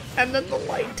her, and then the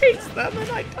light takes them,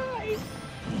 and I die.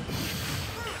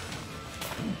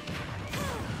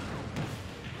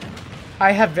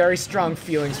 I have very strong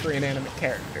feelings for inanimate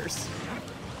characters.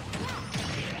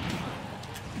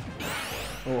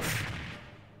 Oof.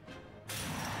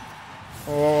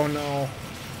 Oh no.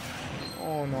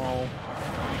 Oh no.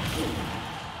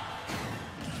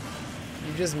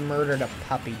 You just murdered a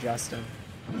puppy, Justin.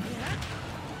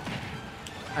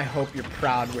 I hope you're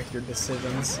proud with your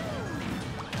decisions.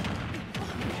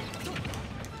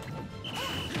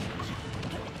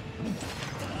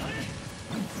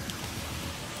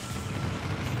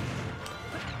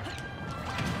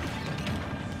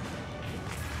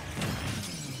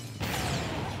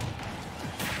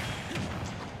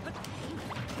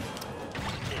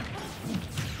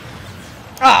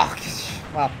 Oh,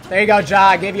 well, there you go, Ja.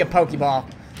 I gave you a Pokeball.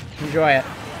 Enjoy it.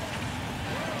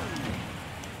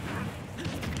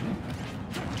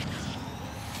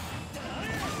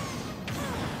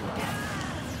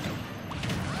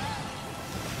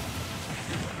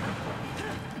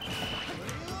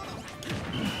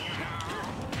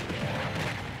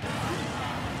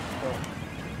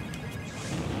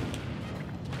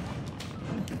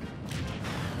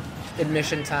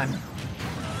 Admission time.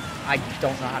 I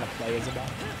don't know how to play Isabel.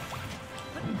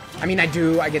 I mean, I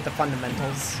do. I get the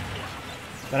fundamentals.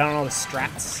 But I don't know the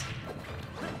strats.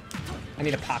 I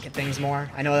need to pocket things more.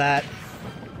 I know that.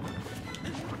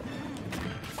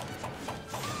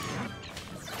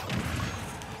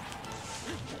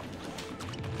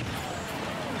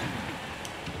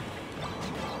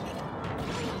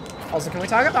 Also, can we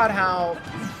talk about how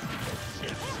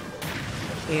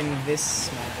in this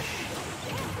Smash,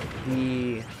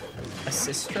 the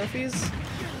assist trophies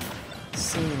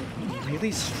seem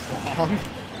really strong?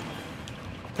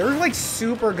 They're like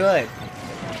super good.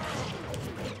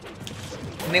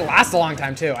 And they last a long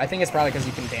time too. I think it's probably because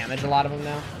you can damage a lot of them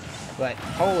now. But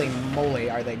holy moly,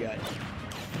 are they good.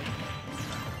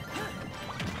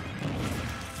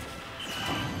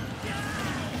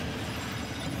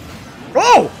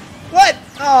 Oh! What?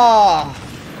 Oh!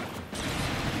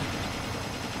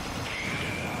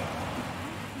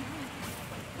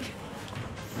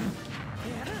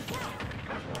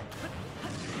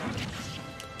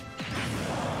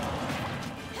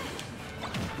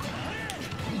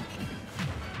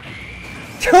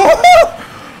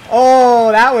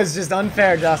 Oh, that was just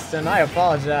unfair, Justin. I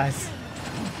apologize.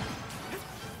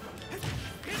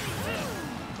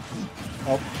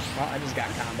 Oh, well, I just got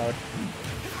comboed.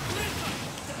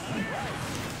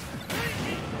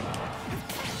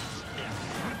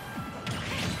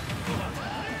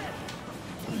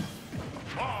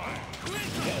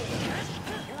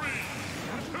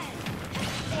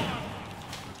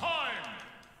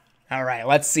 All right,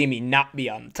 let's see me not be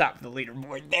on the top of the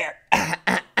leaderboard there.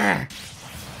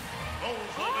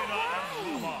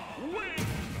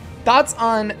 Thoughts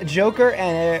on Joker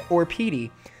and or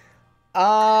Petey?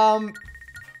 Ooh,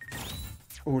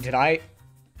 did I?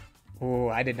 Ooh,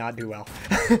 I did not do well.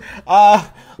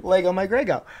 Lego my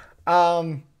Grego.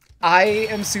 I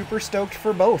am super stoked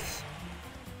for both,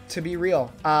 to be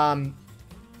real.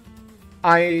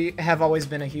 I have always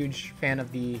been a huge fan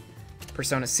of the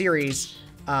Persona series,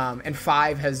 and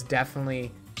 5 has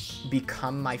definitely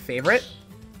become my favorite.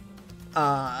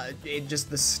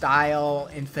 Just the style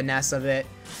and finesse of it,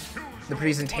 the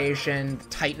presentation, the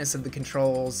tightness of the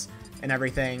controls, and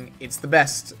everything. It's the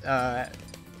best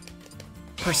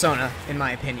Persona, in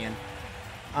my opinion.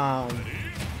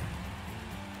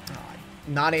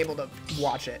 Not able to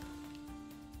watch it.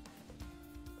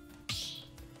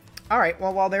 Alright,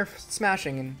 well, while they're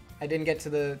smashing, and I didn't get to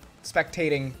the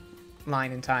spectating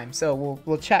line in time, so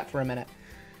we'll chat for a minute.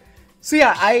 So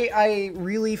yeah, I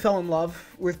really fell in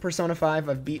love with Persona 5.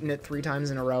 I've beaten it 3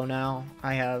 times in a row now.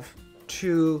 I have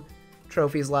 2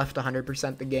 trophies left to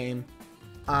 100% the game.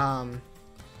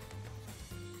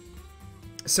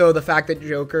 So the fact that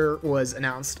Joker was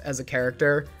announced as a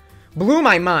character blew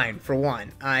my mind, for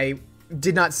one. I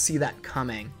did not see that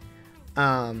coming.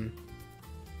 I'm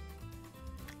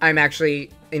actually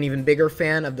an even bigger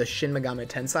fan of the Shin Megami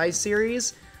Tensei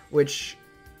series, which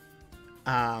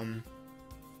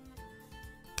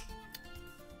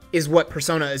is what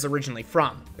Persona is originally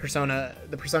from.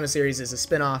 The Persona series is a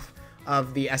spin-off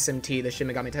of the SMT, the Shin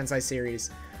Megami Tensei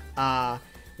series,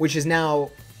 which is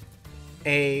now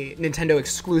a Nintendo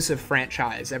exclusive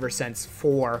franchise ever since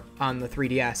 4 on the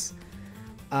 3DS.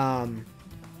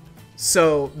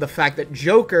 So the fact that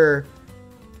Joker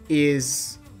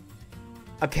is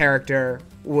a character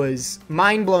was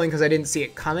mind-blowing because I didn't see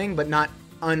it coming, but not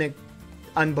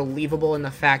unbelievable in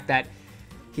the fact that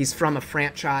he's from a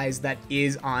franchise that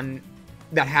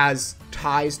has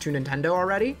ties to Nintendo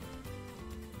already.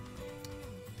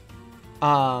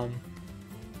 So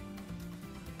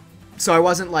I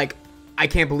wasn't like, I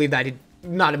can't believe that he's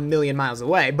not a million miles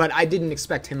away, but I didn't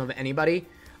expect him of anybody.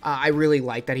 I really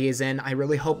like that he is in. I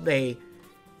really hope they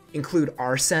include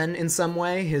Arsene in some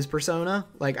way, his persona.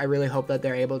 Like, I really hope that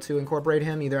they're able to incorporate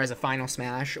him either as a final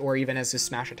smash or even as his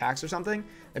smash attacks or something.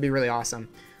 That'd be really awesome.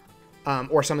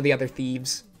 Or some of the other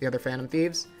thieves, the other Phantom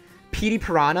Thieves. Petey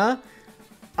Piranha,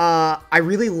 I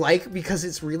really like because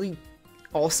it's really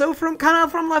also from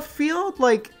left field.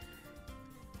 Like,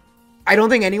 I don't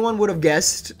think anyone would have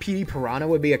guessed Petey Piranha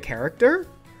would be a character.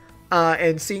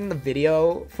 And seeing the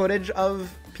video footage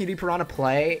of Petey Piranha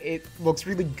play, it looks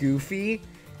really goofy.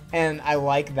 And I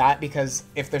like that because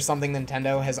if there's something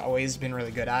Nintendo has always been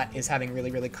really good at is having really,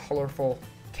 really colorful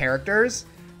characters.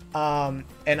 And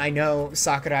I know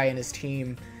Sakurai and his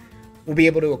team will be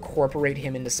able to incorporate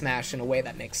him into Smash in a way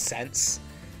that makes sense.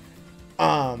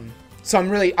 So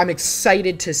I'm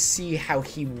excited to see how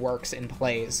he works and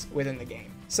plays within the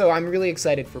game. So I'm really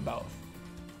excited for both.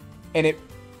 And it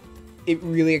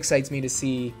really excites me to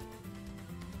see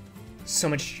so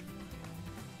much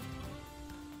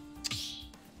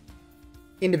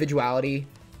individuality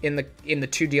in the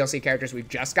 2 DLC characters we've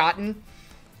just gotten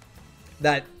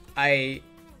that I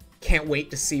can't wait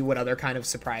to see what other kind of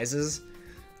surprises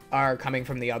are coming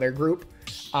from the other group.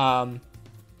 As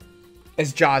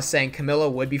Jaws saying, Camilla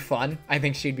would be fun. I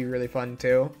think she'd be really fun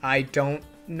too. I don't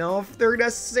know if they're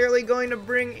necessarily going to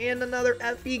bring in another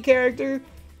FE character.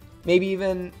 Maybe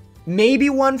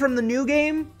one from the new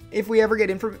game if we ever get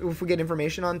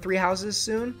information on Three Houses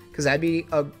soon, because that'd be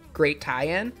a great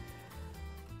tie-in.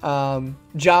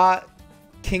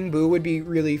 King Boo would be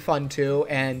really fun too,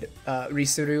 and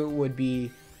Risuru would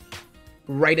be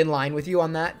right in line with you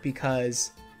on that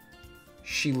because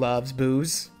she loves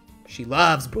booze. She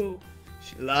loves Boo.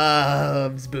 She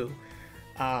loves Boo.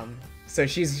 So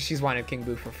she's wanted King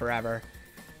Boo for forever.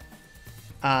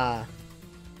 I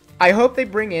hope they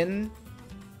bring in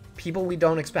people we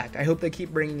don't expect. I hope they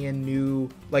keep bringing in new,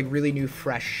 like really new,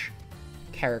 fresh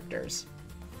characters.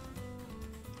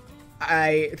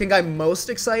 I think I'm most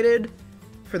excited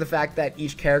for the fact that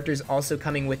each character is also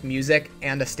coming with music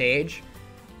and a stage.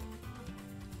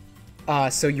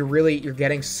 So you're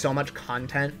getting so much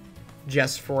content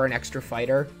just for an extra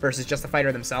fighter versus just the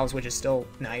fighter themselves, which is still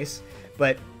nice.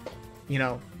 But, you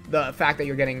know, the fact that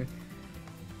you're getting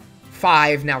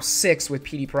 5, now 6 with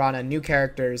Petey Piranha, new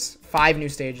characters, 5 new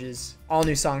stages, all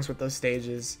new songs with those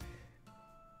stages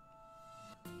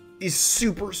is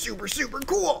super, super, super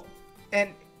cool.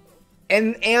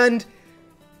 And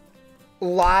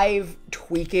live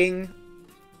tweaking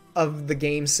of the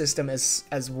game system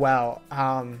as well.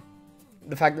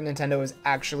 The fact that Nintendo is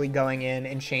actually going in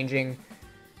and changing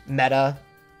meta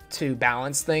to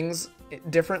balance things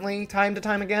differently time to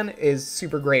time again is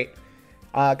super great.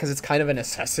 Because it's kind of a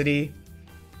necessity,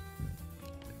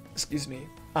 excuse me,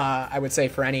 I would say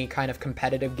for any kind of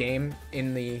competitive game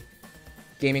in the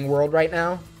gaming world right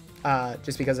now.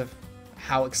 Just because of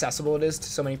how accessible it is to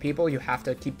so many people, you have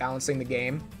to keep balancing the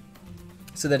game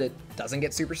so that it doesn't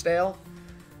get super stale.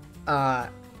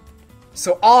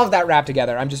 So all of that wrapped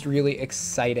together, I'm just really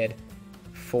excited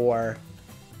for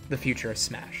the future of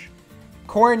Smash.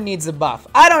 Corrin needs a buff.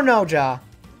 I don't know, Ja.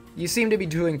 You seem to be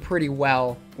doing pretty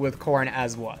well with Corrin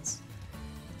as was.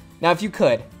 Now, if you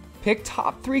could, pick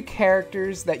top 3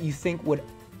 characters that you think would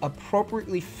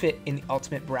appropriately fit in the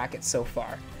Ultimate bracket so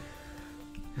far.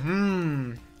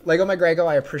 Lego McGrego,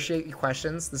 I appreciate your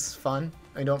questions. This is fun.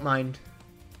 I don't mind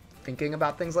thinking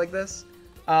about things like this.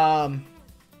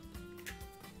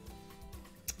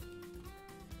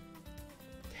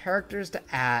 Characters to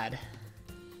add.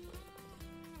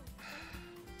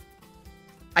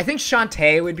 I think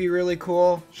Shantae would be really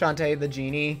cool. Shantae the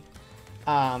genie.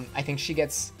 I think she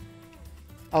gets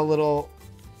a little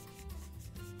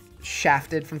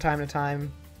shafted from time to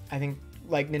time. I think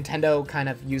like Nintendo kind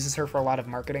of uses her for a lot of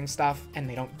marketing stuff, and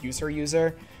they don't use her.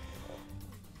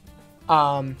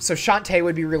 So Shantae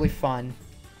would be really fun.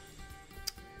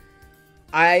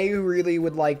 I really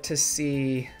would like to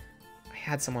see... I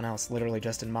had someone else literally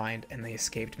just in mind, and they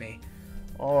escaped me.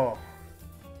 Oh.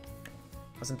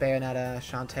 Wasn't Bayonetta,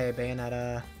 Shantae,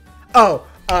 Bayonetta... Oh!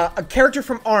 A character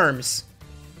from ARMS.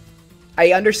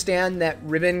 I understand that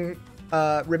Ribbon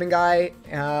Guy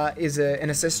is an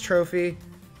assist trophy.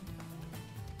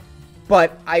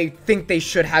 But I think they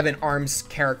should have an ARMS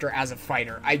character as a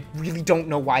fighter. I really don't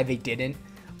know why they didn't.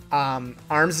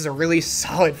 ARMS is a really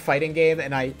solid fighting game,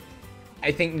 and I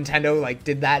think Nintendo like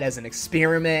did that as an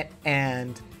experiment,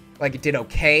 and like it did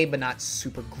okay, but not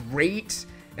super great.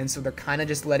 And so they're kind of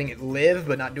just letting it live,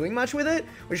 but not doing much with it,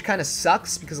 which kind of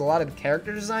sucks because a lot of the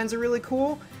character designs are really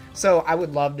cool. So I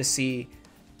would love to see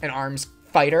an ARMS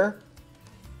fighter.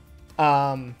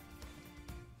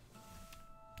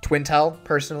 Twintel,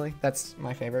 personally, that's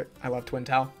my favorite. I love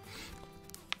Twintel.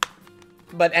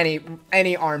 But any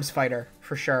ARMS fighter,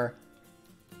 for sure.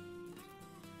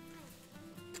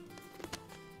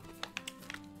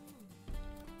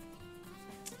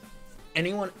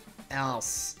 Anyone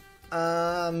else?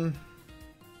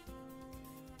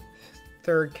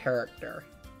 Third character.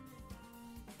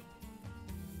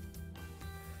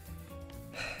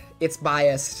 It's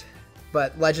biased,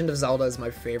 but Legend of Zelda is my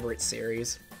favorite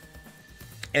series.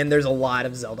 And there's a lot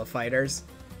of Zelda fighters.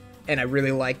 And I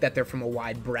really like that they're from a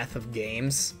wide breadth of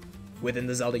games within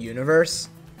the Zelda universe.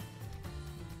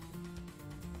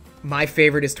 My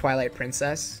favorite is Twilight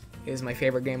Princess. It is my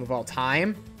favorite game of all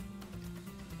time.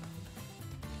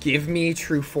 Give me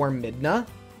True Form Midna.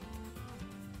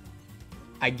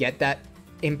 I get that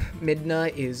Imp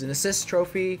Midna is an assist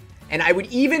trophy. And I would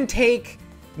even take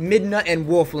Midna and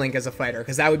Wolf Link as a fighter,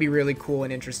 because that would be really cool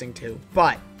and interesting too.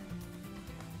 But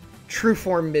True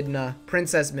Form Midna,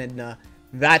 Princess Midna,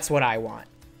 that's what I want.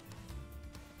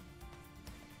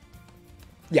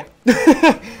 Yeah.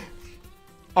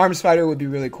 ARMS fighter would be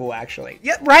really cool, actually.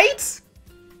 Yeah, right?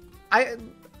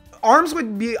 ARMS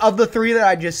would be, of the three that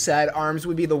I just said, ARMS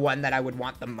would be the one that I would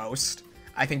want the most.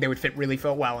 I think they would really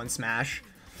fit well in Smash.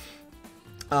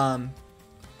 So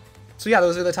yeah,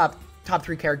 those are the top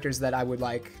three characters that I would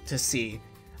like to see.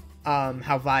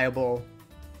 How viable...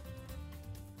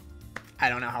 I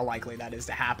don't know how likely that is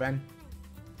to happen.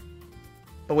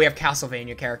 But we have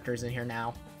Castlevania characters in here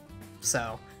now.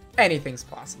 So, anything's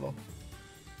possible.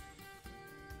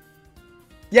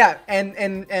 Yeah, and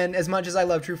as much as I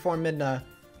love True Form Midna,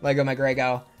 Lego My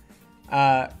Grego,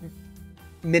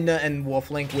 Midna and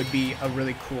Wolf Link would be a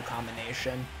really cool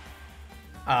combination.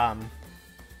 That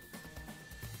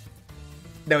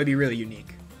would be really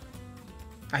unique,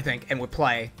 I think, and would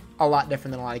play a lot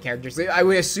different than a lot of characters. I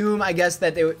would assume, I guess,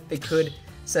 that they could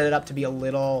set it up to be a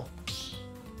little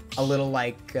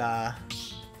like, I'm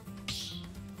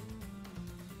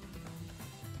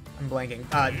blanking,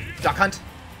 Duck Hunt.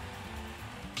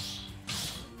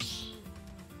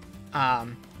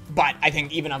 But I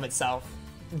think even of itself,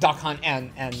 Duck Hunt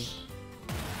and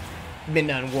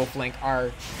Midna and Wolf Link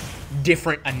are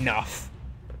different enough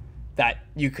that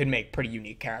you could make pretty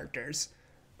unique characters.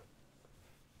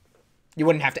 You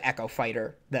wouldn't have to Echo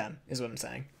Fighter them, is what I'm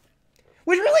saying.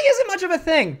 Which really isn't much of a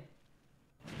thing.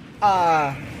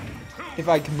 If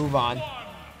I can move on.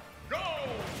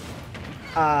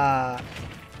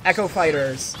 Echo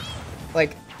Fighters,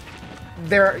 like,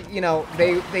 they're, you know,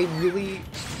 they really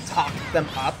talk them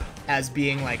up as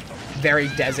being, like, very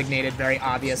designated, very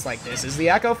obvious, like, this is the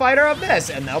Echo Fighter of this,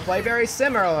 and they'll play very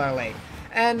similarly.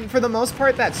 And for the most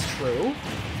part, that's true.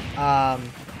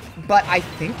 But I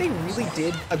think they really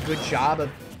did a good job of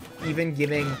even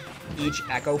giving each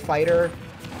Echo Fighter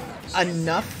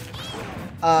enough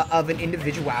of an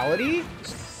individuality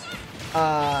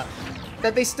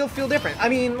that they still feel different. I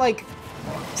mean, like,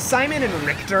 Simon and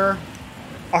Richter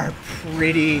are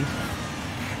pretty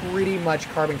much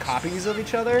carbon copies of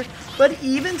each other, but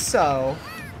even so,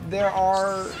 there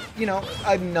are, you know,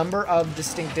 a number of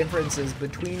distinct differences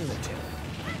between the two.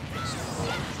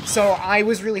 So I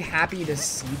was really happy to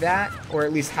see that, or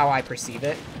at least how I perceive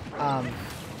it.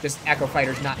 Just Echo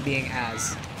Fighters not being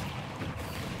as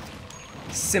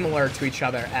similar to each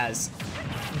other as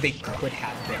they could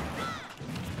have been.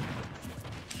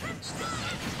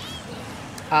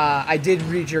 I did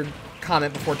read your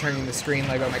comment before turning the screen,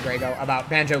 Lego My Grego, about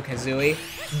Banjo-Kazooie.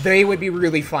 They would be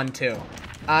really fun too.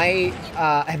 I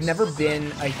have never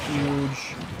been a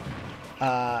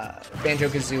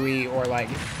Banjo-Kazooie or like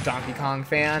Donkey Kong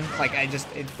fan. Like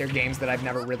they're games that I've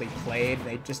never really played.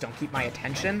 They just don't keep my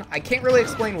attention. I can't really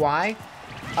explain why.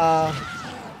 But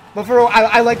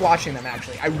I like watching them,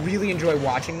 actually. I really enjoy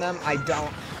watching them. I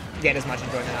don't get as much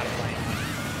enjoyment out of playing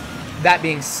them. That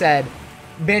being said,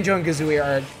 Banjo and Kazooie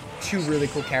are two really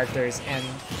cool characters, and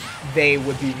they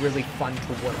would be really fun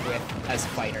to work with as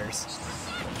fighters.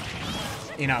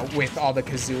 You know, with all the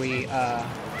Kazooie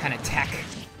kind of tech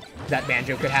that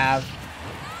Banjo could have.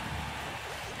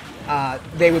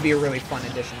 They would be a really fun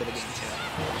addition to the game, too.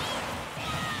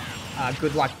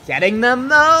 Good luck getting them,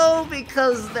 though,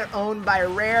 because they're owned by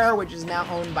Rare, which is now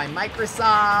owned by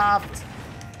Microsoft.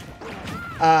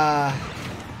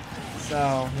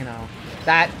 So, you know,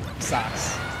 that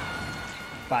sucks.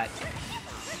 But,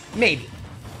 maybe.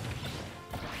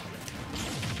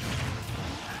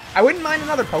 I wouldn't mind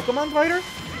another Pokemon fighter.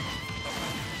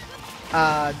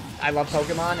 I love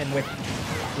Pokemon, and with,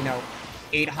 you know,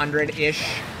 800-ish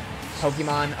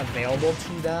Pokemon available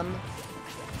to them,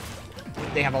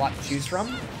 they have a lot to choose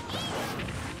from.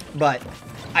 But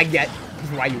I get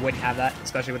why you wouldn't have that,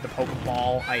 especially with the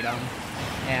Pokeball item,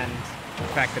 and the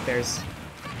fact that there's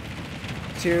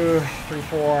 2, 3,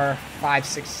 4, 5,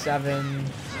 6, 7,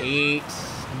 8,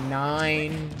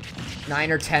 9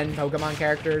 or 10 Pokemon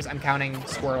characters. I'm counting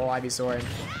Squirtle, Ivysaur, and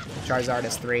Charizard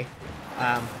as 3.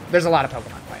 There's a lot of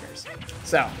Pokemon fighters.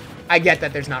 So, I get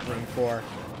that there's not room for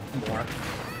more,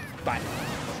 but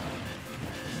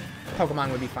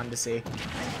Pokemon would be fun to see.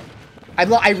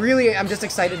 I'm just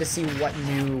excited to see what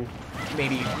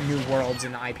maybe new worlds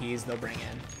and IPs they'll bring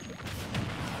in.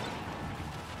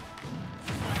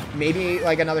 Maybe,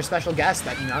 like, another special guest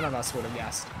that none of us would have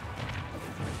guessed.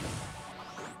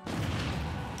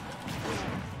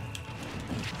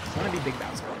 I want to be Big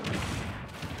Bowser.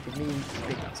 Give me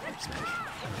Big Bowser. Smash.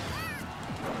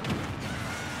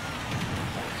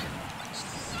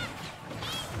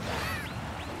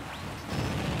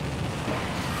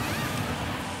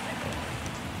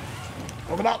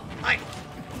 Pokeball! Mine!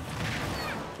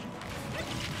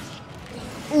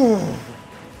 Ooh!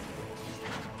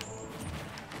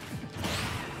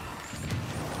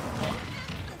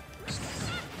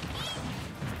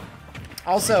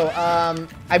 Also,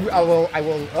 I will,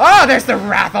 oh, there's the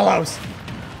Rathalos!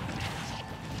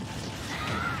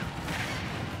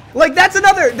 Like, there's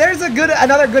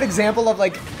another good example of,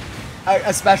 like,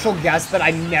 a special guest that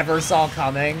I never saw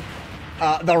coming.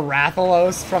 The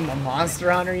Rathalos from the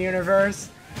Monster Hunter universe.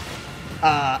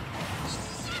 I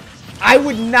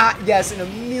would not guess in a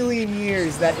million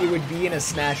years that it would be in a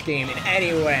Smash game in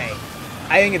any way.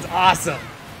 I think it's awesome.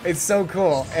 It's so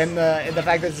cool, and the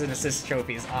fact that it's an assist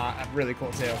trophy is really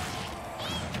cool too.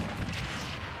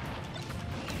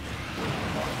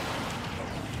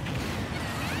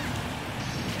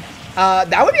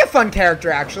 That would be a fun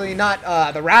character, actually. Not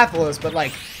the Rathalos, but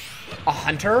like a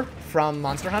hunter from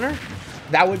Monster Hunter.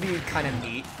 That would be kind of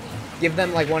neat. Give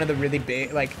them like one of the really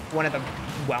big, like one of the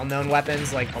well-known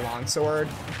weapons, like the longsword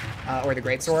or the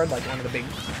greatsword, like one of the big,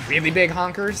 really big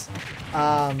honkers.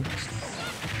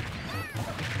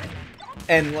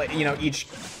 And, you know, each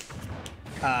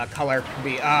color could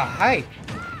be,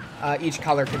 each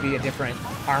color could be a different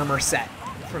armor set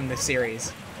from the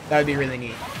series. That would be really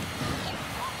neat.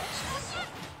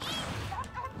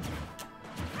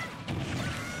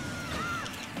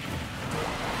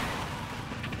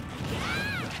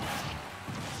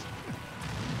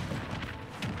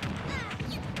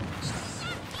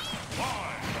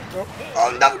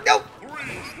 Oh, no!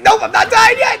 Nope, I'm not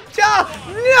dying yet!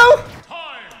 No!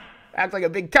 Act like a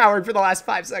big coward for the last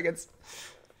 5 seconds.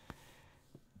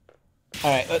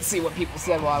 Alright, let's see what people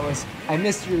said while I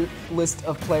missed your list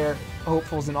of player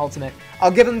hopefuls in Ultimate. I'll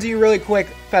give them to you really quick,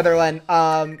 Featherland.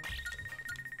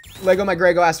 Lego My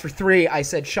Grego asked for 3. I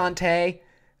said Shantae,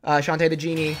 Shantae the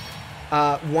Genie,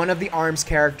 one of the ARMS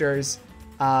characters,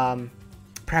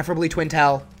 preferably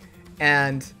Twintel,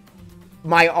 and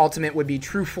my Ultimate would be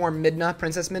True Form Midna,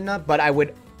 Princess Midna, but I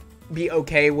would be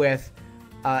okay with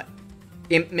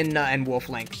Imp Midna and Wolf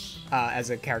Link as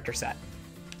a character set.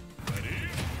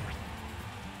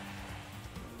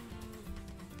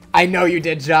 I know you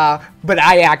did, Ja, but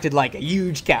I acted like a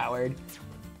huge coward.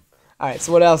 Alright,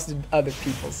 so what else did other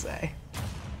people say?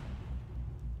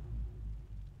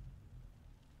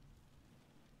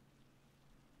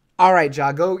 Alright,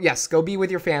 Ja, go be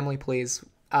with your family, please.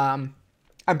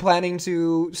 I'm planning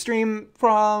to stream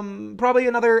from probably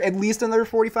at least another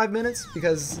 45 minutes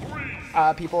because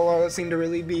people seem to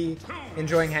really be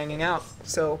enjoying hanging out.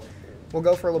 So we'll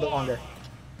go for a little bit longer.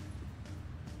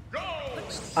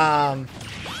 Let's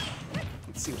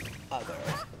see what other.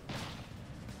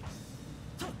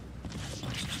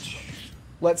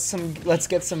 Let's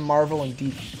get some Marvel and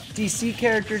DC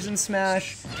characters in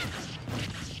Smash.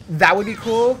 That would be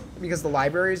cool because the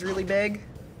library is really big.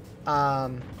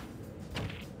 I'd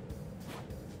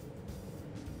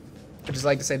just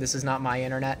like to say this is not my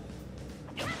internet.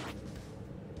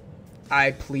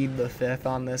 I plead the fifth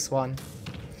on this one.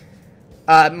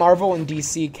 Marvel and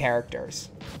DC characters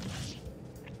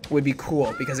would be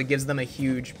cool because it gives them a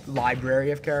huge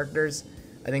library of characters.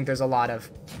 I think there's a lot of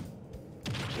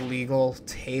legal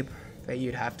tape that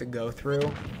you'd have to go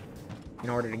through in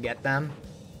order to get them.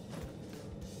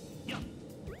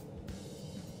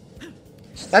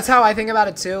 That's how I think about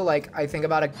it too. Like, I think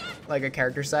about a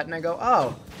character set and I go,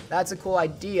 oh, that's a cool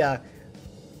idea.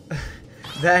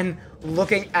 Then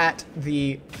looking at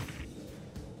the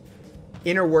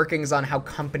inner workings on how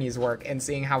companies work and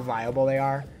seeing how viable they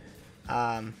are,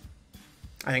 I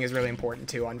think is really important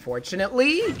too,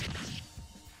 unfortunately.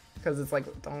 Because it's like,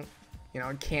 don't, you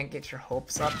know, can't get your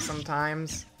hopes up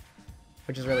sometimes,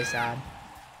 which is really sad.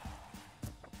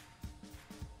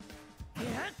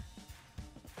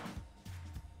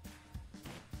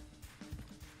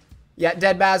 Yeah,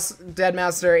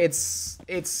 Deadmaster,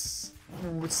 it's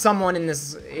someone in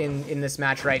this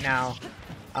match right now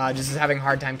just is having a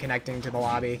hard time connecting to the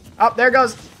lobby. Oh, there it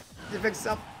goes. It fixed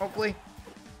up, hopefully.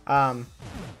 You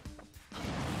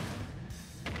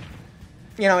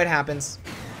know, it happens.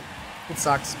 It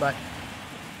sucks, but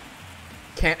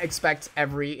can't expect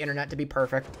every internet to be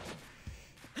perfect.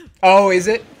 Oh, is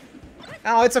it?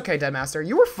 Oh, it's okay, Deadmaster.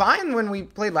 You were fine when we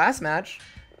played last match.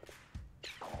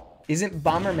 Isn't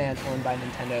Bomberman owned by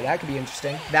Nintendo? That could be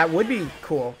interesting. That would be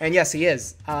cool. And yes, he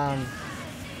is. I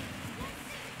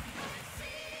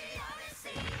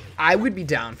would be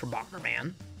down for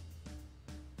Bomberman.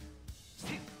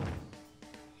 I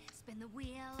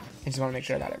just want to make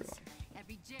sure I got everyone.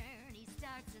 Every journey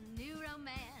starts a new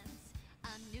romance. A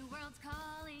new world's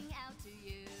calling out to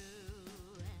you.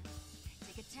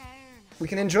 Take a turn. We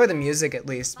can enjoy the music at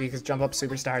least because Jump Up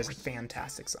Superstar is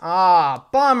fantastic. Ah,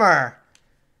 bummer.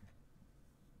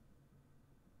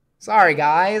 Sorry,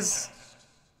 guys.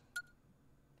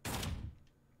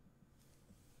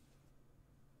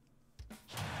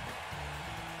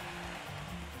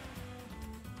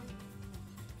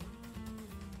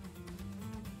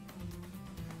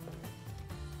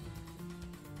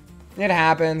 It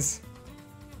happens.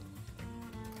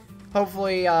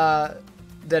 Hopefully,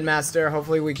 Deadmaster,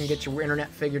 hopefully we can get your internet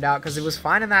figured out because it was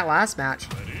fine in that last match.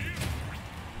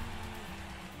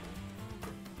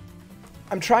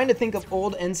 I'm trying to think of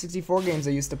old N64 games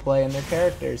I used to play and their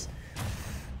characters.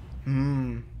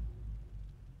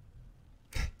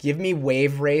 Give me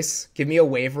Wave Race. Give me a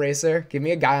Wave Racer. Give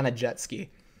me a guy on a jet ski.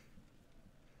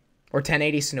 Or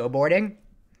 1080 snowboarding.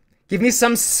 Give me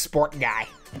some sport guy.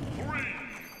 3,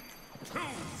 2, 1,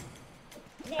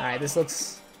 Alright, this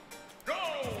looks... go!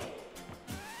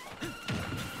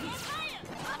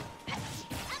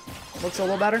 Looks a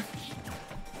little better.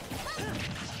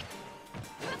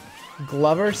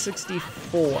 Glover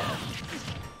 64.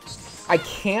 I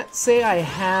can't say I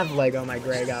have Lego My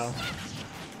Grego.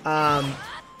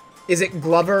 Is it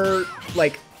Glover,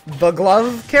 like, the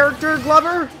glove character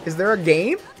Glover? Is there a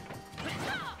game?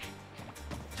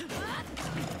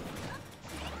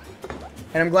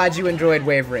 And I'm glad you enjoyed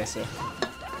Wave Racer.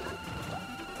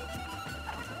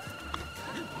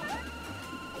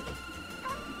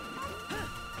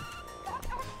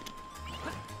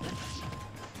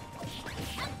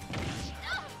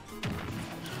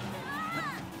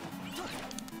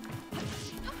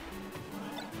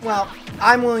 Well,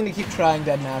 I'm willing to keep trying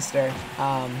Deadmaster.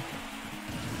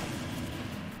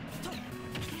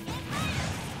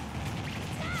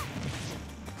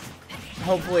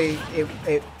 Hopefully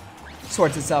it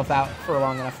sorts itself out for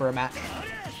long enough for a match.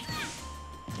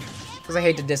 Because I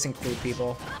hate to disinclude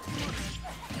people.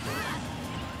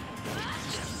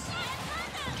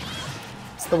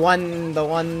 It's the one...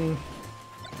 I'm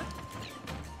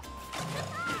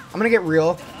gonna get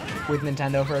real with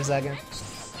Nintendo for a second.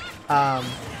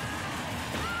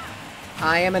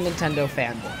 I am a Nintendo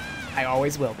fanboy. I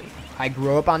always will be. I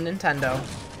grew up on Nintendo.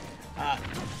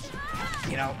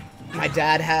 You know, my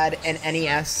dad had an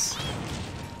NES.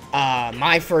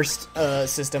 My first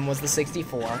system was the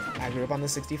 64. I grew up on the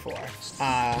 64.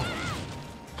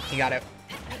 He got it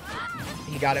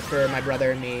for my brother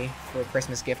and me for a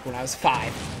Christmas gift when I was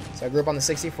 5. So I grew up on the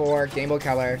 64, Game Boy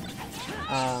Color.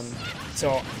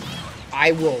 So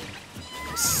I will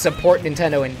support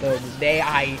Nintendo until the day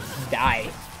I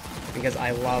die because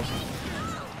I love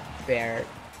their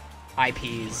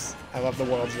IPs. I love the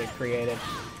worlds they've created.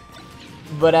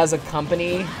 But as a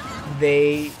company,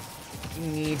 they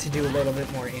need to do a little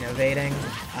bit more innovating.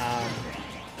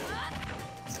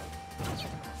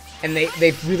 And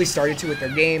they've really started to with their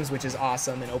games, which is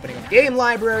awesome, and opening up game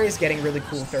libraries, getting really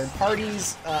cool third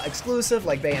parties exclusive,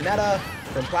 like Bayonetta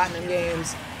from Platinum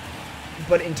Games.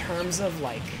 But in terms of,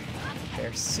 like,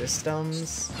 their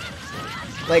systems,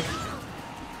 like,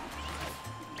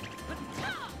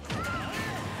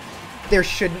 there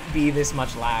shouldn't be this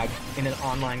much lag in an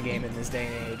online game in this day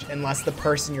and age, unless the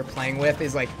person you're playing with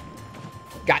is, like,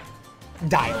 got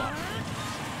dial-up,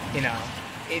 you know?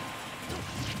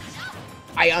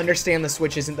 I understand the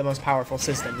Switch isn't the most powerful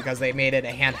system because they made it a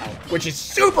handheld, which is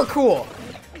super cool.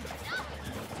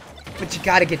 But you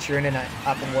gotta get your internet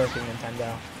up and working,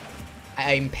 Nintendo.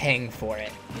 I'm paying for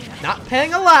it. Not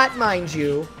paying a lot, mind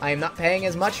you. I am not paying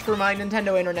as much for my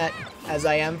Nintendo internet as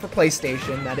I am for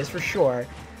PlayStation, that is for sure.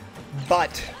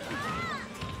 But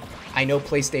I know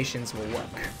PlayStations will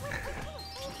work.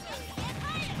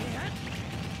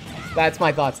 That's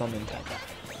my thoughts on Nintendo.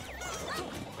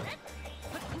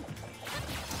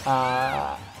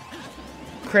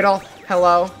 Criddle,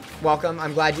 hello, welcome.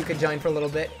 I'm glad you could join for a little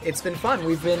bit. It's been fun.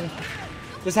 We've been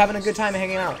just having a good time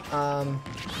hanging out.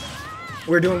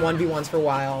 We were doing 1v1s for a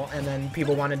while, and then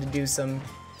people wanted to do some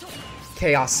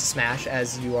Chaos Smash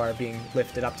as you are being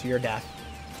lifted up to your death.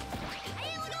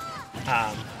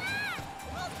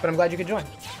 But I'm glad you could join.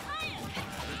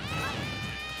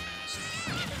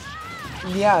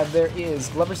 Yeah, there is.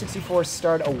 Glover64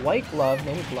 starred a white glove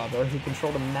named Glover who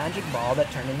controlled a magic ball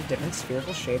that turned into different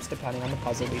spherical shapes depending on the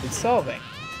puzzle needed solving.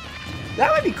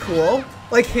 That would be cool.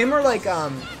 Like him or like,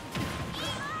 the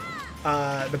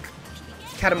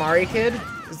Katamari kid?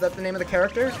 Is that the name of the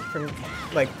character? From,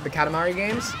 like, the Katamari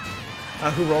games?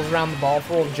 Who rolls around the ball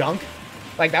full of junk?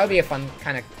 Like, that would be a fun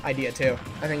kind of idea, too.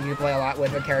 I think you could play a lot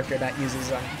with a character that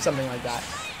uses something like that.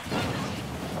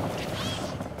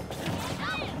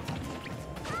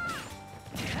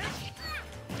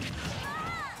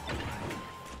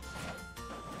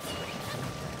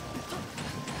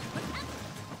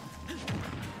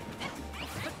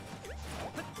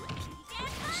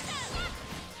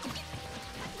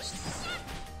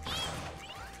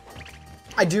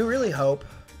 I do really hope,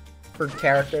 for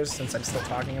characters, since I'm still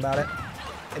talking about it,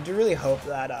 I do really hope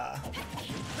that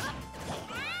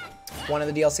one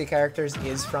of the DLC characters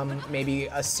is from maybe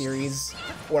a series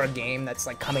or a game that's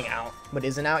like coming out but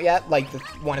isn't out yet, like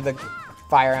one of the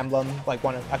Fire Emblem, like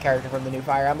a character from the new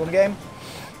Fire Emblem game,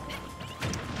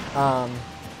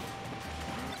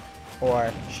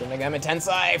 or Shin Megami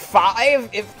Tensei 5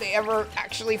 if they ever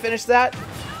actually finish that.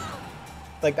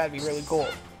 Like, that'd be really cool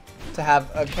to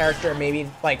have a character maybe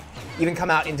like even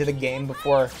come out into the game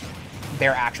before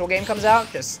their actual game comes out,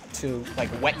 just to like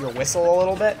wet your whistle a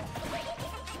little bit.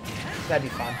 That'd be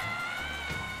fun.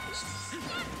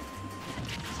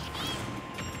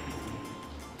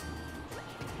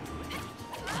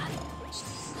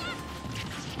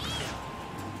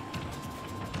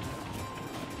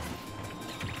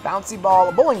 Bouncy ball,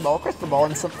 a bowling ball, crystal ball,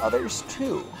 and some others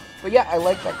too. But yeah, I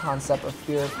like that concept of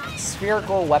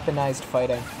spherical weaponized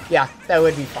fighting. Yeah, that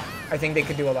would be fun. I think they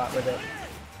could do a lot with it.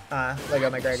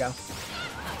 Lego McGrego.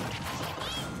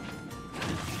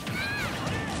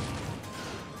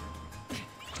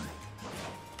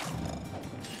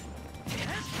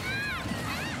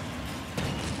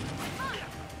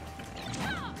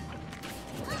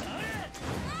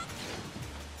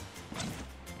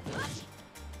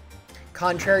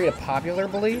 Contrary to popular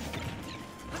belief,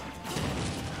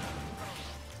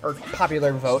 or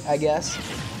popular vote, I guess,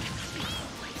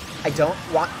 I don't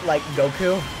want, like,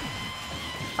 Goku.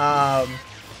 I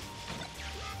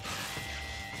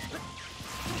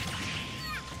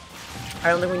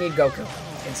don't think we need Goku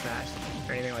in Smash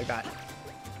or anything like that.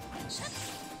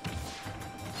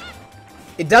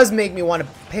 It does make me want to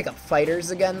pick up Fighters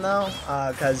again, though,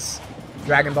 because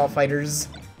Dragon Ball Fighters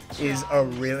is a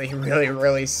really, really,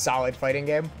 really solid fighting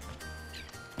game.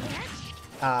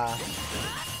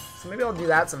 So maybe I'll do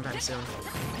that sometime soon.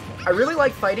 I really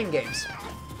like fighting games.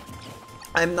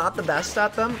 I'm not the best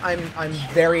at them. I'm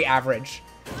very average.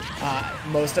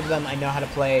 Most of them I know how to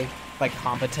play, like,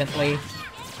 competently,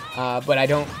 but I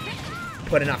don't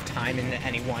put enough time into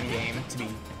any one game to be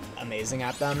amazing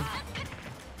at them.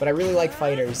 But I really like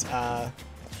fighters.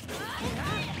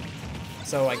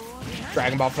 So, like,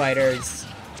 Dragon Ball Fighters.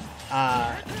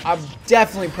 I'll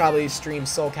definitely probably stream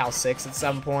Soul Cal 6 at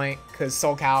some point, because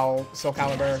Soul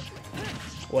Calibur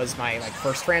was my, like,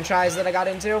 first franchise that I got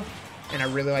into, and I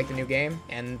really like the new game,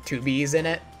 and 2B's in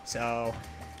it, so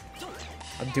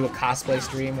I'll do a cosplay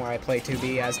stream where I play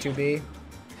 2B as 2B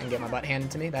and get my butt handed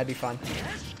to me. That'd be fun.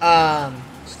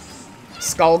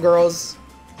 Skullgirls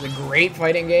is a great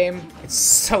fighting game. It's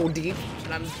so deep,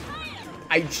 and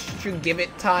I should give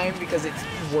it time because it's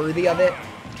worthy of it.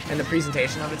 And the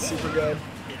presentation of it's super good.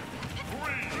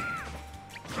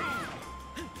 3,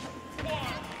 2, 1.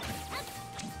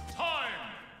 Time.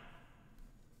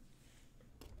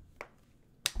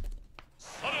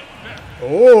 Sudden death.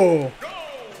 Oh. Go.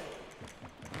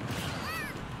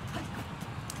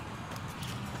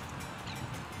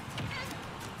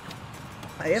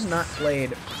 I have not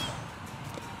played.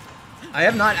 I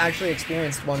have not actually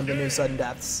experienced one of the new sudden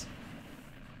deaths.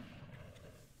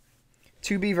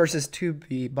 2B versus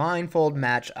 2B. Blindfold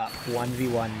match up.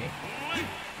 1v1 me.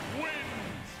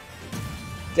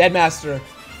 Deadmaster.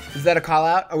 Is that a call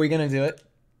out? Are we gonna do it?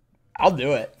 I'll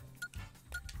do it.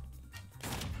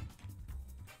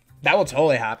 That will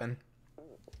totally happen.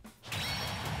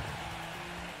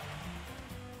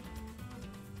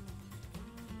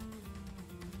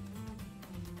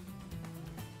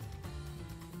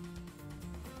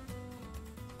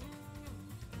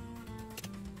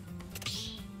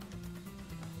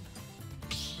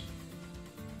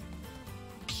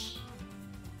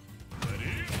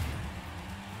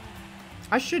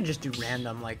 I should just do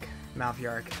random, like, Mouth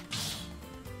Yark.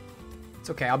 It's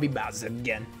okay, I'll be Bowser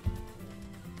again.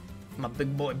 My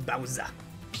big boy Bowser.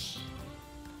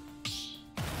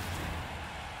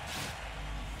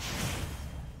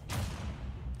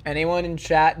 Anyone in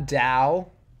chat Dow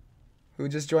who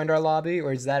just joined our lobby,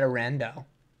 or is that a rando?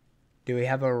 Do we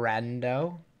have a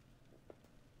rando?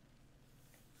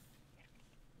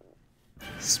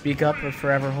 Speak up or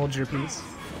forever hold your peace.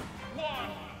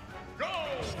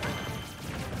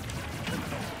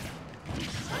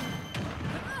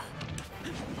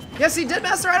 Yeah, see,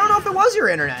 Deadmaster, I don't know if it was your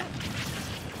internet.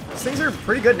 These things are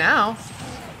pretty good now.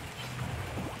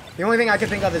 The only thing I can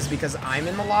think of is because I'm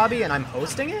in the lobby and I'm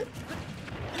hosting it.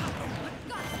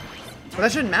 But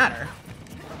that shouldn't matter.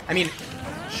 I mean,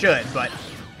 should, but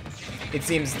it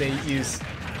seems they use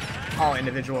all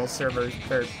individual servers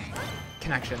or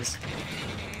connections.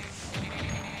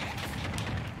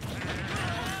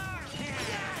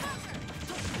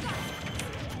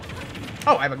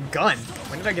 Oh, I have a gun.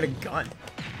 When did I get a gun?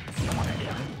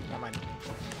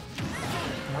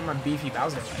 On my beefy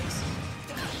Bowser legs.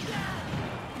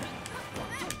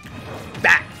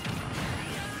 Back!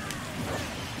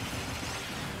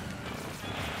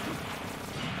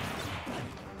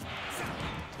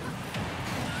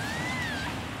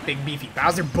 Big beefy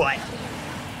Bowser butt.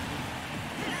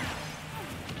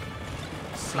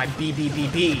 My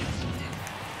BBBB.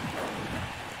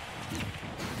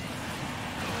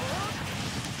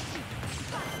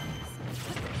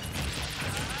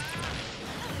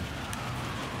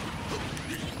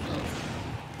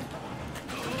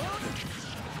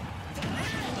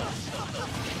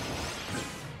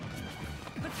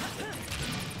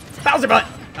 Bowser butt!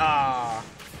 Ah.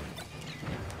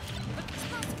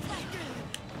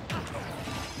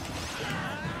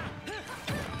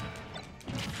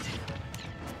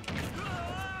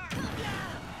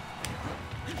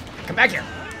 Come back here.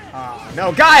 Oh,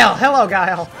 no, Guile! Hello,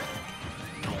 Guile!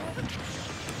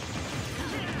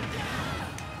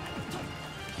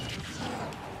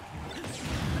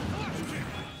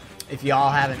 If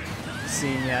y'all haven't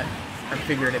seen yet, or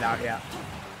figured it out yet,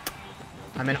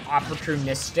 I'm an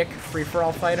opportunistic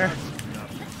free-for-all fighter.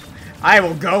 I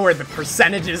will go where the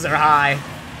percentages are high.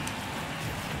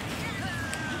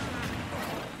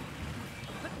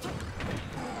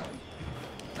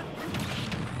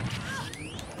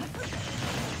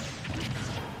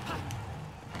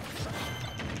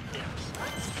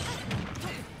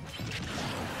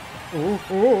 Ooh,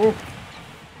 ooh, ooh.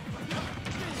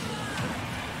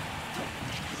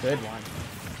 Good one.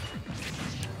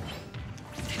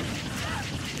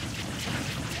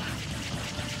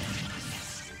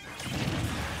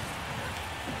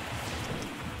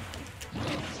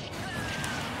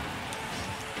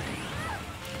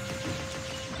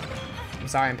 I'm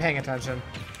sorry, I'm paying attention.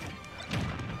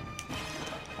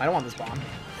 I don't want this bomb.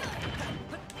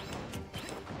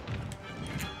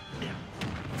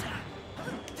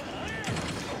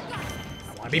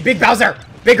 I want to be Big Bowser!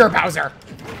 Bigger Bowser!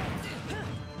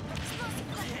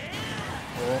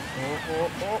 Oh, oh,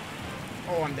 oh, oh.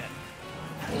 Oh, I'm dead.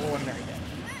 Oh, I'm very dead.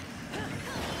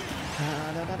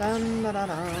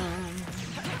 Da-da-da-dum-da-da-dum.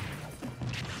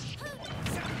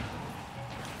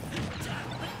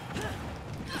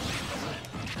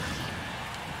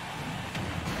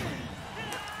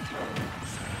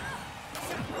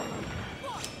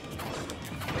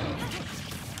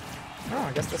 Oh,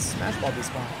 I guess the Smash Ball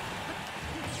despawned.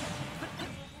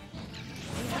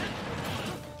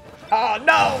 Oh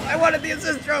no! I wanted the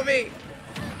assist trophy!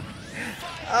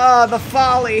 Oh, the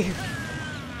folly!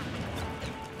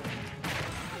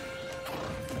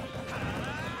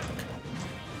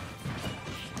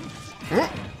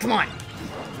 Come on.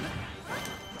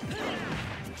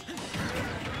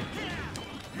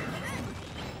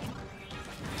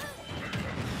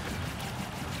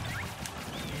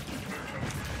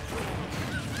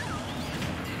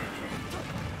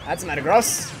 That's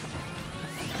Metagross.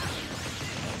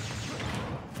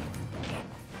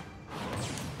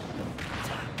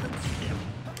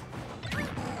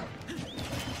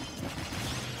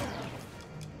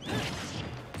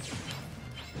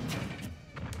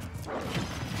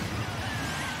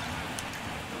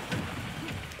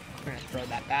 We're gonna throw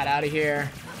that bat out of here.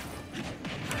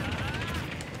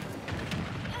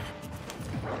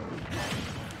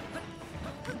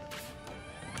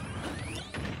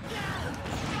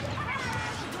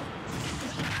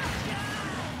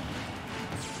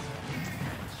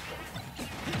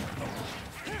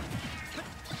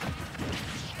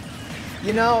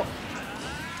 You know,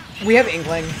 we have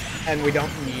Inkling, and we don't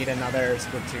need another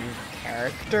Splatoon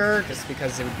character, just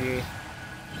because it would be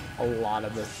a lot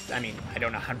of this. I mean, I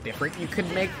don't know how different you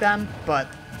could make them, but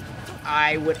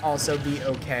I would also be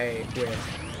okay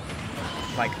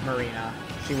with, like, Marina.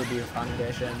 She would be a fun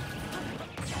addition.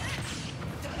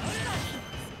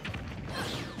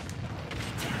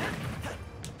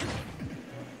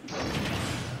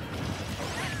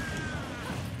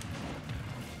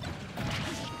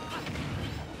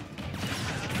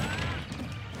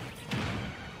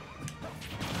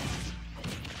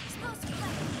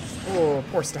 Oh,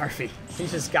 poor Starfy. He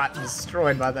just got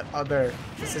destroyed by that other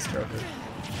sister of his.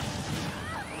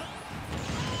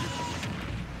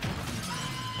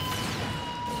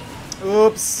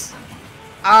 Oops.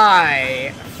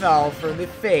 I fell for the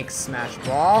fake smash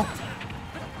ball.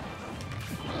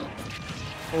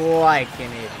 Like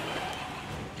an idiot.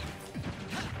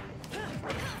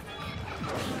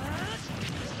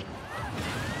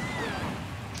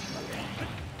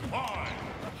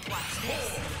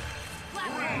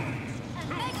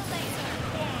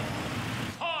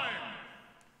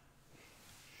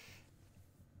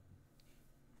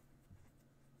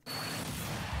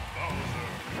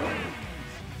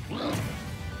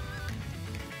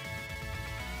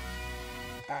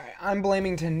 Alright, I'm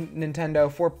blaming Nintendo.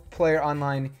 4-player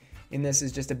online in this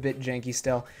is just a bit janky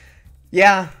still.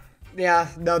 Yeah,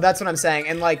 no, that's what I'm saying.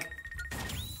 And, like,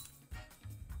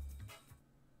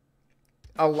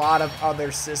 a lot of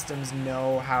other systems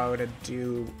know how to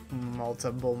do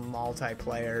multiple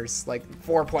multiplayers. Like,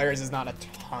 4 players is not a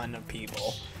ton of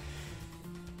people.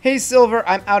 Hey, Silver,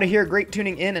 I'm out of here. Great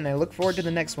tuning in, and I look forward to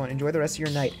the next one. Enjoy the rest of your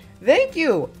night. Thank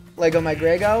you, Lego My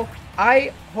Grego.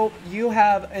 I hope you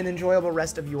have an enjoyable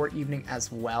rest of your evening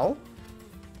as well.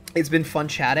 It's been fun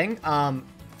chatting.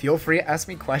 Feel free to ask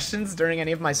me questions during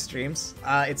any of my streams.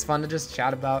 It's fun to just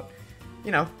chat about,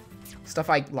 you know, stuff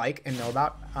I like and know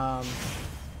about.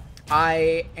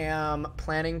 I am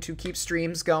planning to keep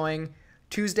streams going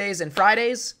Tuesdays and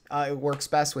Fridays. It works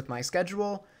best with my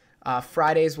schedule.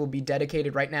 Fridays will be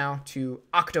dedicated right now to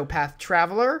Octopath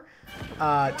Traveler.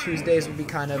 Tuesdays will be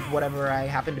kind of whatever I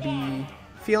happen to be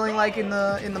feeling like in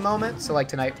the moment. So like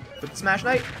tonight with Smash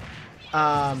Night.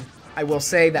 I will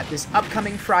say that this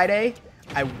upcoming Friday,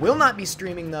 I will not be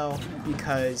streaming though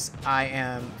because I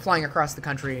am flying across the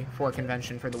country for a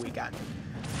convention for the weekend.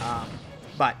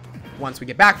 But once we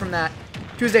get back from that,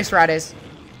 Tuesdays, Fridays,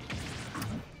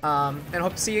 and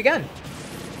hope to see you again.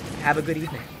 Have a good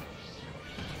evening.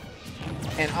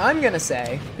 And I'm going to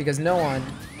say, because no one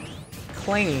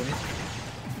claimed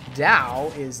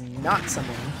Dow is not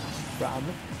someone from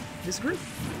this group.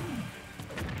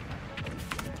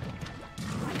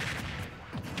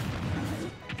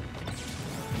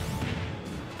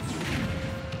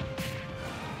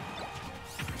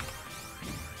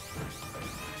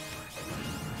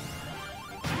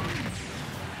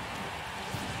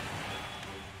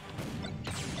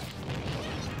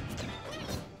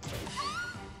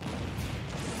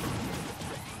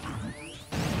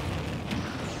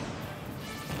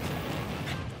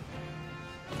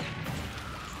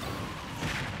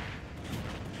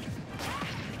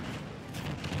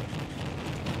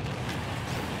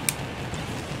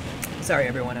 Sorry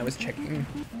everyone, I was checking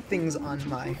things on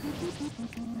my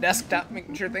desktop,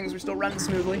 making sure things were still running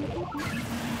smoothly.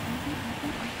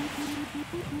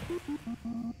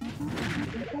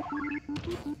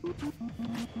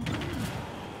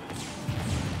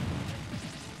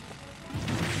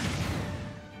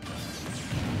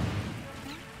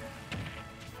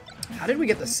 How did we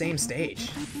get the same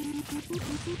stage?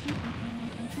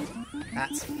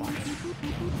 That's funny.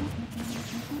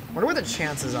 Wonder what the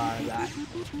chances are of that.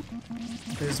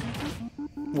 There's,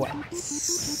 what,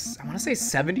 I want to say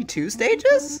 72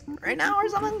 stages right now or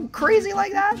something crazy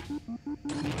like that?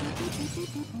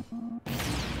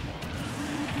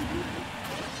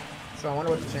 So I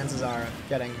wonder what the chances are of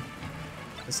getting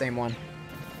the same one.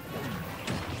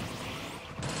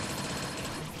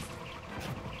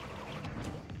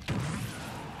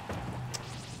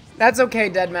 That's okay,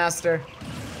 Deadmaster.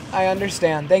 I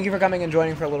understand. Thank you for coming and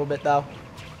joining for a little bit, though.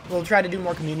 We'll try to do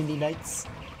more community nights.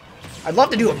 I'd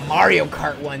love to do a Mario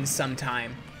Kart one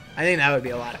sometime. I think that would be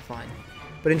a lot of fun.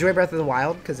 But enjoy Breath of the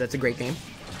Wild, because that's a great game.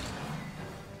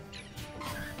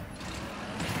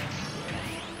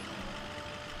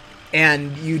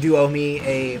 And you do owe me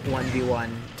a 1v1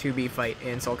 2B fight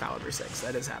in Soul Calibur 6.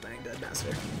 That is happening,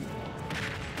 Deadmaster.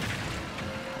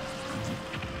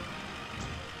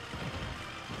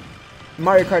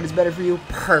 Mario Kart is better for you?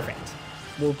 Perfect.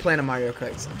 We'll plan a Mario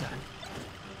Kart sometime.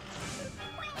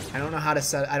 I don't know how to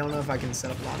set... I don't know if I can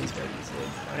set up lobbies very easily.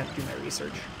 I would have to do my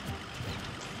research.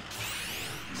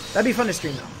 That'd be fun to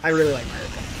stream, though. I really like Mario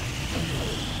Kart.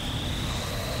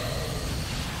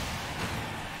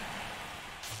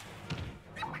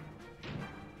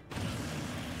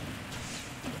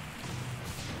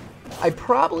 I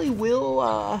probably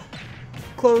will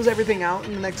close everything out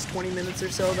in the next 20 minutes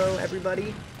or so, though,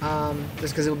 everybody.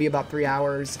 Just because it will be about 3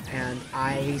 hours, and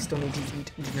I still need to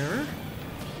eat dinner.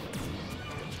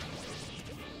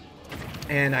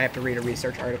 And I have to read a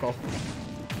research article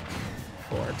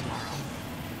for tomorrow.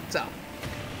 So.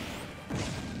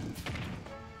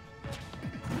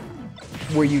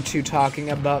 Were you two talking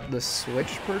about the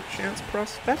Switch perchance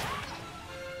prospect?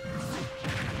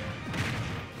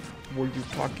 Were you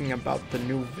talking about the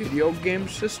new video game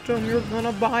system you're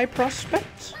gonna buy,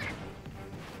 prospect?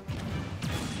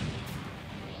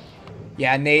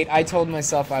 Yeah, Nate, I told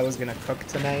myself I was gonna cook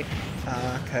tonight,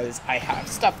 because I have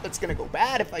stuff that's gonna go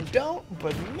bad if I don't,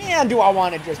 but man, do I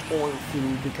want to just order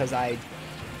food because I've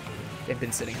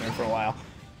been sitting there for a while.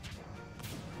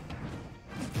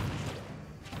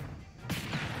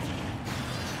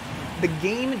 The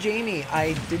game, Jamie,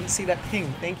 I didn't see that ping.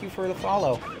 Thank you for the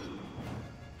follow.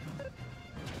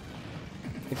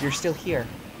 If you're still here,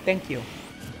 thank you.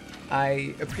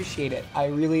 I appreciate it. I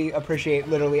really appreciate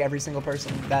literally every single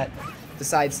person that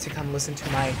decides to come listen to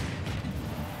my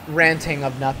ranting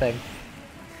of nothing.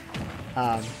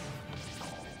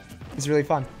 It's really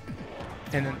fun.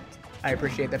 And I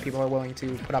appreciate that people are willing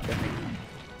to put up with me.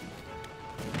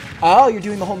 Oh, you're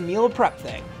doing the whole meal prep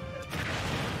thing.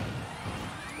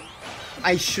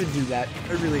 I should do that.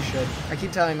 I really should. I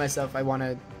keep telling myself I want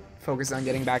to focus on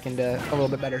getting back into a little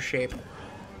bit better shape.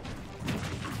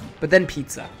 But then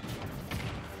pizza.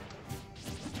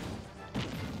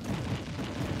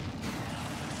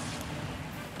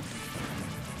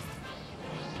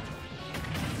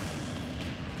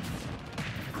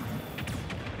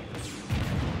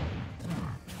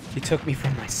 You took me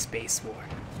from my space war.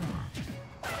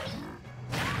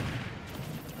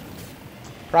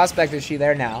 Prospect, is she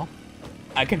there now?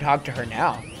 I can talk to her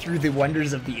now through the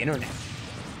wonders of the internet.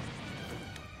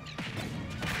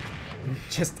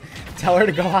 Just tell her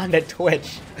to go on to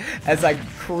Twitch as I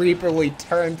creepily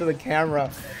turn to the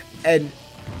camera and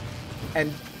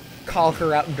call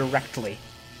her out directly.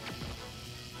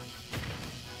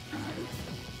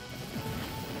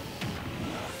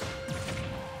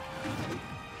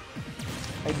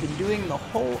 I've been doing the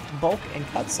whole bulk and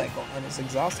cut cycle, and it's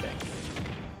exhausting.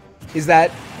 Is that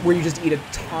where you just eat a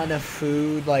ton of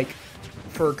food, like,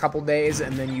 for a couple days,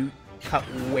 and then you cut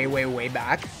way, way, way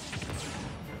back?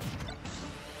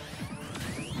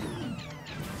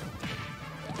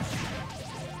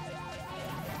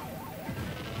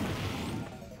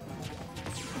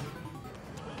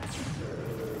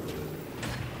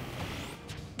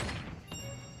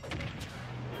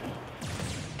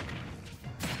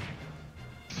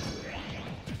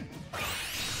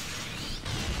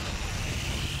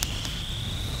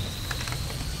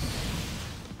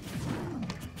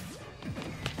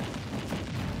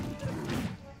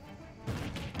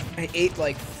 I ate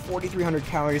like 4,300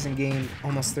 calories and gained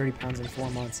almost 30 pounds in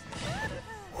 4 months.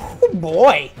 Oh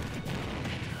boy!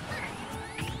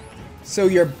 So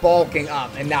you're bulking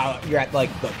up, and now you're at like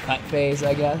the cut phase,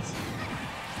 I guess?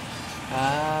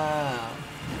 Ah.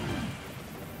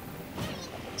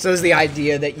 So is the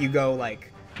idea that you go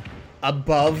like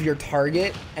above your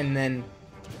target and then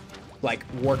like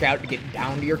work out to get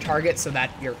down to your target so that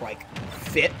you're like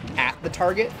fit at the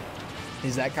target?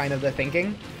 Is that kind of the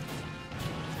thinking?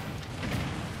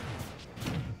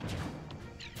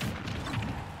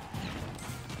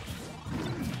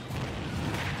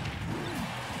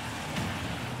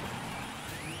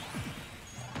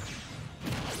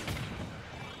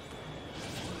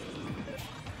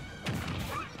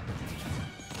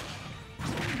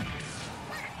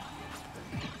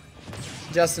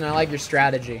 Justin, I like your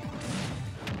strategy.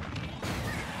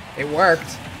 It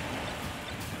worked.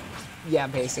 Yeah,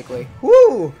 basically.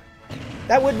 Woo!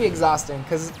 That would be exhausting,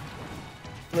 because,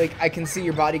 like, I can see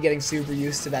your body getting super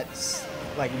used to that,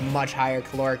 like, much higher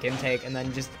caloric intake, and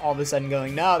then just all of a sudden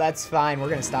going, no, that's fine, we're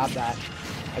gonna stop that.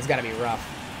 That's gotta be rough.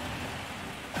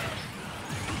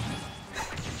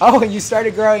 Oh, you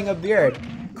started growing a beard.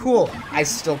 Cool. I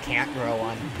still can't grow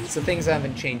one, so things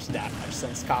haven't changed that much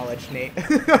since college, Nate.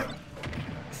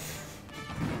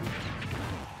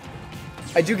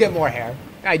 I do get more hair.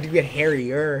 I do get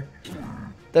hairier.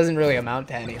 Doesn't really amount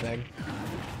to anything.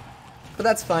 But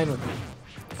that's fine with me.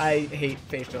 I hate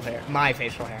facial hair. My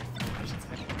facial hair, I should say.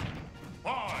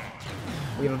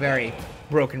 We have a very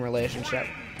broken relationship.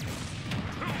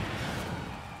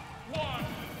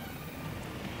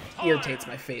 Irritates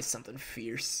my face something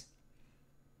fierce.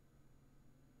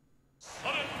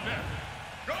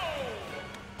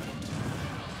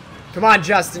 Come on,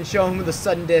 Justin, show him who the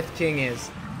sudden death king is.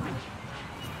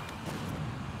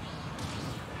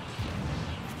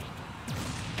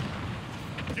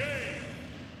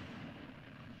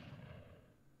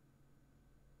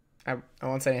 I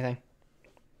won't say anything.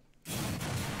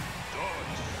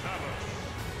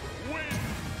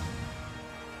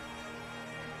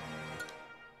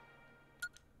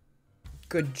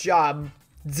 Good job,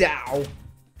 Dow.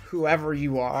 Whoever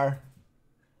you are.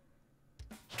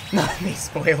 Not me,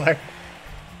 spoiler.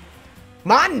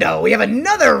 Mondo, we have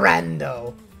another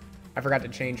rando. I forgot to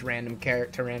change random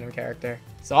character to random character.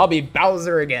 So I'll be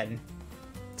Bowser again.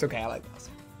 It's okay, I like Bowser.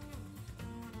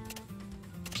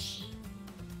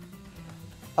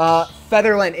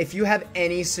 Featherland, if you have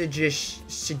any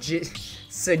suggestion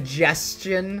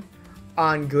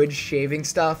on good shaving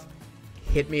stuff,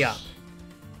 hit me up.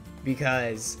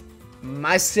 Because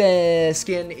my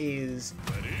skin is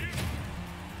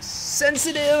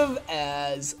sensitive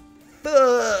as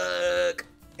fuck.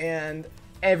 And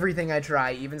everything I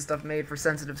try, even stuff made for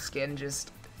sensitive skin,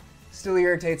 just still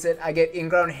irritates it. I get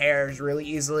ingrown hairs really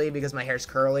easily because my hair's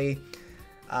curly.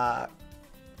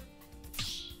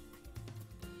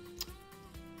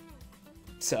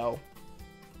 So,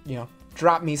 you know,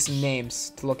 drop me some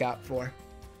names to look out for.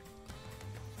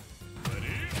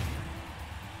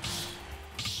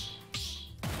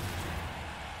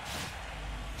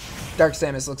 Dark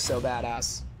Samus looks so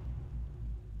badass.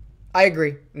 I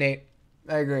agree, Nate.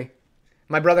 I agree.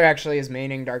 My brother actually is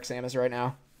maining Dark Samus right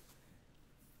now.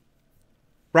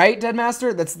 Right,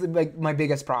 Deadmaster? That's like my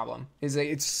biggest problem. Is that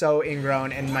it's so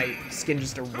ingrown and my skin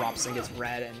just erupts and gets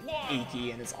red and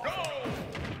achy and it's awful.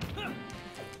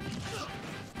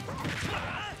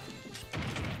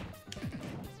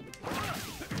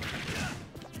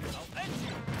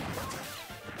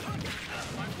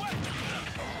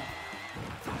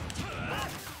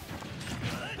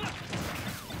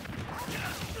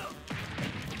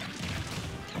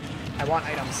 I want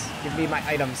items. Give me my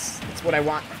items. That's what I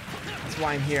want. That's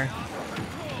why I'm here.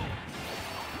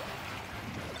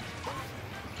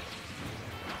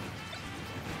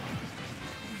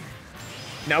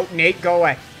 No, Nate, go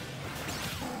away.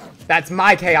 That's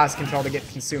my chaos control to get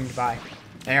consumed by.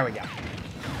 There we go.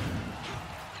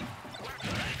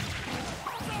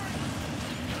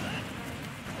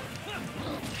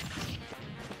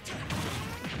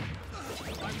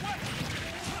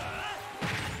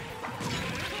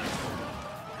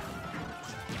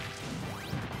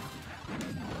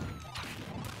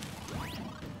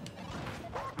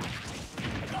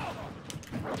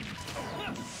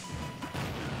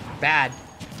 Bad.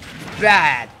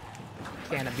 Bad.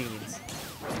 Can of beans.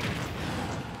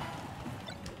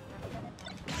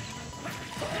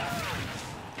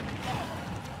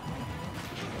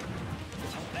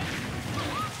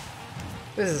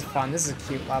 This is fun. This is a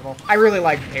cute level. I really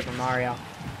like Paper Mario.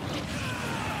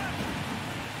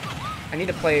 I need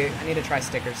to try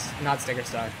Stickers. Not Sticker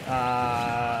Star.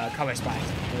 Color Splash.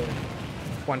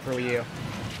 One for Wii U.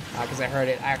 Because I heard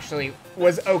it actually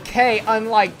was okay,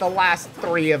 unlike the last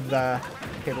 3 of the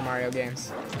Paper Mario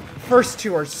games. First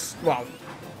 2 are, well,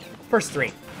 first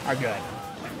 3 are good.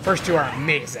 First 2 are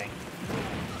amazing.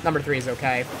 Number 3 is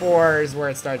okay. 4 is where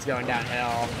it starts going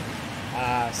downhill.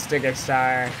 Sticker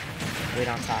Star, we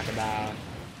don't talk about.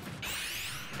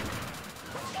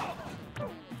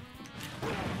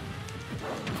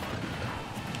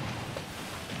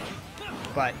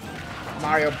 But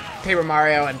Paper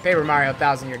Mario and Paper Mario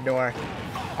Thousand Year Door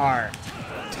are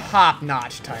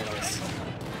top-notch titles.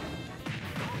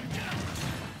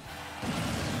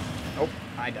 Oh,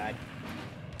 I died.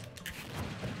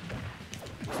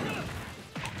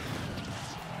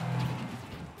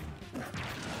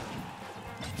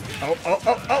 Oh, oh,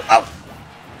 oh, oh, oh!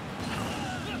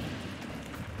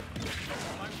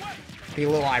 Be a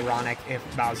little ironic if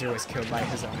Bowser was killed by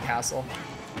his own castle.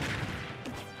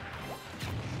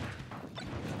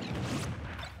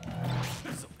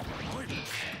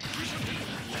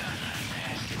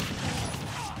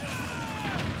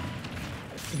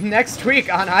 next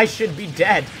week on I Should Be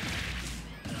Dead.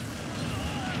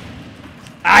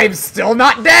 I'm still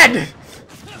not dead!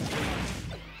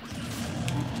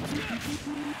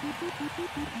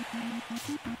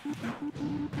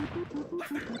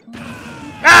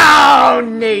 Oh,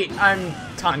 Nate! I'm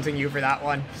taunting you for that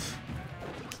one.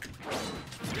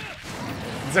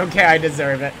 It's okay, I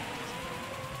deserve it.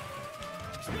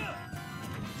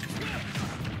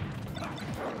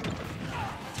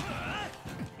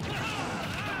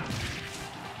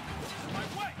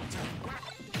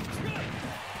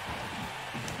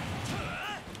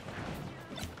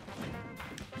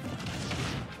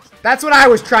 That's what I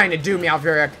was trying to do,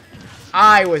 Meowfuric.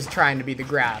 I was trying to be the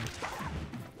grab.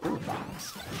 Ooh,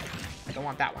 bombs. I don't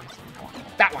want that one. I want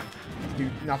that one. Do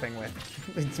nothing with.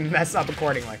 It's mess up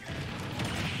accordingly.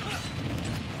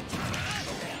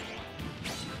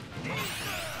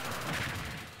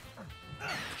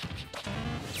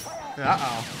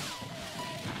 Uh-oh.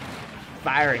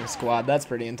 Firing squad. That's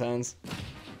pretty intense.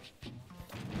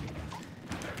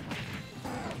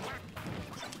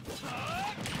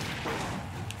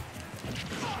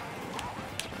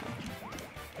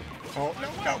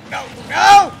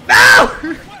 Oh,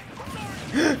 no!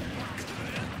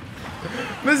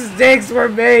 Mistakes were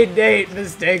made, Nate.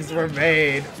 Mistakes were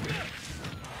made.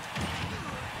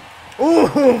 Ooh,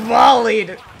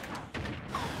 volleyed.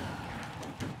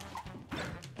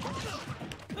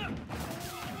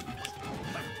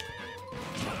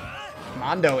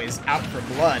 Mondo is out for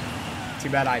blood. Too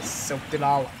bad I soaked it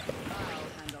all up.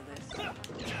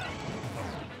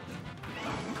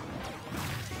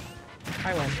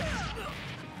 I win.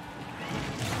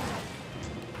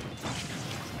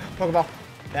 Pokeball.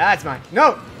 That's mine.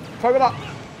 No! Pokeball.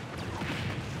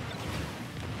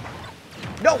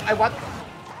 No, I want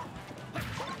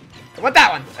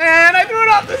that one. And I threw it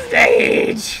off the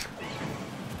stage.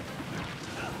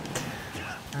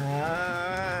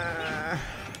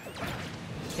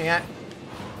 Can't.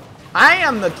 I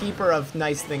am the keeper of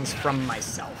nice things from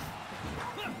myself.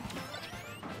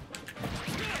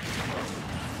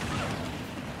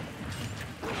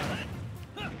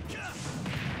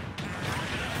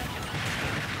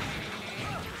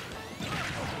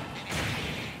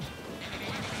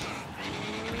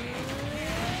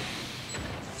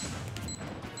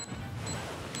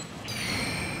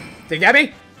 Did it get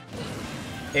me?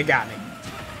 It got me.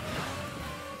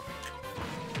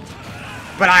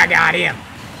 But I got him.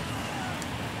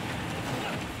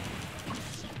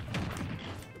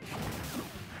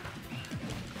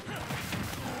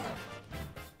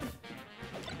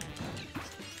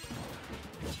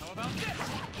 How about this?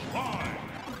 5,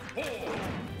 4, 3,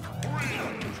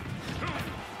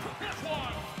 2,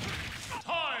 1.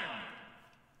 Time.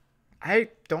 I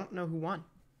don't know who won.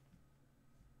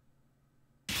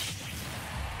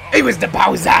 It was the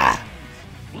Bowser!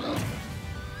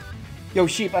 Yo,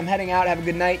 Sheep, I'm heading out. Have a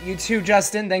good night. You too,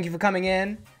 Justin. Thank you for coming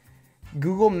in.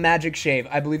 Google Magic Shave.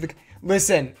 I believe the...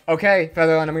 Listen, okay,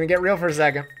 Featherland, I'm gonna get real for a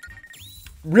second.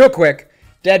 Real quick.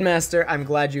 Deadmaster, I'm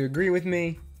glad you agree with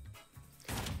me.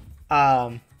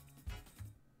 I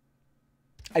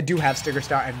do have Sticker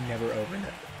Star. I've never opened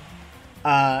it.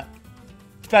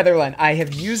 Featherland, I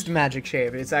have used Magic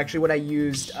Shave. It's actually what I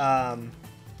used,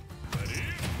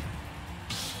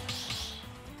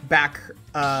 back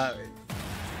a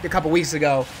couple weeks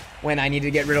ago when I needed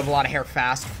to get rid of a lot of hair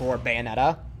fast for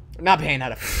Bayonetta. Not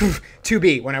Bayonetta,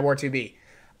 2B, when I wore 2B.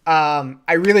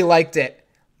 I really liked it.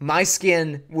 My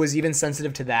skin was even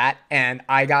sensitive to that, and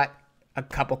I got a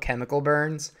couple chemical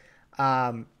burns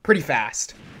pretty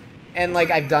fast. And like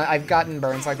I've gotten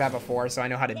burns like that before, so I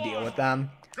know how to deal with them.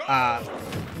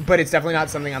 But it's definitely not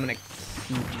something I'm gonna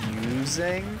keep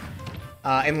using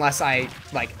unless I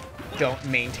like don't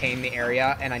maintain the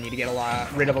area and I need to get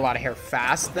rid of a lot of hair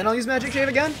fast. Then I'll use Magic Shave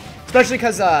again, especially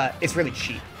because it's really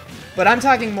cheap. But I'm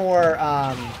talking more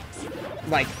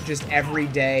like just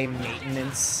everyday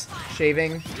maintenance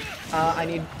shaving. I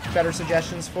need better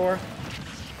suggestions for.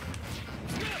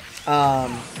 I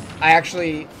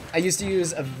used to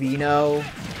use a Vino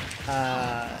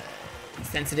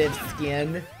sensitive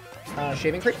skin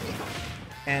shaving cream,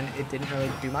 and it didn't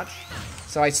really do much.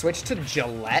 So I switched to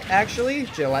Gillette, actually.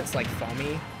 Gillette's like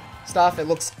foamy stuff. It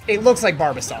looks like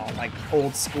Barbasol, like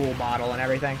old school bottle and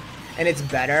everything. And it's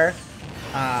better,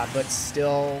 but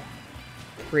still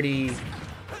pretty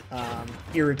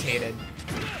irritated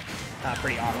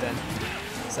pretty often.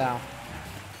 So,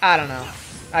 I don't know.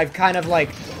 I've kind of like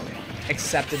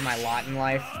accepted my lot in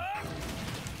life.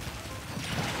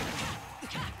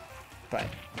 But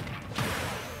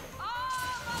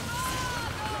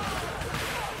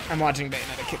I'm watching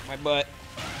Bayonetta kick my butt.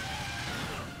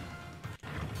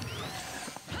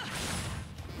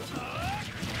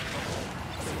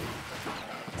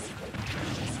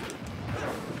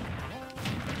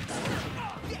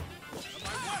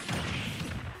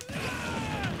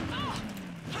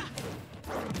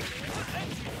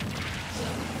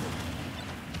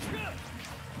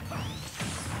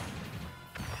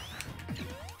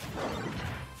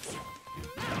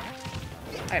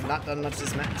 I have not done much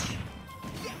this match.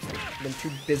 I've been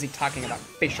too busy talking about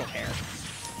facial hair.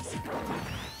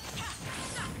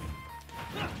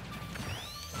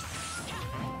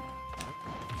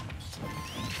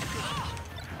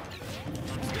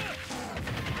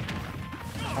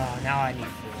 Oh, now I need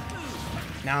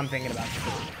food. Now I'm thinking about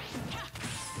food.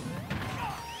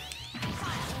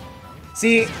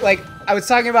 See, like, I was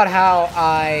talking about how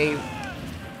I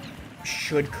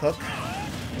should cook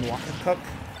and want to cook,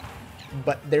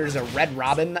 but there's a Red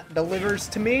Robin that delivers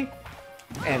to me,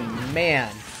 and man,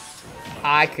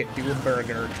 I could do a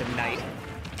burger tonight,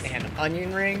 and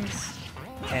onion rings,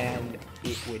 and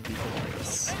it would be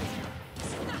glorious.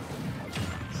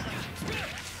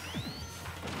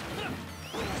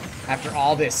 After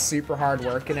all this super hard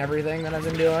work and everything that I've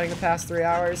been doing the past 3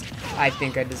 hours, I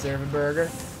think I deserve a burger.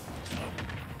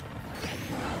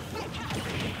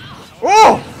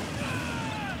 Whoa!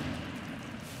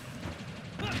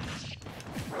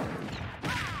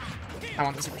 I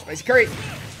want the super spicy curry.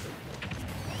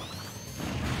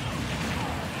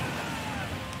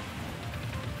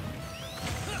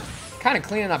 Kind of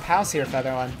cleaning up house here,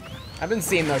 Featherone. I've been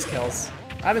seeing those kills.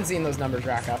 I've been seeing those numbers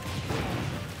rack up.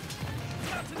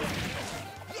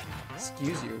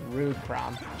 Excuse you, rude,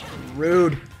 Prom.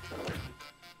 Rude.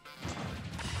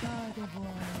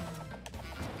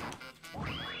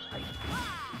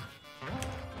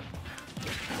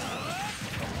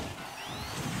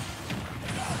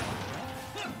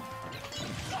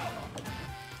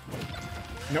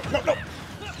 Nope, nope, nope.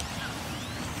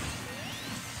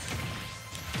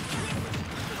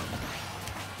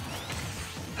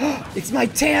 It's my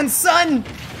tan son!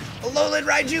 Alolan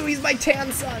Raiju, he's my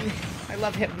tan son! I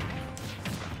love him.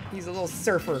 He's a little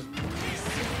surfer.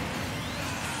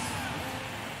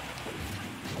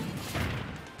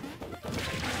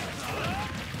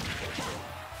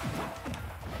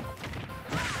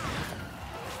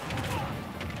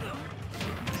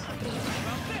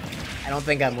 I don't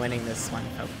think I'm winning this one,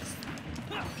 folks.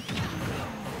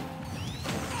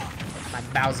 My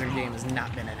Bowser game has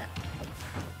not been in it.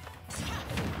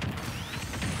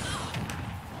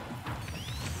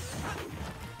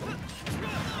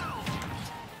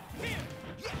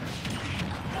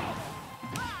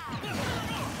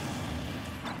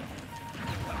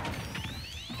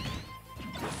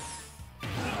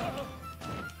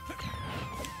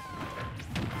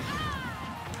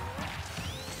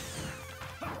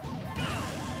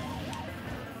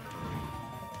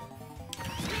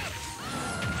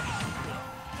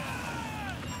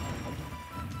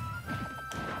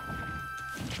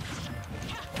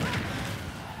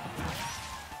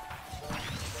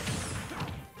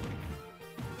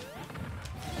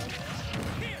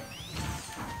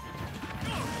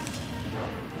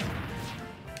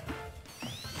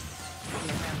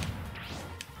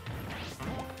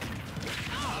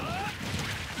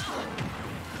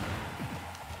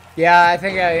 Yeah, I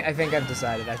think I've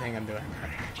decided. I think I'm doing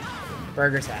it.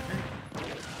 Burger's happening.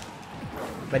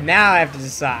 But now I have to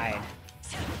decide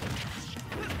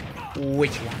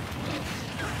which one.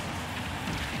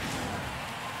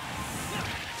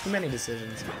 Too many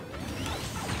decisions.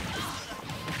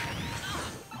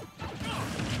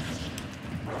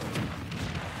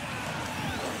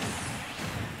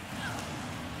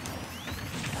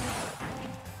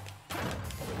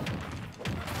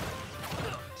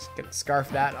 Gonna scarf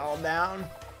that all down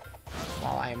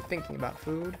while I am thinking about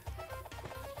food.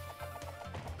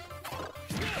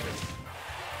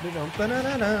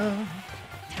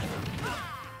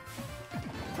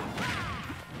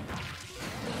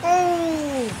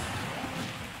 Oh!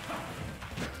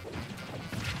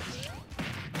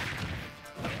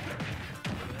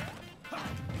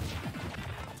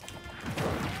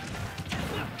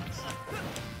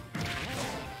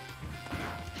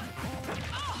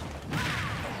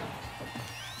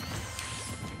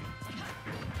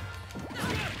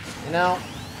 You know,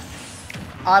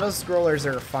 auto-scrollers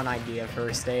are a fun idea for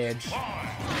a stage.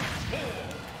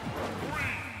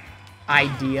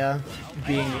 Idea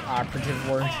being the operative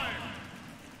word.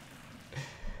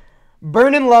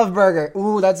 Burn and Love Burger.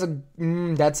 Ooh, that's a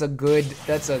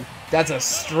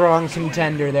strong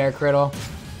contender there, Criddle.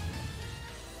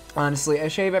 Honestly, I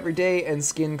shave every day and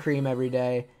skin cream every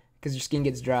day because your skin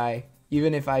gets dry.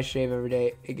 Even if I shave every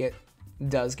day, it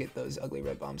does get those ugly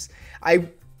red bumps. I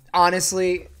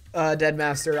honestly,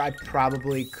 Deadmaster, I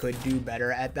probably could do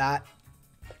better at that.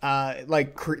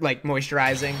 Like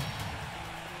moisturizing.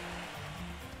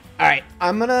 Alright,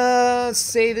 I'm gonna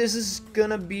say this is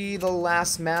gonna be the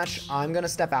last match. I'm gonna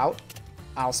step out.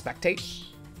 I'll spectate.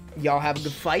 Y'all have a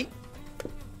good fight.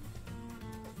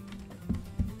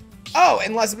 Oh,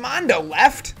 unless Mondo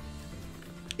left.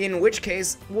 In which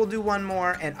case, we'll do one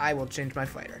more and I will change my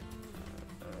fighter.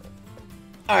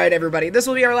 Alright, everybody. This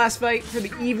will be our last fight for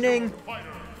the evening.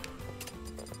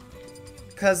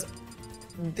 Because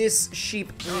this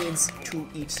sheep needs to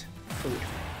eat food.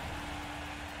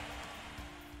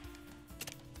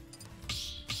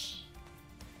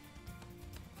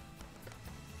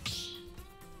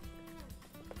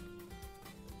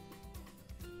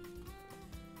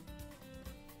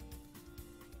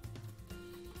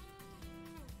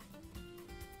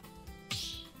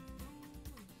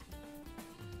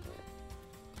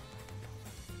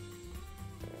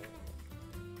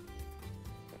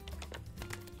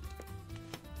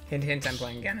 Hint, hint, I'm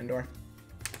playing Ganondorf.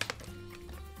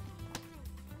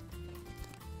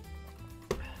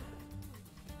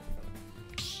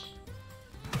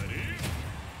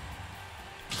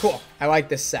 Cool. I like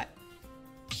this set.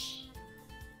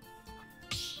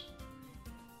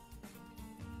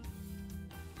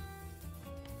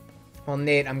 Well,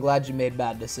 Nate, I'm glad you made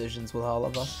bad decisions with all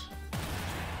of us.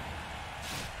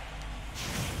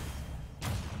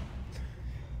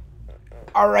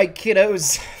 Alright,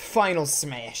 kiddos. Final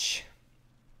smash.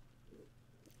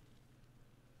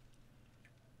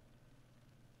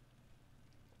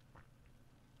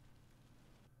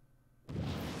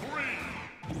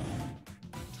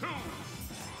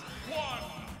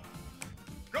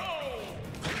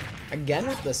 Again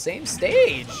with the same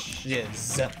stage.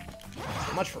 So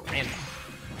much for random.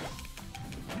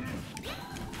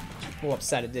 A little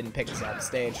upset it didn't pick us out the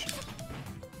stage.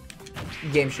 The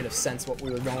game should have sensed what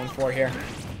we were going for here.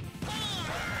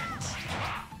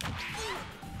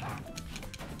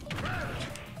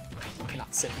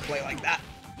 Cannot sit and play like that.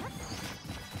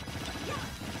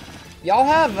 Y'all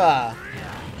have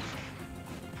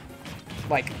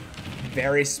like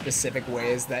very specific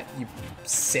ways that you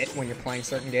sit when you're playing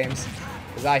certain games?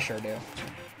 Because I sure do.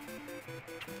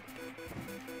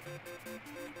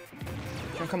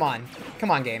 Oh, come on. Come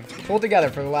on, game. Pull together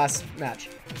for the last match.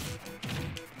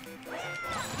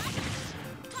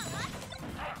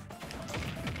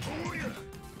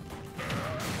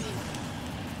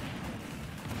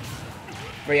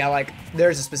 But yeah, like,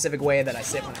 there's a specific way that I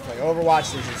sit when I play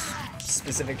Overwatch. There's a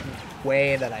specific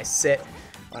way that I sit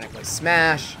when I play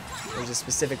Smash. There's a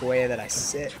specific way that I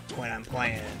sit when I'm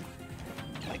playing,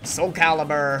 like, Soul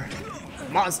Calibur,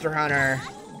 Monster Hunter.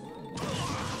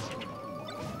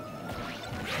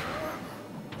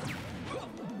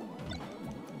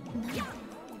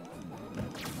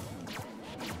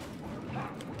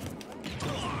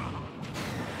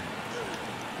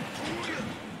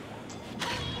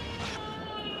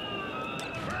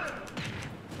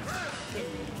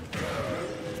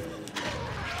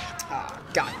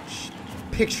 Gosh,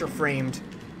 picture framed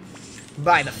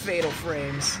by the fatal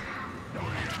frames.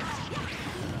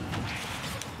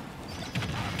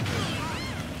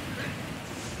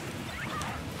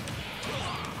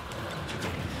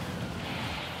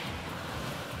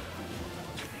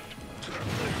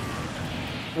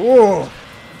 Whoa.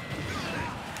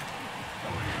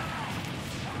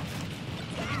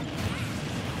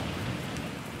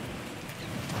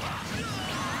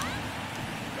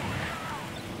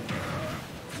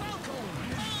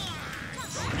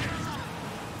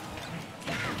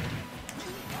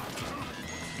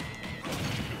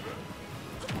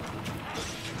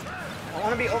 I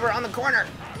want to be over on the corner.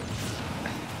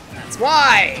 That's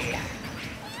why.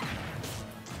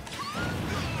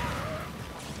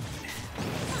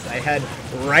 I head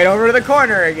right over to the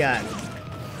corner again.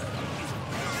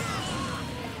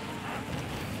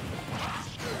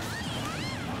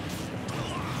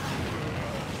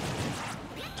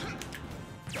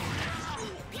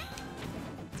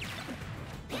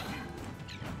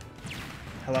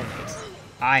 Hello, mate.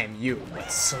 I am you,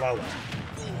 but slower.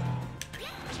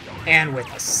 And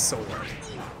with a sword.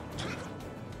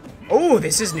 Oh,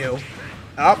 this is new.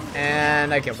 Oh,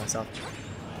 and I killed myself.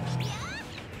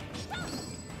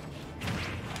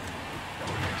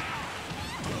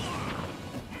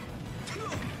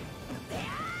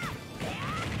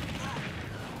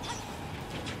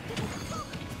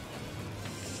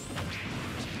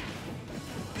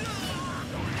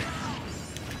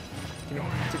 Give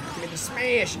me the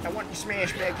smash. I want the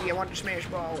smash, Becky. I want the smash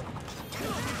ball.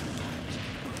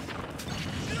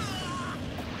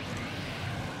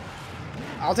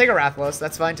 I'll take a Rathalos,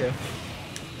 that's fine too.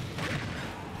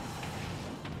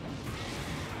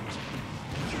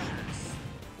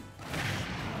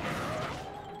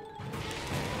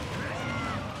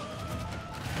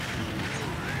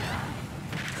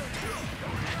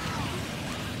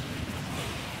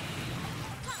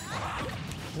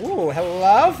 Ooh,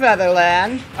 hello,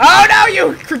 Featherland. Oh no,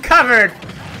 you recovered!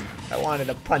 I wanted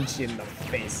to punch you in the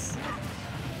face.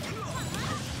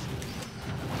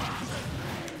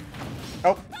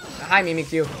 Oh, hi,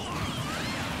 Mimikyu.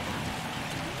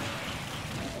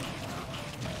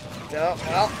 Oh,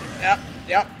 well,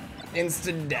 yep.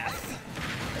 Instant death.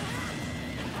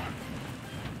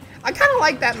 I kind of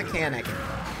like that mechanic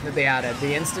that they added.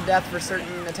 The instant death for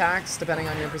certain attacks, depending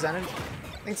on your percentage.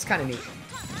 I think it's kind of neat.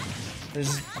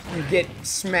 You get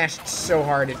smashed so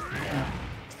hard it you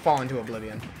fall into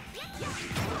oblivion.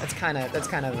 That's kind of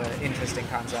an interesting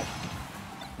concept.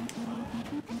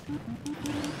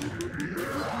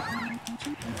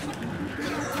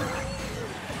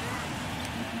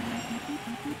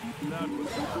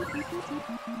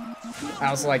 I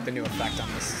also like the new effect on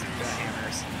the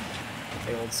hammers.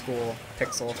 The old school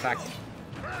pixel effect.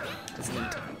 It's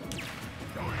neat.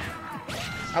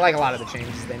 I like a lot of the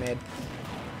changes they made.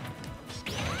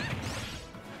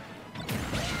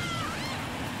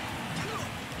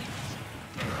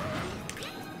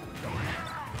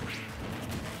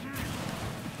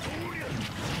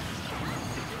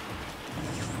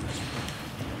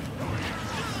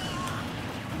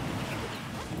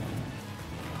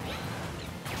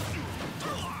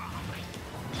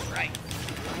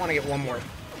 I want to get one more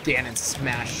Ganon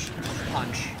smash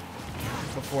punch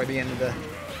before the end of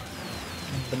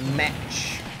the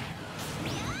match.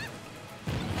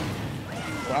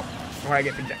 Well, before I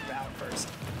get projectile first.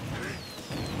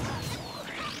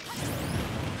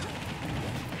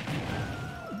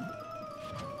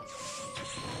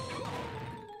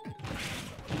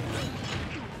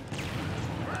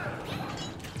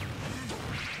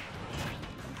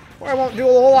 Or I won't do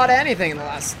a whole lot of anything in the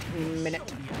last minute.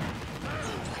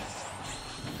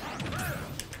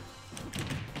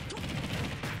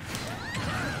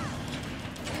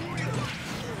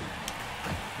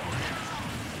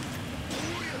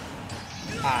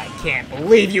 I can't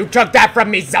believe you took that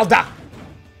from me, Zelda!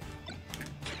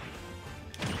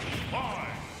 5,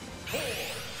 4,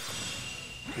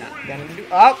 Not gonna do.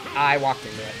 Oh, I walked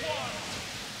into it.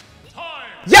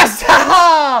 time. Yes!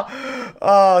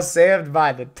 Oh, saved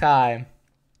by the time.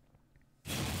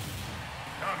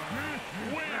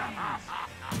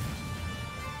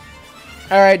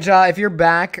 Alright, Ja, if you're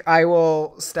back, I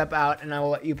will step out and I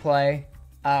will let you play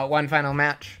one final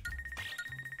match.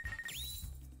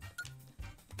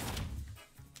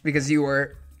 Because you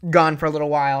were gone for a little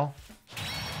while.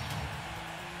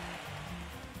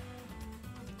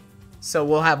 So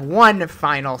we'll have one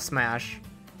final smash.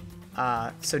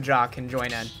 So Ja can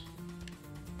join in.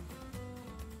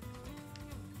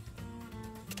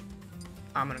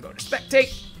 I'm gonna go to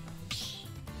spectate.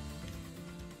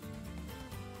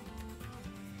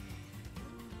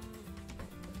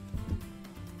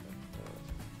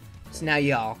 So now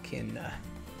y'all can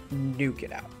nuke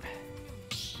it out.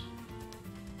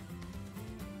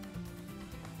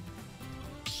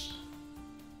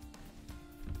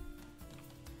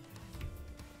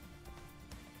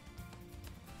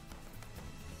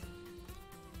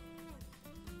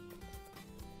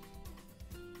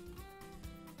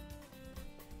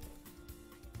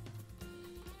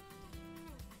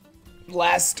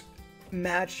 Last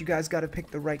match, you guys gotta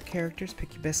pick the right characters.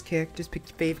 Pick your best characters. Pick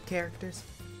your favorite characters.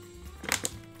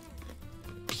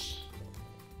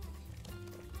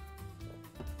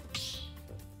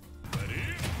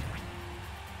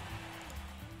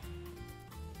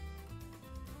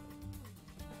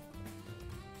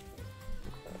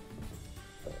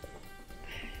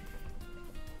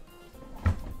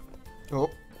 Oh,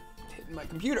 hitting my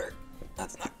computer.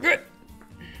 That's not good.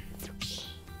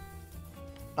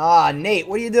 Ah, Nate,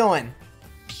 what are you doing?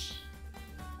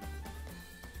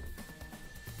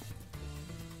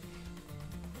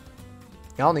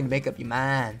 Y'all need to make up your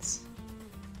minds.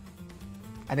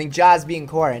 I think Ja's being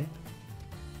Corin.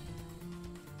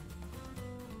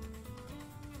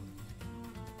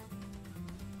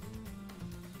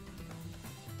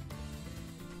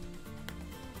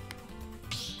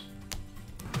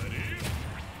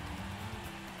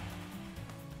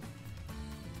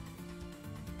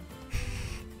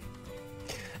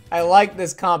 I like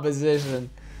this composition.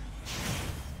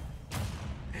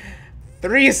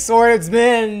 3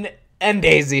 swordsmen and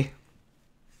Daisy.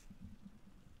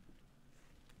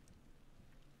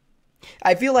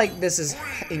 I feel like this is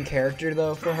in character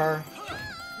though for her.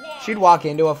 She'd walk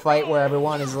into a fight where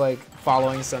everyone is like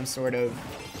following some sort of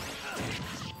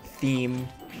theme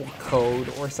or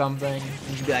code or something.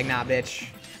 And she'd be like, nah, bitch.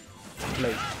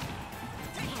 Like,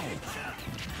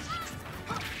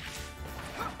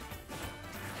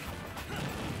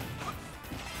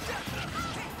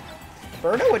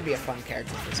 Birdo would be a fun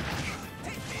character for Smash.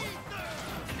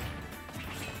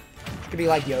 Could be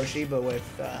like Yoshi, but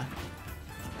with a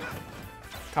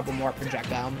couple more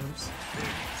projectile moves.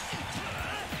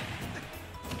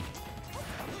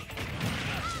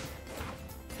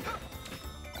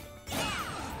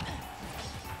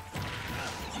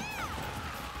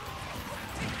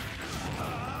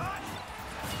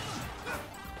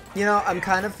 You know, I'm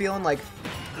kind of feeling like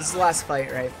this is the last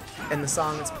fight, right? And the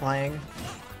song that's playing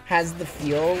has the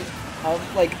feel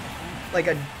of like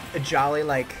a jolly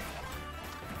like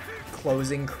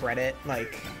closing credit,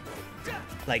 like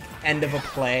end of a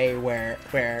play where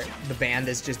the band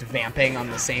is just vamping on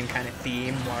the same kind of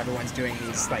theme while everyone's doing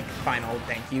these like final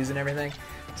thank yous and everything.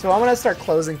 So I want to start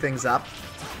closing things up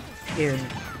in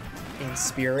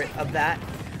spirit of that.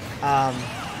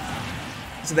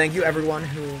 So thank you everyone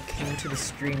who came to the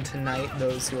stream tonight,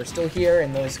 those who are still here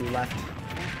and those who left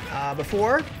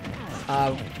before.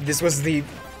 This was the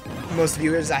most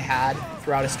viewers I had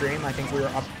throughout a stream. I think we were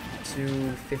up to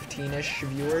 15-ish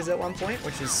viewers at one point,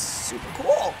 which is super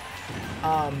cool.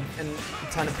 And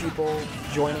a ton of people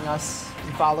joining us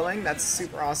and following. That's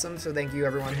super awesome. So thank you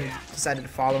everyone who decided to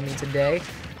follow me today.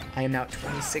 I am now at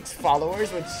 26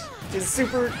 followers, which is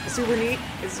super neat.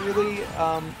 It's really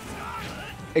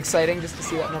exciting just to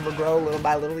see that number grow little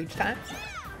by little each time.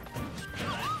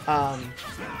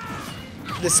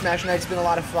 This Smash Night's been a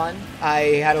lot of fun.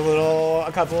 I had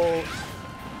a couple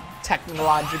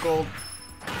technological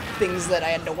things that I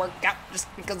had to work out just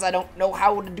because I don't know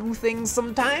how to do things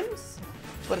sometimes.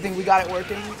 But I think we got it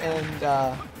working, and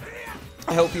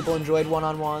I hope people enjoyed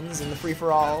one-on-ones and the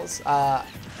free-for-alls.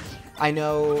 I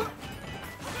know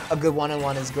a good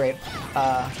one-on-one is great.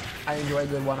 I enjoy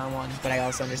good one-on-ones, but I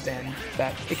also understand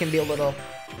that it can be a little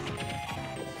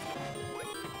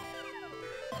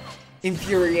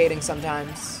infuriating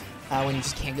sometimes when you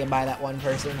just can't get by that one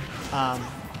person.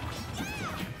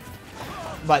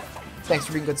 But thanks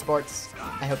for being good sports.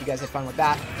 I hope you guys had fun with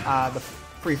that. The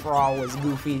free-for-all was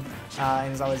goofy, and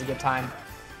it was always a good time.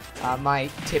 My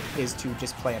tip is to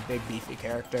just play a big beefy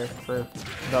character for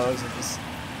those and just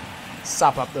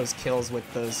sop up those kills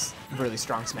with those really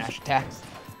strong smash attacks.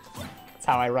 That's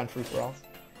how I run free-for-alls.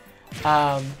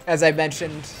 As I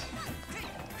mentioned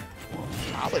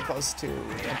probably close to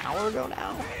an hour ago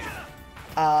now,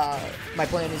 my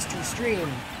plan is to stream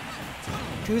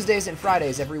Tuesdays and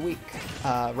Fridays every week.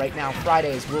 Right now,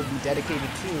 Fridays will be dedicated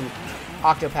to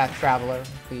Octopath Traveler,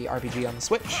 the RPG on the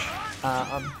Switch,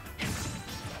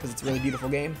 because it's a really beautiful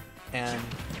game, and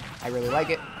I really like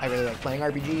it. I really like playing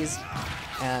RPGs,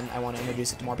 and I want to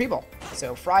introduce it to more people.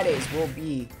 So Fridays will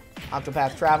be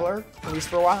Octopath Traveler, at least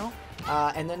for a while,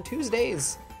 and then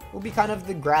Tuesdays will be kind of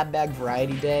the grab bag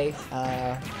variety day.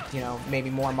 You know, maybe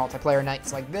more multiplayer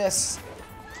nights like this,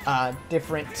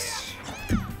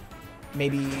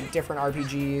 maybe different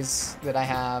RPGs that I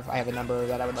have. I have a number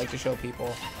that I would like to show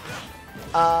people.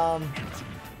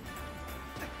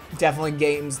 Definitely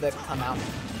games that come out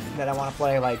that I want to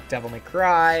play, like Devil May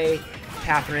Cry,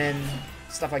 Catherine,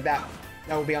 stuff like that.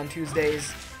 That will be on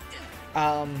Tuesdays.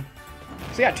 So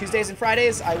yeah, Tuesdays and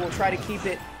Fridays, I will try to keep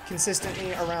it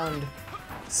consistently around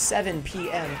 7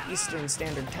 p.m. Eastern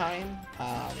Standard Time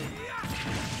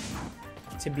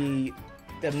to be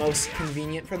the most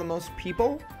convenient for the most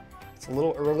people. It's a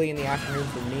little early in the afternoon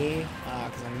for me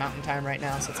because I'm Mountain Time right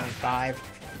now, so it's only 5.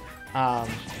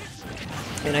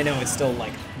 And I know it's still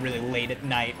like really late at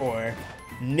night or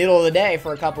middle of the day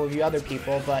for a couple of you other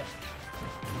people, but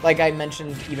like I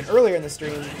mentioned even earlier in the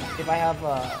stream, if I have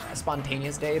a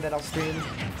spontaneous day that I'll stream,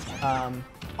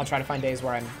 I'll try to find days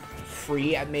where I'm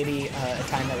free at maybe a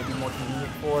time that would be more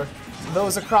convenient for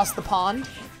those across the pond.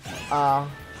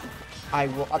 I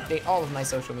will update all of my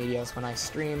social medias when I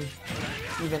stream,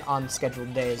 even on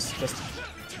scheduled days, just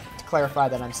to clarify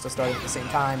that I'm still starting at the same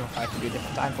time, or if I have to do a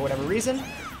different time for whatever reason. You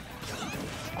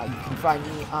can find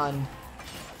me on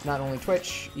not only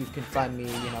Twitch, you can find me,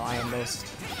 you know, I am most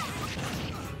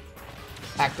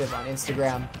active on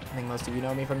Instagram. I think most of you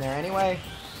know me from there anyway.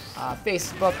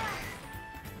 Facebook,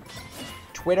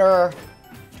 Twitter.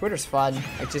 Twitter's fun.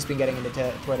 I've just been getting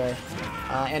into Twitter.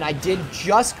 And I did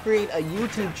just create a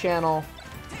YouTube channel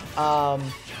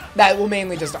that will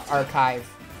mainly just archive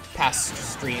past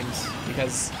streams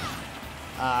because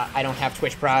I don't have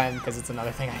Twitch Prime because it's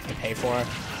another thing I have to pay for.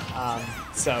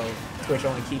 So Twitch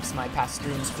only keeps my past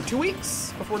streams for 2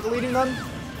 weeks before deleting them.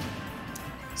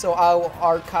 So I'll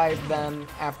archive them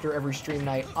after every stream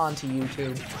night onto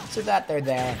YouTube so that they're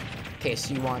there in case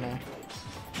you want to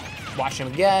watch them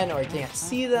again or you can't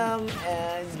see them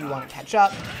and you want to catch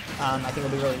up. I think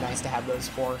it'll be really nice to have those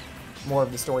for more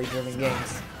of the story-driven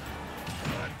games.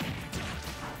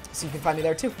 So you can find me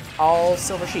there too. All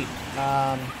Silver Sheep.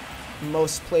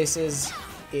 Most places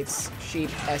it's Sheep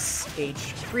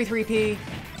SH33P.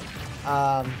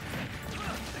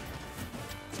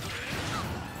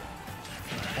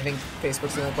 I think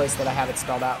Facebook's the only place that I have it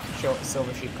spelled out. Show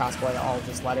Silver Sheep Cosplay, all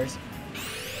just letters.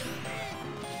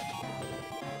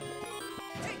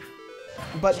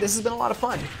 But this has been a lot of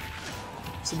fun.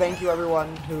 So thank you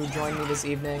everyone who joined me this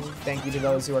evening. Thank you to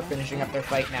those who are finishing up their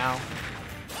fight now.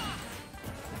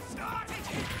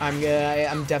 I'm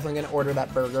definitely gonna order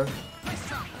that burger.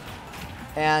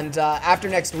 And after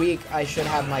next week, I should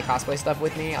have my cosplay stuff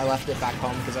with me. I left it back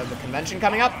home because of the convention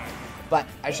coming up. But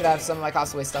I should have some of my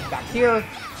cosplay stuff back here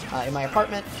in my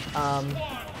apartment.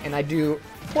 And I do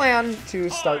plan to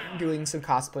start doing some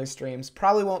cosplay streams.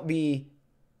 Probably won't be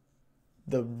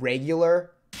the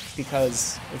regular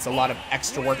because it's a lot of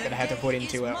extra work that I have to put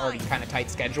into an already kind of tight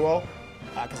schedule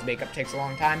because makeup takes a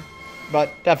long time. But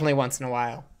definitely once in a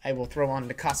while, I will throw on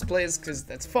the cosplays because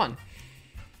that's fun.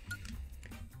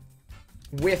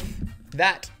 With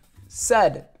that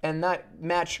said, and that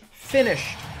match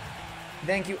finished,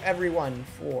 thank you everyone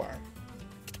for...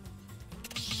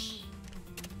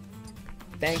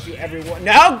 Thank you everyone...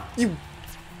 No! You...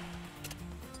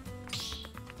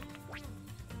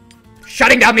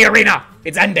 Shutting down the arena!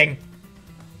 It's ending!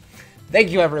 Thank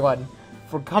you everyone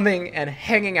for coming and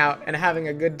hanging out and having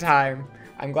a good time.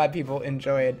 I'm glad people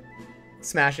enjoyed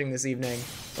smashing this evening.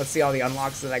 Let's see all the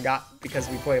unlocks that I got because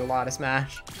we played a lot of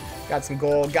Smash. Got some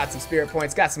gold, got some spirit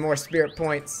points, got some more spirit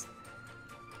points.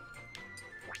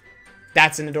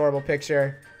 That's an adorable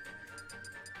picture.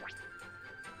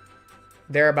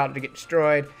 They're about to get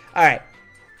destroyed. Alright.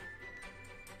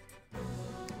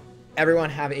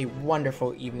 Everyone have a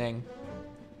wonderful evening.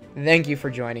 Thank you for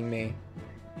joining me.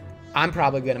 I'm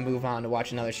probably going to move on to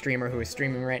watch another streamer who is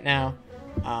streaming right now.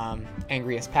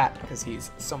 Angriest Pat, because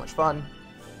he's so much fun.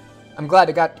 I'm glad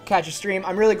I got to catch a stream.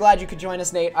 I'm really glad you could join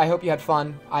us, Nate. I hope you had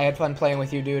fun. I had fun playing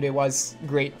with you, dude. It was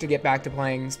great to get back to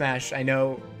playing Smash. I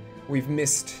know we've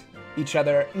missed each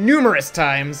other numerous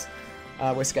times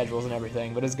with schedules and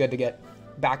everything, but it's good to get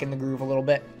back in the groove a little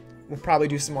bit. We'll probably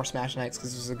do some more Smash nights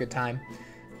because this was a good time.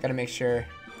 Gotta make sure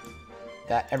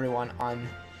that everyone on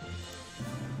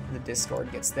the Discord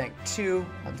gets thanked too.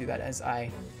 I'll do that as I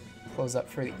close up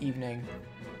for the evening.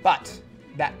 But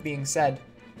that being said,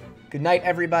 good night,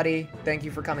 everybody. Thank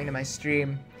you for coming to my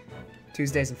stream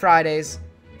Tuesdays and Fridays,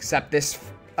 except this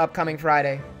upcoming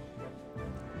Friday.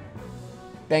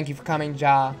 Thank you for coming,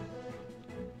 Ja.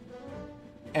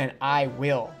 And I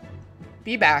will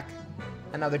be back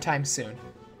another time soon.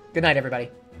 Good night,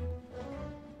 everybody.